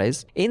of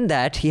enterprise? In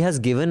that, he has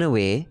given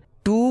away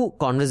 2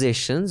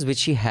 conversations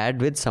which he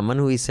had with someone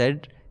who he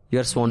said, "You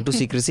are sworn to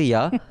secrecy,"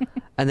 yeah.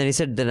 And then he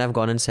said, "Then I've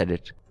gone and said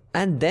it."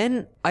 And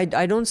then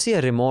I don't see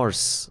a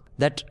remorse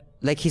that,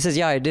 like he says,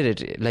 "Yeah, I did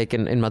it." Like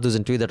in Madhu's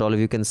interview that all of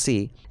you can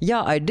see.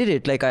 "Yeah, I did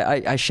it. Like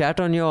I shat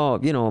on your,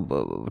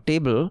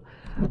 table."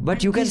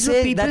 But you can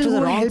say that was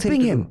the wrong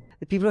thing to do.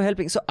 The people are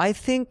helping. So I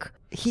think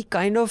he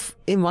kind of,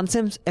 in one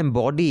sense,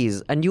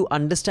 embodies, and you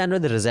understand where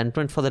the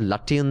resentment for the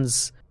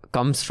Lutyens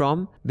comes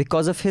from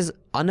because of his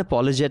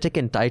unapologetic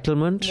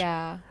entitlement.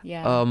 Yeah.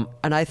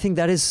 And I think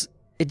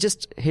it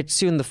just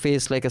hits you in the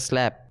face like a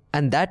slap.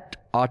 And that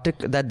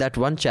article, that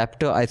one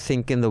chapter, I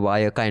think in The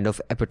Wire kind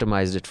of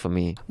epitomized it for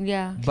me.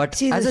 Yeah. But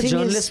See, as the a thing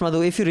journalist,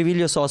 Madhu, if you reveal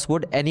your source,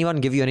 would anyone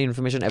give you any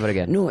information ever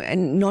again? No,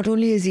 and not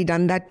only has he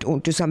done that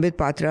to Sambit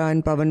Patra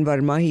and Pawan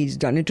Verma, he's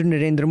done it to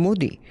Narendra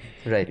Modi.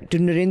 Right. To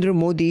Narendra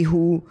Modi,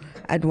 who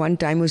at one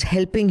time was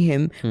helping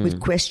him with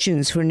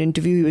questions for an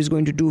interview he was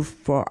going to do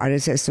for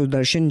RSS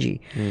Sudarshanji.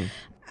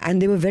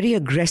 And they were very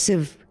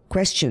aggressive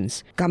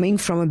questions coming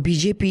from a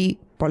BJP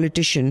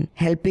politician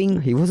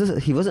helping. He was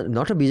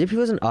not a BJP, he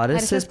was an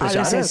RSS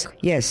RSS,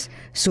 yes.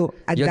 So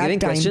at You're that giving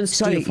time, questions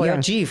for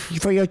your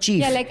chief. For your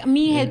chief. Yeah, like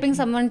me helping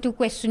someone to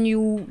question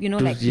you,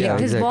 his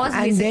exactly. boss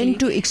And basically. then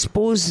to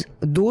expose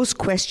those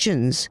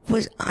questions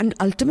was an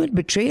ultimate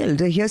betrayal.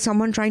 To hear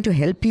someone trying to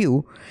help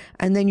you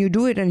and then you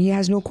do it and he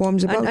has no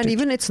qualms about it. And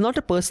even it's not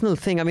a personal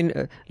thing. I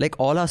mean, like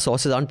all our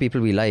sources aren't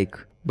people we like.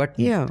 But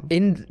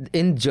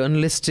in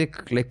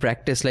journalistic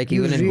practice, like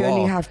You even in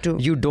really war, have to.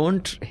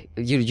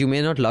 You may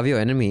not love your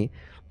enemy,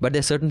 but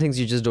there's certain things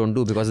you just don't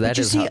do because that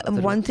is But you see,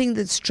 one thing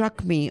that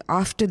struck me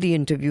after the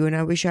interview, and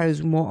I wish I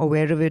was more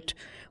aware of it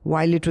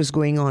while it was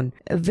going on.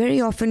 Very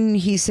often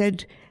he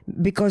said,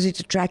 because it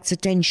attracts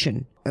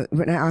attention.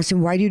 When I asked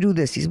him, why do you do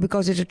this? He said,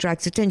 because it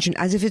attracts attention,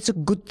 as if it's a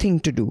good thing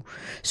to do.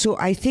 So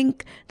I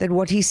think that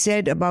what he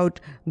said about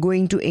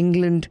going to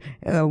England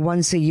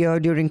once a year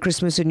during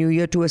Christmas and New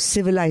Year to a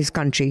civilized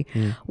country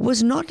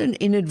was not an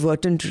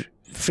inadvertent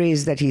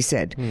phrase that he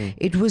said.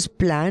 It was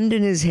planned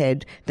in his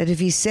head that if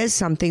he says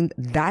something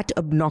that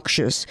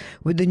obnoxious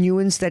with the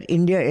nuance that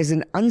India is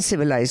an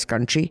uncivilized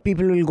country,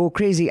 people will go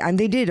crazy. And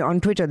they did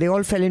on Twitter. They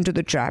all fell into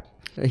the trap.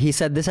 He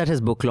said this at his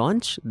book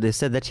launch. They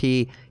said that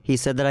he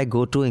said that I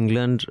go to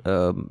England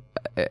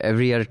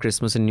every year at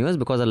Christmas and New Year's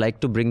because I like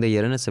to bring the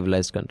year in a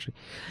civilized country.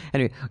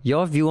 Anyway,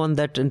 your view on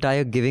that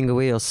entire giving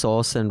away your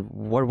source and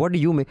what do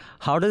you make?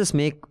 How does this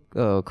make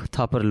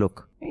Thapar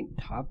look?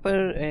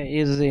 Thapar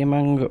is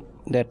among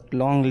that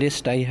long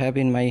list I have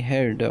in my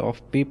head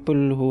of people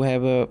who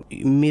have a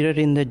mirror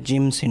in the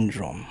gym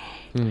syndrome.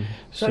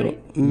 So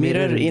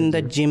mirror in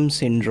the gym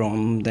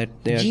syndrome, that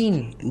they are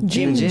Gym.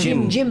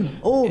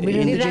 Oh,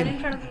 mirror in the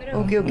gym.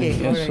 Okay.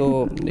 Yeah, All right.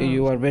 so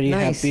you are very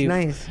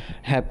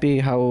happy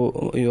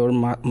how your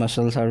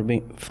muscles are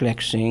being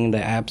flexing,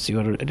 the abs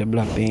you are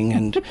developing,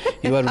 and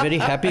you are very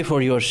happy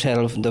for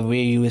yourself, the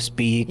way you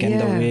speak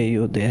and the way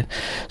you there.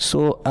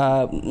 So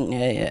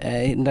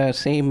the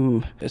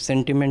same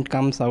sentiment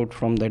comes out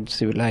from that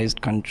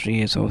civilized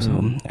country. So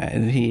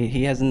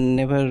he has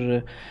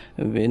never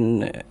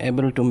been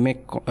able to make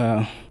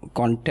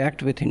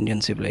contact with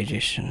Indian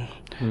civilization.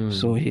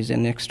 So he's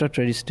an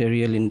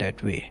extraterrestrial in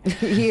that way.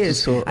 He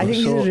is. So, I think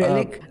he's a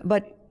relic.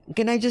 But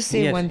can I just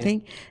say one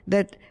thing?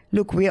 That,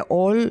 look, we are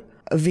all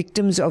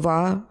victims of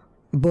our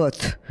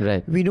birth.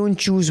 Right. We don't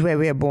choose where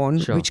we are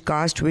born, which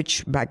caste,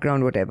 which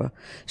background, whatever.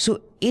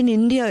 So in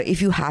India,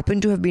 if you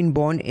happen to have been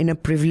born in a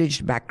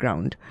privileged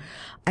background,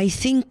 I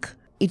think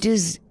it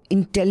is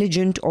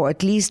intelligent or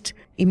at least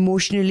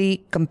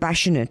emotionally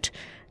compassionate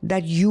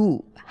that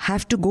you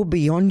have to go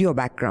beyond your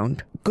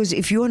background. Because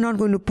if you are not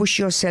going to push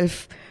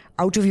yourself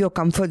out of your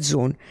comfort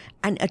zone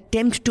and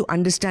attempt to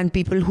understand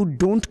people who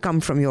don't come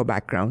from your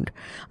background,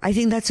 I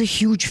think that's a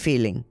huge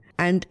failing.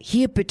 And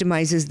he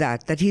epitomizes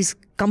that he's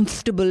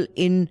comfortable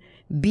in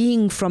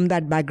being from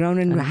that background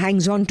and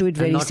hangs on to it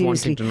very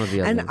seriously.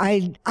 And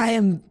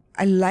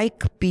I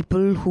like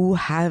people who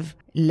have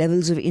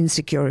levels of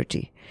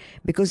insecurity,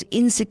 because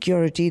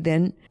insecurity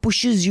then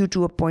pushes you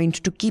to a point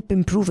to keep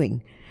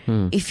improving.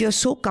 If you're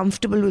so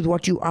comfortable with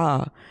what you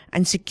are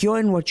and secure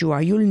in what you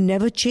are, you'll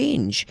never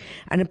change.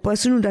 And a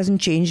person who doesn't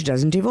change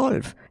doesn't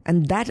evolve.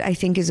 And that, I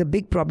think, is a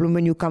big problem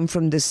when you come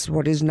from this,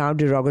 what is now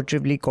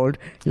derogatively called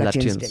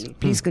Lutyens Delhi.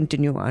 Please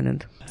continue,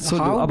 Anand. So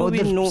how about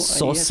the know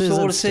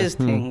sources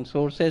thing?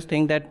 Sources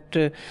thing that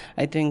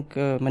I think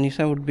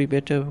Manisha would be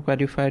better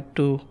qualified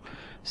to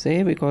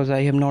say, because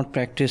I have not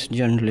practiced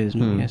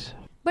journalism. Yes.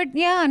 But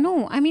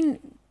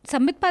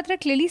Sambit Patra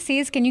clearly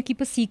says, can you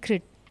keep a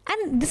secret?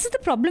 And this is the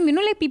problem,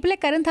 people like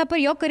Karan Thapar,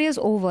 your career is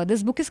over.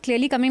 This book is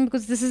clearly coming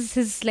because this is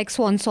his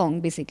swan song,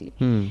 basically.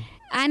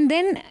 And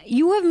then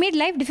you have made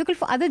life difficult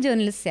for other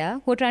journalists,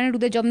 who are trying to do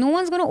their job. No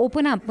one's going to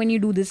open up when you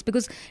do this,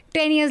 because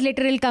 10 years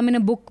later it'll come in a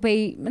book.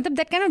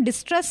 That kind of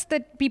distrust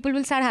that people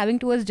will start having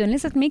towards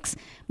journalists, that makes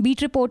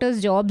beat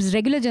reporters' jobs,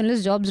 regular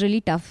journalists' jobs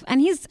really tough.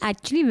 And he's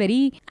actually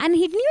and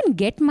he didn't even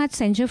get much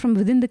censure from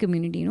within the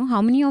community.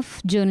 How many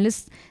of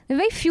journalists,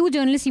 very few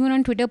journalists even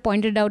on Twitter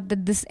pointed out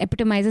that this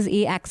epitomizes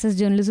access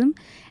journalism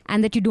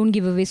and that you don't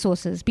give away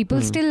sources.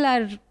 People still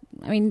are,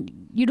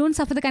 you don't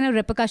suffer the kind of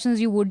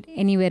repercussions you would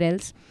anywhere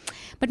else.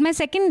 But my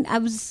second, I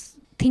was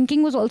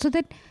thinking, was also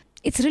that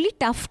it's really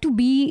tough to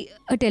be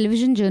a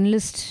television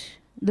journalist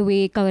the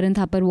way Karan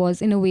Thapar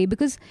was, in a way,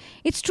 because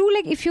it's true,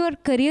 like, if your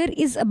career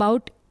is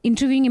about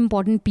interviewing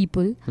important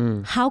people,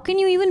 how can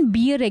you even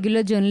be a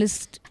regular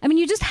journalist?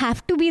 You just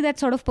have to be that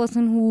sort of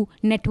person who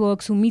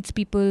networks, who meets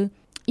people.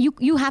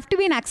 You have to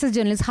be an access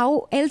journalist.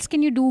 How else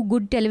can you do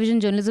good television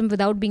journalism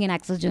without being an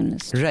access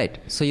journalist? Right.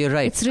 So you're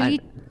right. It's really,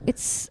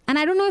 and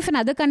I don't know if in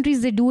other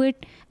countries they do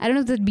it. I don't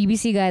know if the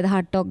BBC guy, the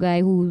Hard Talk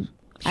guy, who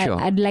sure.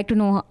 I'd like to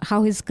know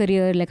how his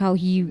career, like how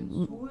he,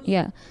 but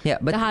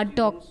the Hard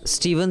Talk.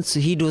 Stevens,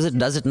 he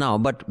does it now,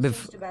 but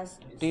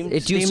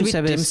it used to be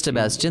Tim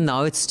Sebastian.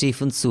 Now it's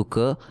Stephen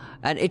Zucker,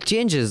 and it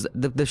changes.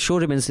 The show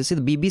remains. See,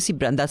 the BBC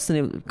brand, that's the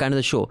name, kind of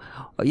the show.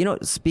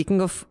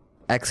 Speaking of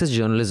access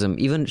journalism,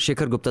 even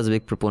Shekhar Gupta is a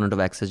big proponent of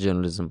access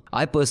journalism.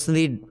 I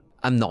personally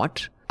am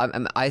not.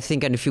 I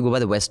think, and if you go by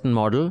the Western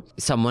model,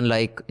 someone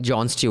like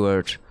Jon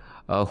Stewart,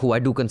 who I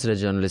do consider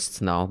journalists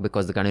now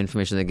because the kind of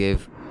information they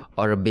give,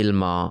 or a Bill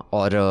Maher,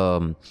 or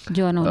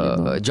John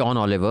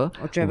Oliver,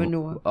 or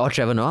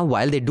Trevor Noah,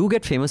 while they do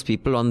get famous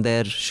people on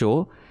their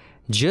show,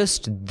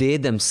 just they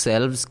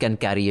themselves can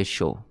carry a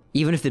show,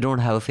 even if they don't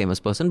have a famous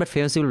person. But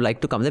famous people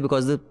like to come there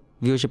because the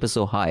viewership is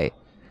so high.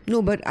 No,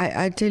 but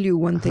I tell you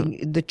one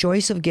thing. The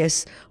choice of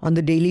guests on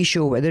The Daily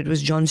Show, whether it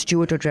was Jon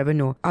Stewart or Trevor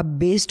Noah, are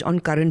based on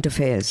current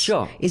affairs.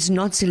 Sure. It's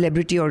not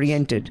celebrity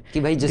oriented.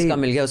 No,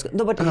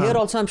 but here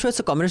also, I'm sure it's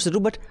a combination too.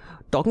 But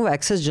talking of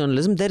access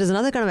journalism, there is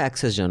another kind of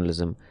access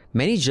journalism.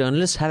 Many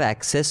journalists have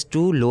access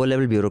to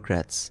lower-level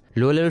bureaucrats,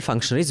 lower-level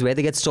functionaries, where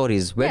they get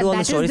stories. Where do all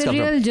the stories come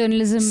from? That is the real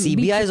journalism.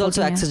 CBI is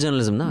also access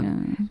journalism, na? Yeah.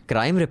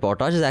 Crime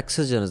reportage is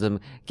access journalism.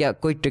 क्या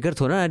कोई trigger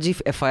थोड़ा ना जी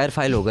FIR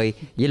file हो गई,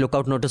 ये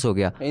lookout notice हो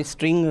गया,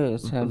 string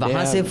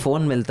वहाँ से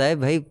फोन मिलता है,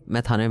 भाई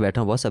मैं थाने में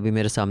बैठा हूँ बॉस, अभी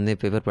मेरे सामने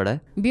पेपर पड़ा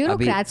है,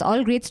 bureaucrats,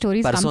 all great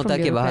stories come from परसों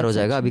तक ये बाहर हो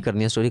जाएगा, अभी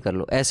करनी है स्टोरी कर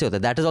लो, ऐसे होता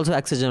है. That is also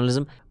access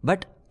journalism.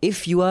 But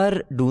if you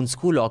are Doon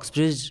School,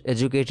 Oxbridge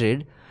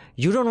educated,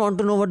 you don't want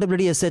to know what the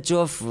bloody SHO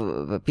of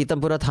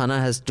Pitampura Thana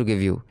has to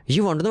give you.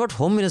 You want to know what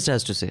Home Minister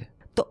has to say.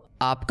 तो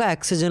आपका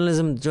access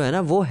journalism जो है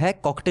ना, वो है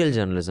cocktail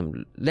journalism.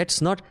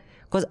 Let's not,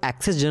 because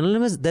access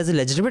journalism there's a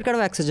legitimate kind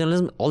of access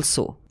journalism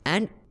also.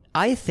 And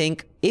I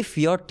think if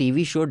your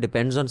TV show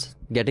depends on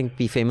getting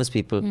famous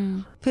people,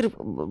 फिर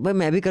भाई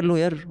मैं भी कर लूँ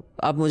यार,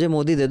 आप मुझे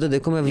मोदी दे दो,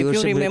 देखो मैं viewership.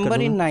 If you remember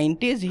in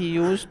 90s, he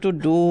used to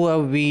do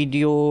a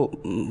video,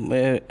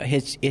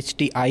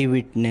 HT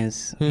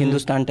Eyewitness,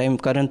 Hindustan Time.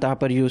 Karan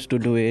Thapar used to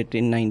do it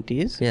in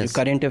 90s. Yes.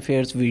 Current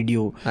affairs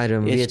video. I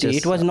remember. HT.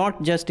 It was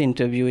not just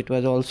interview, it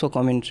was also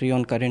commentary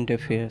on current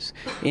affairs.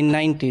 In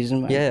 90s.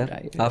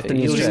 After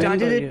You News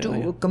started it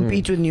to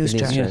compete with News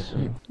Track. Yes.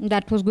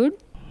 That was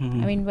good.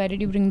 Why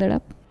did you bring that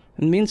up?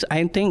 Means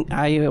I think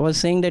I was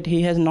saying that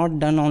he has not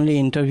done only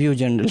interview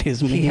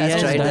journalism. He has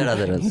tried that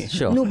others.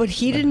 Sure. No, but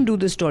he didn't do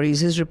the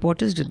stories. His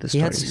reporters did the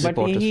stories. But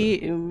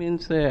he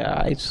means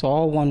I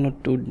saw one or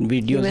two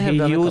videos.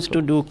 He used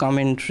to do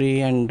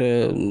commentary and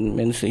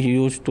means he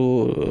used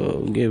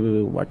to give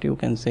what you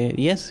can say.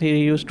 Yes, he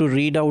used to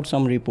read out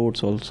some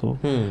reports also.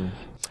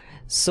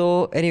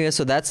 So anyway,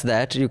 so that's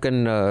that. You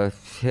can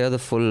hear the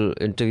full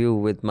interview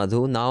with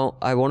Madhu. Now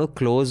I want to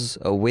close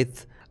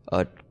with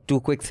two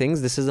quick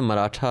things. This is the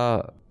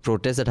Maratha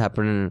protest that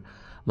happened in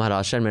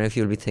Maharashtra, and many of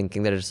you will be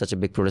thinking that it's such a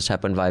big protest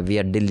happened. Why? We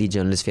are Delhi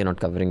journalists, we are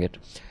not covering it.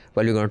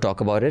 Well, we're going to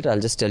talk about it.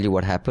 I'll just tell you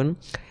what happened.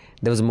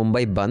 There was a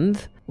Mumbai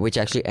Bandh, which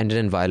actually ended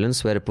in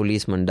violence, where a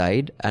policeman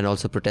died and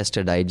also a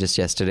protester died just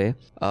yesterday.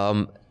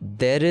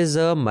 There is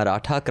a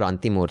Maratha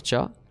Kranti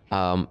Morcha,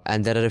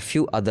 and there are a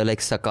few other like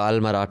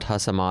Sakal Maratha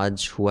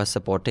Samaj who are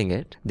supporting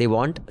it. They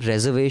want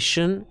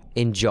reservation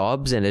in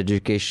jobs and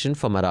education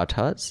for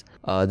Marathas.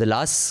 The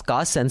last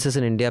caste census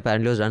in India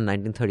apparently was done in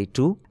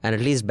 1932, and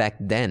at least back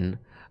then,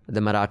 the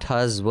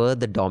Marathas were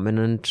the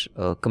dominant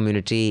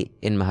community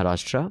in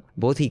Maharashtra,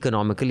 both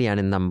economically and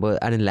in number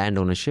and in land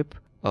ownership.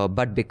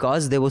 But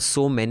because there were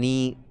so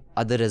many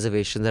other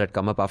reservations that had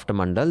come up after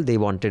Mandal, they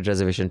wanted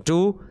reservation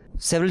too.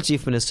 Several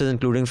chief ministers,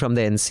 including from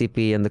the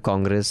NCP and the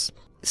Congress,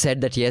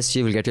 said that yes,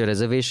 you will get your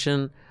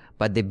reservation,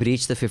 but they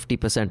breached the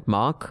 50%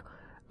 mark.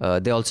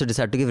 They also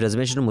decided to give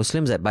reservation to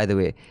Muslims, by the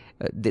way.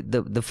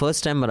 The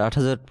first time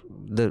Marathas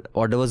the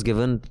order was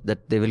given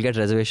that they will get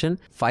reservation,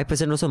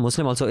 5% was a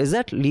Muslim also. Is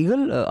that legal?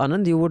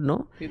 Anand, you would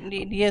know?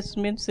 Yes,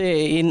 means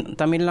in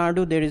Tamil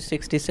Nadu there is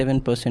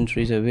 67%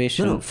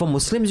 reservation. No, for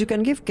Muslims you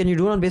can give? Can you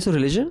do it on basis of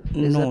religion?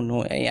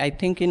 No. I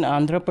think in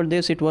Andhra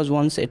Pradesh it was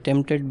once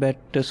attempted, but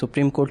the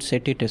Supreme Court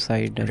set it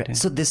aside. Right.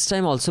 So this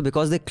time also,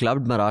 because they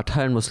clubbed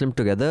Maratha and Muslim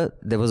together,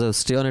 there was a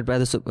stay on it by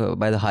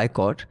the High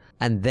Court.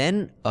 And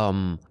then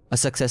a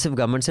successive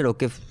government said,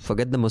 okay,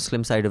 forget the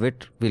Muslim side of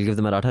it, we'll give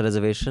the Maratha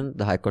reservation.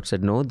 The High Court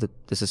said no,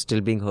 this is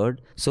still being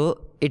heard.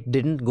 So it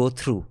didn't go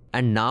through.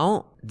 And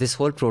now this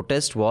whole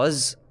protest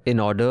was in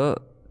order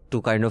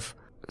to kind of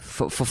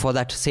for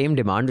that same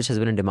demand, which has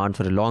been a demand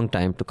for a long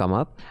time, to come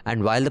up.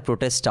 And while the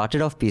protest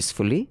started off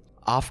peacefully,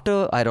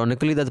 after,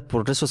 ironically, that the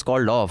protest was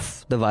called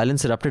off, the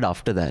violence erupted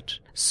after that.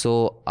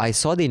 So I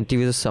saw the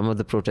interviews of some of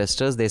the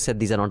protesters. They said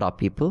these are not our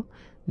people.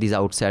 These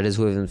outsiders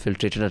who have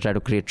infiltrated and tried to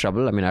create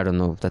trouble. I mean, I don't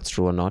know if that's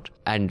true or not.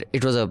 And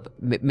it was a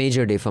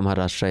major day for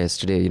Maharashtra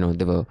yesterday. You know,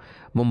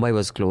 Mumbai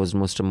was closed,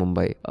 most of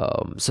Mumbai.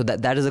 So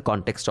that is the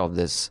context of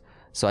this.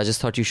 So I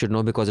just thought you should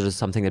know, because it was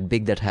something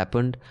big that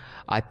happened.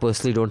 I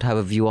personally don't have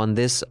a view on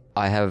this.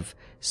 I have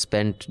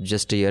spent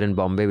just a year in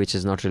Bombay, which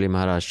is not really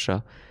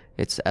Maharashtra.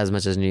 It's as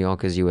much as New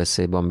York is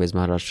USA, Bombay is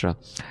Maharashtra.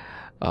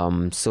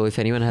 So if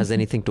anyone has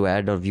anything to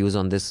add or views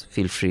on this,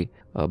 feel free.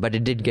 But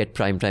it did get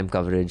prime time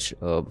coverage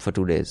for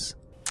 2 days.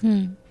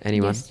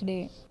 Anyone?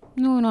 Yesterday.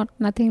 No,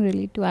 nothing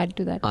really to add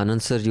to that.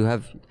 Anand sir, you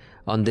have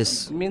on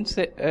this? Means,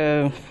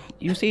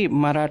 you see,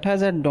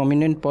 Marathas are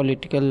dominant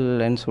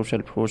political and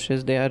social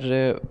forces. They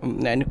are,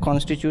 and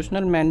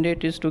constitutional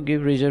mandate is to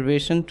give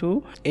reservation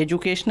to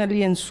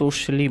educationally and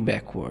socially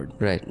backward.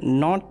 Right.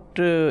 Not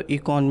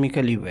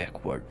economically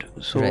backward.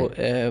 So, right.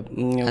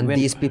 And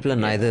these people are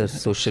neither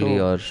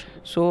socially or...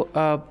 So,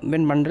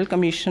 when Mandal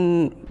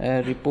Commission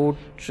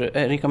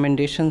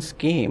recommendations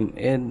came,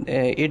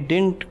 it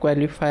didn't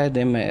qualify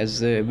them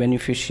as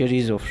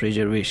beneficiaries of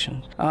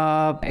reservations.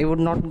 I would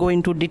not go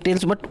into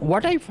details, but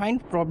what I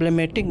find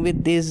problematic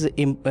with these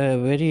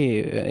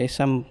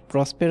some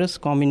prosperous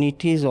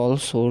communities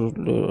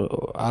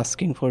also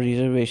asking for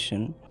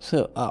reservation.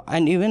 So,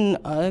 and even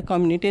other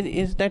communities,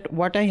 is that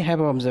what I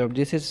have observed,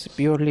 this is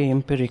purely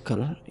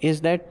empirical,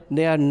 is that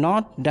they are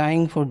not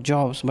dying for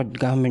jobs, but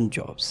government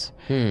jobs.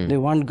 They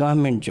want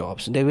government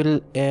jobs. They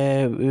will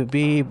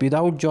be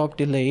without job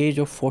till the age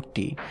of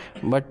 40,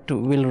 but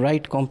will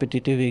write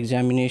competitive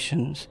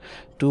examinations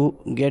to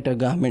get a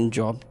government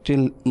job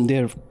till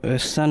their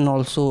son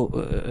also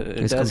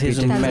does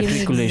his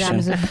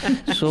matriculation.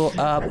 So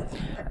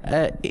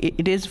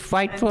it is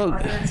fight for...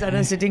 Father and son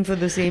are sitting for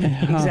the same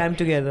exam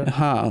together.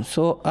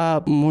 So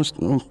most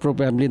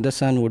probably the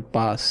son would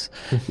pass.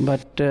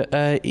 But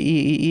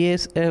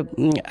yes,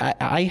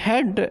 I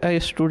had a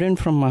student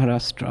from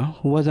Maharashtra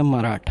who was a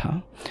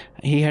Maratha.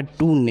 He had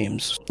 2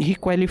 names. He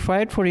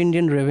qualified for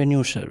Indian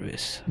Revenue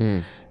Service.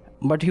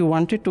 But he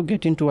wanted to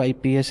get into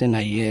IPS and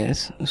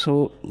IAS,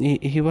 so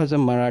he was a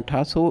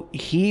Maratha. So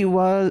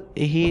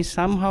he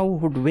somehow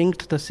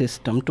hoodwinked the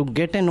system to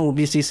get an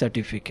OBC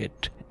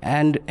certificate,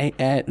 and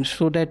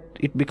so that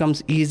it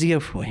becomes easier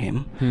for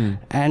him.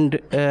 And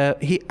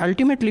he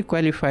ultimately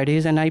qualified. He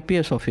is an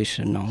IPS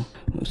officer now.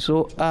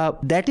 So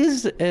that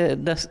is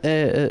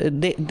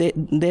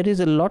there is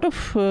a lot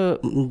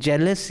of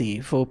jealousy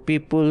for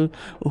people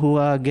who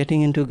are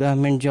getting into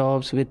government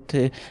jobs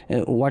with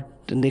what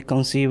they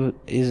conceive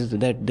is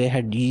that they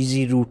had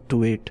easy route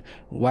to it.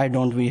 Why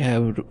don't we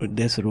have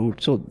this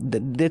route? So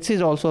this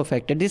is also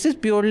affected. This is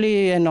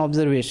purely an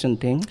observation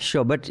thing.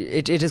 Sure, but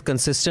it is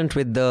consistent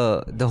with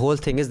the whole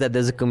thing is that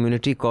there's a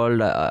community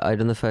called, I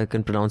don't know if I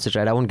can pronounce it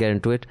right, I won't get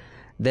into it.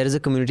 There is a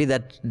community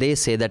that they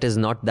say that is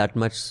not that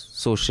much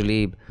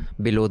socially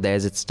below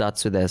theirs. It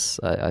starts with S.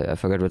 I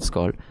forget what it's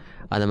called.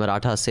 And the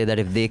Marathas say that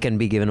if they can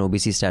be given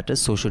OBC status,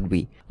 so should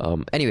we.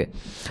 Anyway,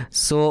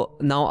 so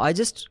now I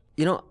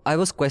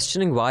was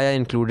questioning why I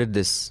included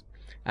this.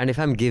 And if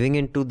I'm giving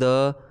into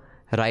the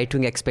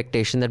right-wing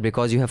expectation that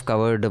because you have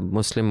covered a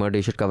Muslim murder,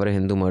 you should cover a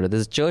Hindu murder.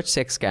 There's a church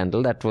sex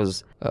scandal that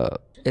was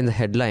in the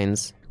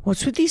headlines.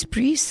 What's with these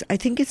priests? I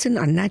think it's an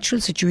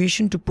unnatural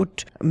situation to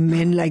put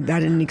men like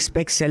that and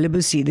expect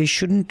celibacy. They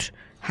shouldn't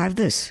have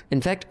this.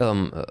 In fact,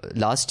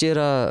 last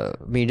year,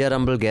 Media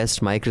Rumble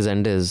guest Mike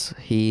Resendez,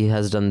 he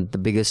has done the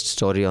biggest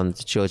story on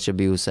church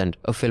abuse, and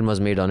a film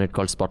was made on it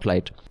called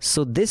Spotlight.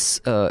 So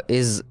this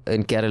is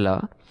in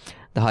Kerala.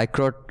 The High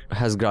Court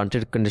has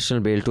granted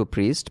conditional bail to a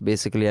priest.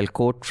 Basically, I'll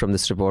quote from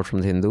this report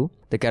from the Hindu.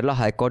 The Kerala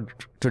High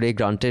Court today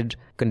granted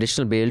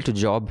conditional bail to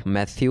Job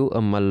Matthew, a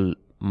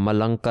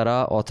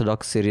Malankara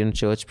Orthodox Syrian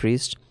church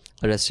priest,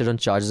 arrested on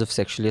charges of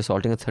sexually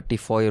assaulting a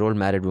 34-year-old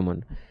married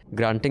woman.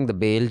 Granting the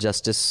bail,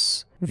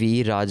 Justice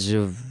V.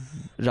 Rajavijay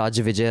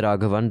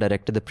Raghavan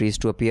directed the priest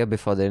to appear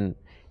before the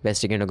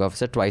investigating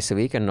officer twice a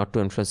week and not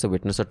to influence the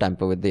witness or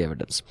tamper with the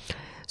evidence.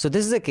 So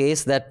this is a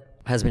case that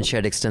has been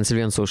shared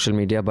extensively on social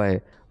media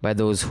by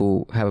those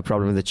who have a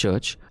problem with the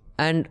church.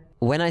 And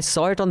when I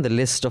saw it on the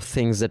list of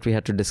things that we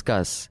had to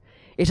discuss,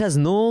 it has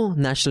no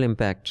national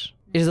impact.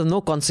 It is of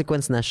no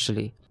consequence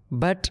naturally.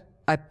 But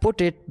I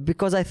put it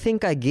because I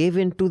think I gave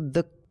in to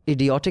the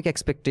idiotic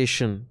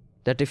expectation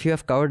that if you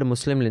have covered a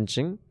Muslim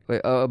lynching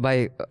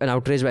by an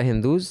outrage by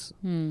Hindus,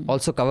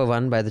 also cover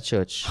one by the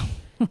church.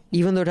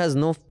 Even though it has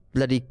no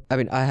bloody... I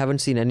mean, I haven't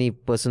seen any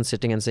person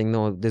sitting and saying,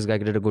 no, this guy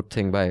did a good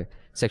thing by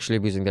sexually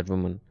abusing that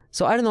woman.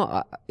 So I don't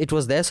know. It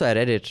was there, so I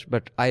read it.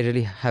 But I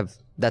really have...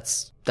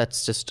 That's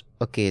just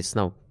a case.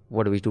 Now,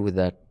 what do we do with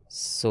that?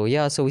 So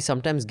yeah, so we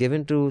sometimes give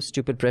in to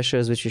stupid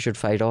pressures which we should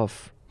fight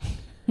off.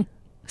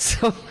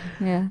 So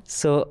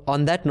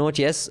on that note,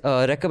 yes,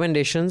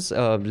 recommendations.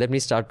 Let me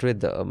start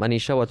with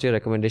Manisha. What's your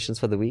recommendations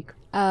for the week?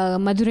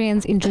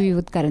 Madhurayan's interview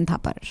with Karan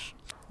Thapar,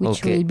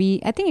 which will be,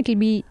 I think it will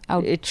be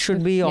out. It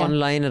should be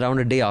online around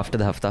a day after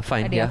the hafta.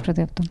 Fine. A day after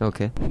the hafta.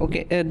 Okay.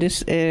 This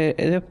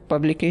the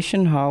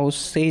publication house,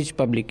 Sage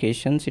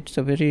Publications. It's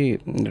a very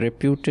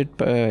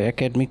reputed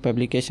academic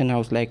publication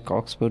house like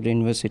Oxford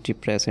University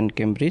Press and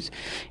Cambridge.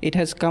 It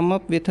has come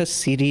up with a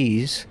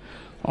series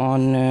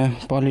on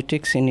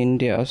politics in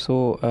India,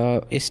 so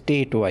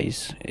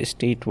state-wise.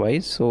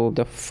 So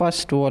the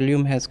first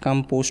volume has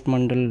come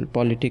post-Mandal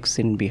politics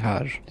in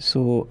Bihar.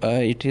 So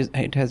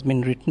it has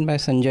been written by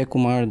Sanjay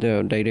Kumar,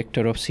 the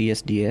director of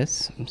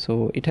CSDS.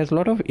 So it has a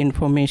lot of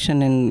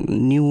information and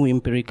new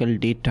empirical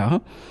data.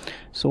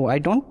 So I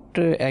don't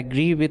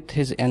agree with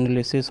his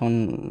analysis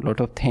on a lot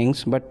of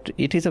things, but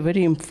it is a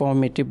very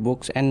informative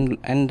book, and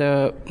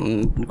the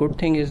good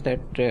thing is that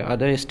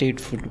other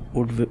states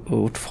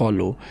would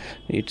follow.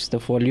 It's the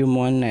volume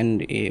 1,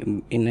 and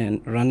in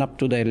a run up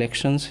to the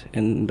elections,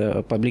 and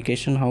the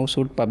publication house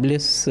would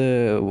publish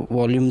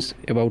volumes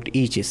about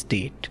each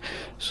state.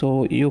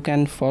 So you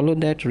can follow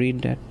that,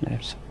 read that.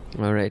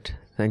 All right,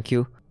 thank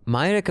you.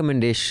 My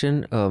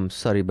recommendation,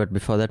 but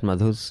before that,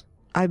 Madhu's.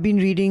 I've been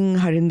reading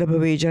Harinder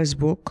Baweja's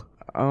book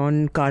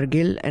on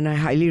Kargil, and I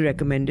highly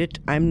recommend it.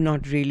 I'm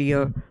not really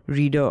a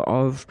reader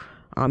of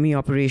army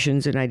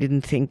operations, and I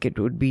didn't think it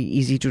would be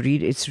easy to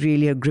read. It's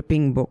really a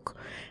gripping book,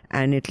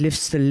 and it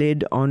lifts the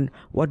lid on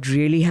what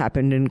really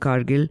happened in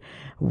Kargil.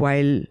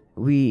 While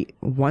we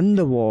won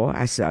the war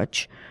as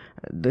such,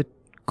 the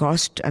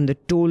cost and the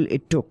toll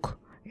it took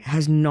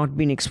has not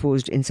been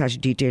exposed in such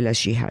detail as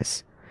she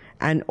has.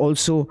 And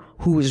also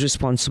who is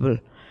responsible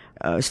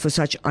for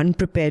such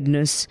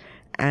unpreparedness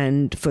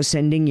and for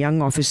sending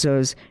young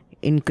officers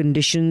in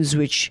conditions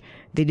which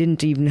they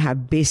didn't even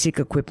have basic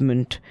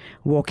equipment,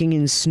 walking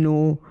in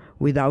snow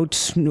without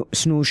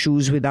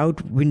snowshoes,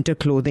 without winter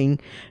clothing,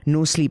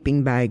 no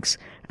sleeping bags.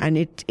 And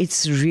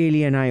it's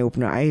really an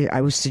eye-opener.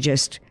 I would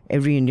suggest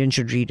every Indian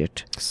should read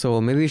it. So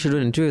maybe we should do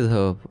an interview with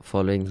her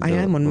following I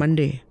am on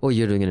Monday. Oh,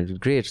 you're doing it.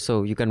 Great.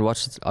 So you can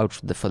watch it out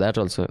for that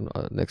also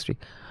next week.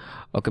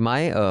 Okay,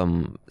 my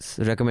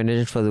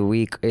recommendation for the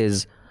week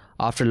is,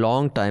 after a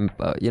long time,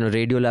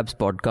 Radiolab's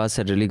podcast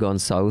had really gone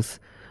south,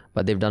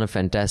 but they've done a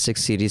fantastic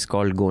series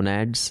called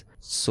Gonads.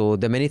 So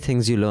there are many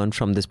things you learn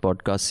from this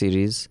podcast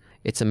series.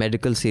 It's a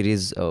medical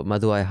series.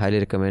 Madhu, I highly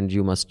recommend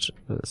you must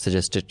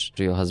suggest it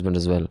to your husband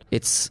as well.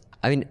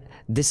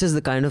 This is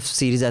the kind of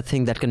series I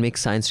think that can make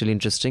science really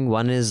interesting.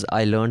 One is,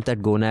 I learned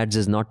that gonads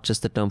is not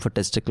just the term for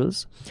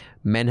testicles.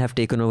 Men have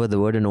taken over the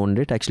word and owned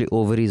it. Actually,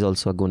 ovaries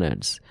also are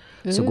gonads.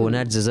 So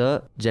gonads is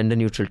a gender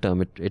neutral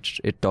term.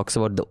 It talks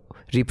about the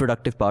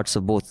reproductive parts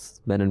of both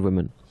men and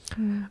women.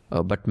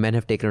 But men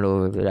have taken it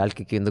over. I'll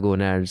kick you in the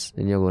gonads,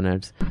 in your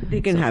gonads.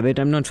 They can have it.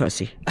 I'm not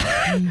fussy.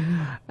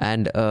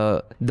 And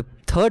the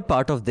third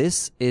part of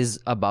this is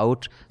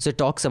about, so it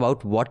talks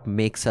about what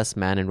makes us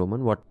man and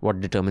woman,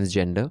 what determines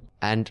gender.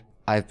 And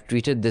I've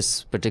tweeted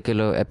this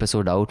particular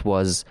episode out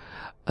was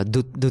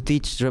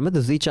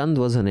Duti Chand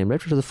was her name, right?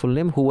 It was the full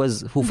name, who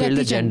failed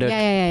the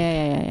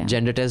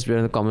gender test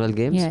during the Commonwealth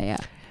Games. Yeah.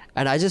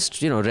 And I just,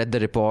 read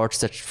the reports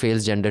that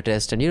fails gender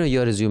test, and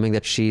you're assuming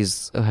that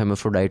she's a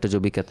hermaphrodite or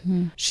jo bhi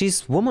kehte.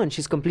 She's woman.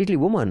 She's completely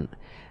woman.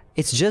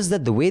 It's just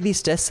that the way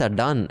these tests are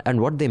done and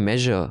what they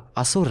measure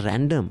are so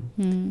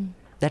random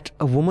that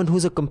a woman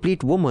who's a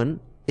complete woman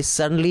is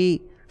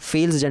suddenly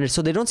fails gender.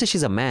 So they don't say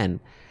she's a man.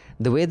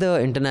 The way the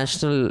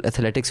International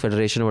Athletics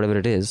Federation or whatever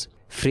it is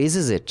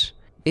phrases it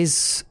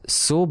is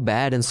so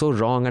bad and so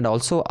wrong. And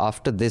also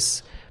after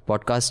this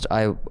podcast,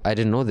 I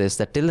didn't know this,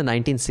 that till the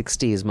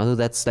 1960s, Madhu,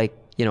 that's like,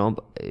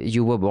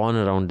 you were born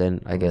around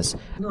then, I guess.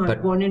 No, I was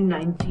born in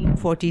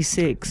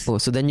 1946. Oh,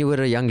 so then you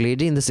were a young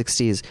lady in the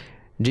 60s.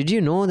 Did you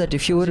know that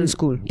if you were in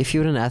school, if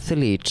you were an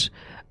athlete,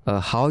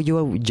 how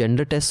your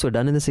gender tests were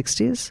done in the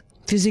 60s?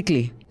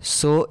 Physically.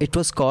 So it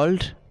was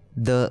called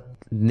the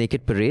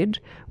Naked Parade,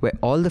 where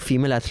all the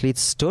female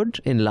athletes stood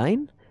in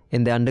line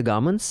in their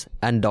undergarments,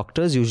 and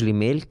doctors, usually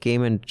male,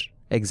 came and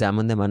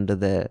examined them under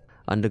their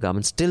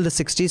undergarments. Till the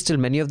 60s, till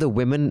many of the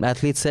women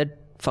athletes said,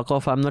 fuck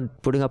off, I'm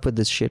not putting up with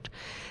this shit.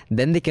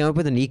 Then they came up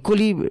with an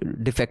equally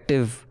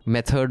defective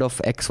method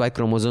of XY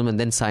chromosome, and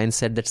then science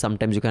said that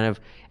sometimes you can have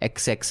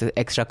XX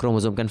extra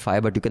chromosome can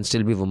fire, but you can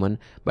still be woman,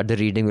 but the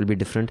reading will be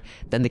different.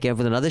 Then they came up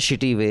with another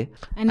shitty way.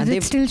 And is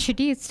it still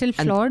shitty? It's still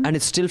flawed? And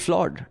it's still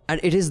flawed. And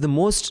it is the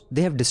most,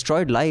 they have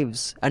destroyed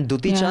lives. And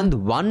Duti Chand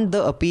won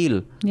the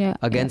appeal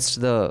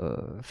against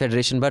the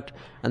Federation,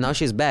 and now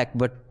she's back,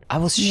 but I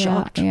was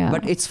shocked.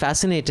 But it's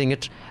fascinating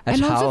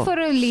and also for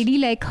a lady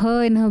like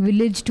her in her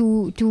village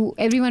to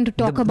everyone to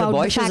talk about the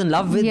boy she was in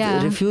love with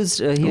refused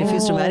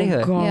to marry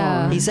her.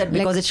 God. He said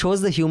because it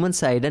shows the human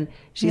side, and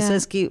she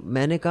says ki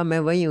maine kaha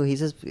main wahi hu. He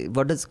says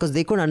what is, because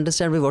they couldn't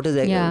understand what is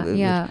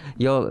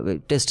your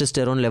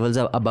testosterone levels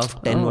are above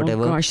 10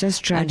 whatever. Gosh, that's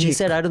tragic. And he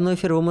said, I don't know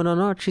if you're a woman or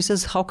not. She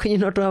says, how can you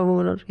not know a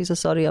woman? He says,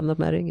 sorry, I'm not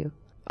marrying you.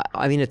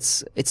 I mean,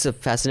 it's a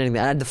fascinating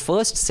thing. And the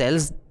first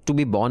cells to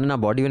be born in our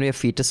body when we are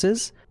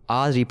fetuses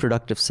are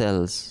reproductive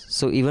cells.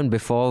 So even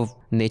before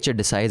nature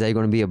decides are you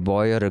going to be a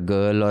boy or a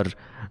girl, or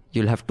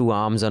you'll have 2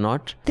 arms or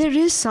not. There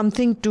is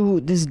something to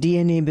this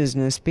DNA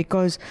business,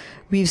 because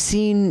I've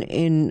seen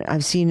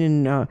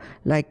in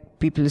like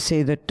people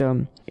say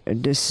that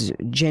this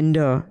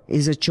gender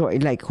is a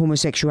choice, like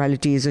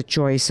homosexuality is a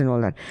choice and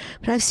all that.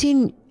 But I've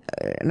seen,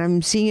 and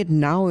I'm seeing it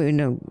now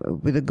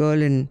with a girl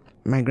in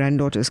my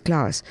granddaughter's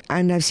class,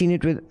 and I've seen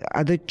it with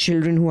other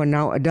children who are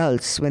now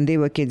adults. When they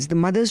were kids, the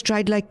mothers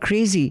tried like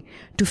crazy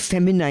to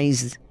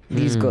feminize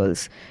these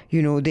girls.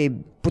 You know, they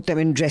put them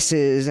in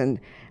dresses, and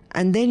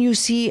then you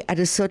see at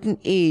a certain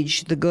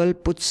age the girl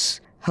puts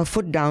her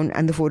foot down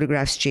and the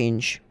photographs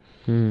change.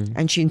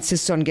 And she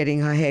insists on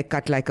getting her hair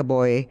cut like a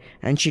boy,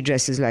 and she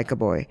dresses like a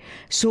boy.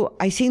 So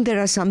I think there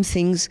are some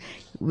things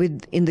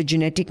in the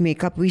genetic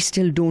makeup we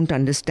still don't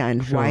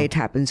understand why it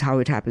happens, how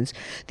it happens.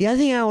 The other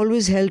thing I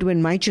always held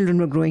when my children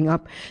were growing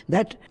up,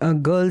 that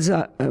girls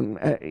are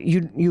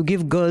you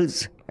give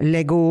girls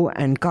Lego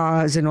and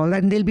cars and all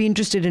that, and they'll be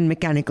interested in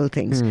mechanical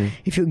things.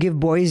 If you give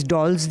boys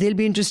dolls, they'll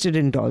be interested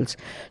in dolls.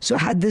 So I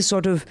had this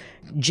sort of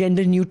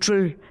gender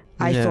neutral,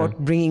 I thought,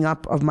 bringing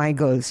up of my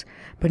girls.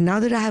 But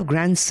now that I have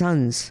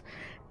grandsons,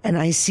 and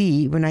I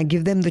see when I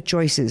give them the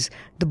choices,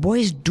 the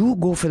boys do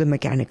go for the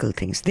mechanical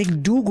things. They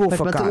do go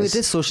for cars. It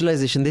is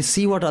socialization. They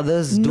see what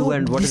others do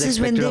and what is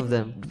expected of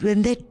them.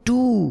 When they're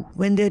 2,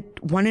 when they're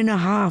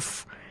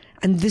 1.5,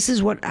 and this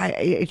is what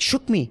it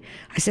shook me.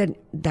 I said,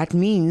 that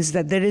means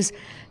that there is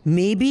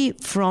maybe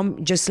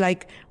from just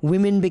like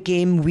women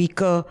became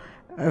weaker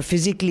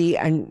physically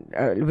and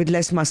with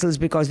less muscles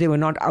because they were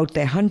not out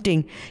there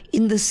hunting,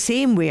 in the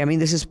same way, I mean,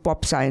 this is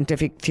pop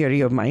scientific theory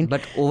of mine,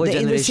 but over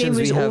generations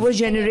it's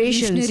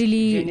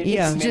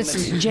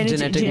just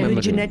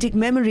genetic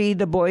memory,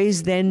 the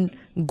boys then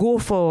go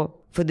for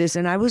this.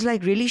 And I was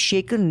like really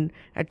shaken.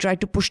 I tried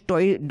to push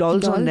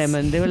dolls on them,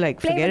 and they were like,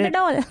 forget it.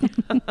 Doll.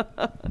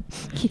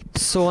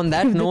 So on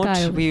that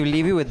note, we will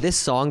leave you with this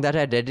song that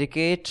I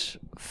dedicate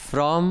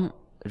from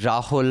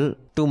Rahul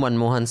to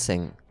Manmohan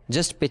Singh.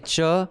 Just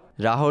picture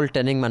Rahul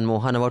telling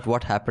Manmohan about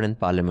what happened in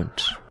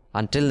Parliament.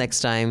 Until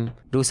next time,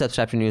 do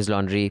subscribe to News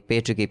Laundry, pay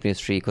to keep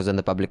news free, because when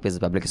the public pays, the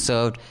public is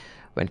served.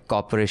 When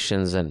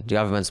corporations and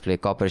governments play,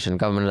 corporation and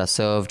government are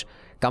served.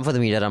 Come for the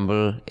Media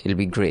Rumble, it'll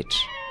be great.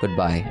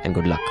 Goodbye and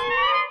good luck.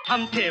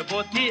 हम थे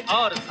वो थी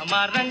और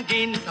समा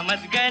रंगीन समझ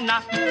गए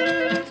ना,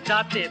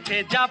 जाते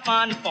थे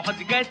जापान पहुंच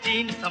गए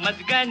चीन समझ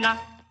गए ना,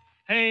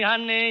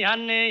 याने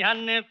याने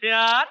याने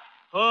प्यार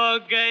हो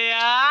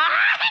गया,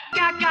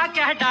 क्या क्या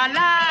कह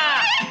डाला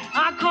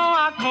आंखों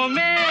आंखों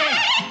में,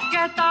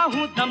 कहता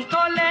हूँ दम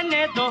तो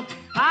लेने दो,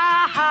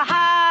 आहा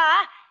हा,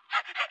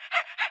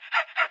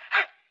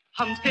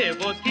 हम थे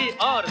वो थी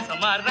और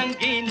समा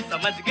रंगीन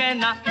समझ गए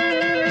ना,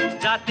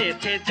 जाते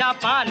थे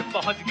जापान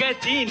पहुंच गए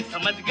चीन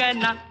समझ गए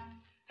ना,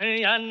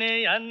 याने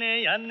याने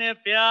याने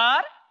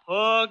प्यार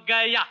हो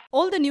गया.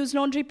 All the News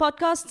Laundry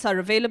podcasts are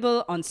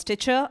available on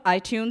Stitcher,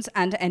 iTunes,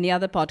 and any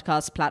other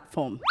podcast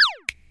platform.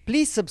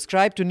 Please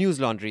subscribe to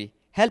News Laundry.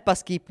 Help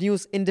us keep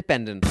news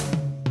independent.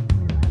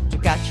 To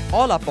catch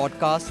all our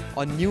podcasts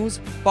on news,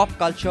 pop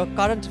culture,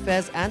 current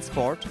affairs, and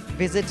sport,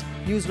 visit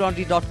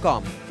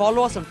newslaundry.com.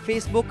 Follow us on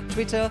Facebook,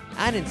 Twitter,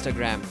 and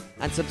Instagram,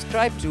 and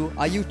subscribe to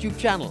our YouTube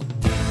channel.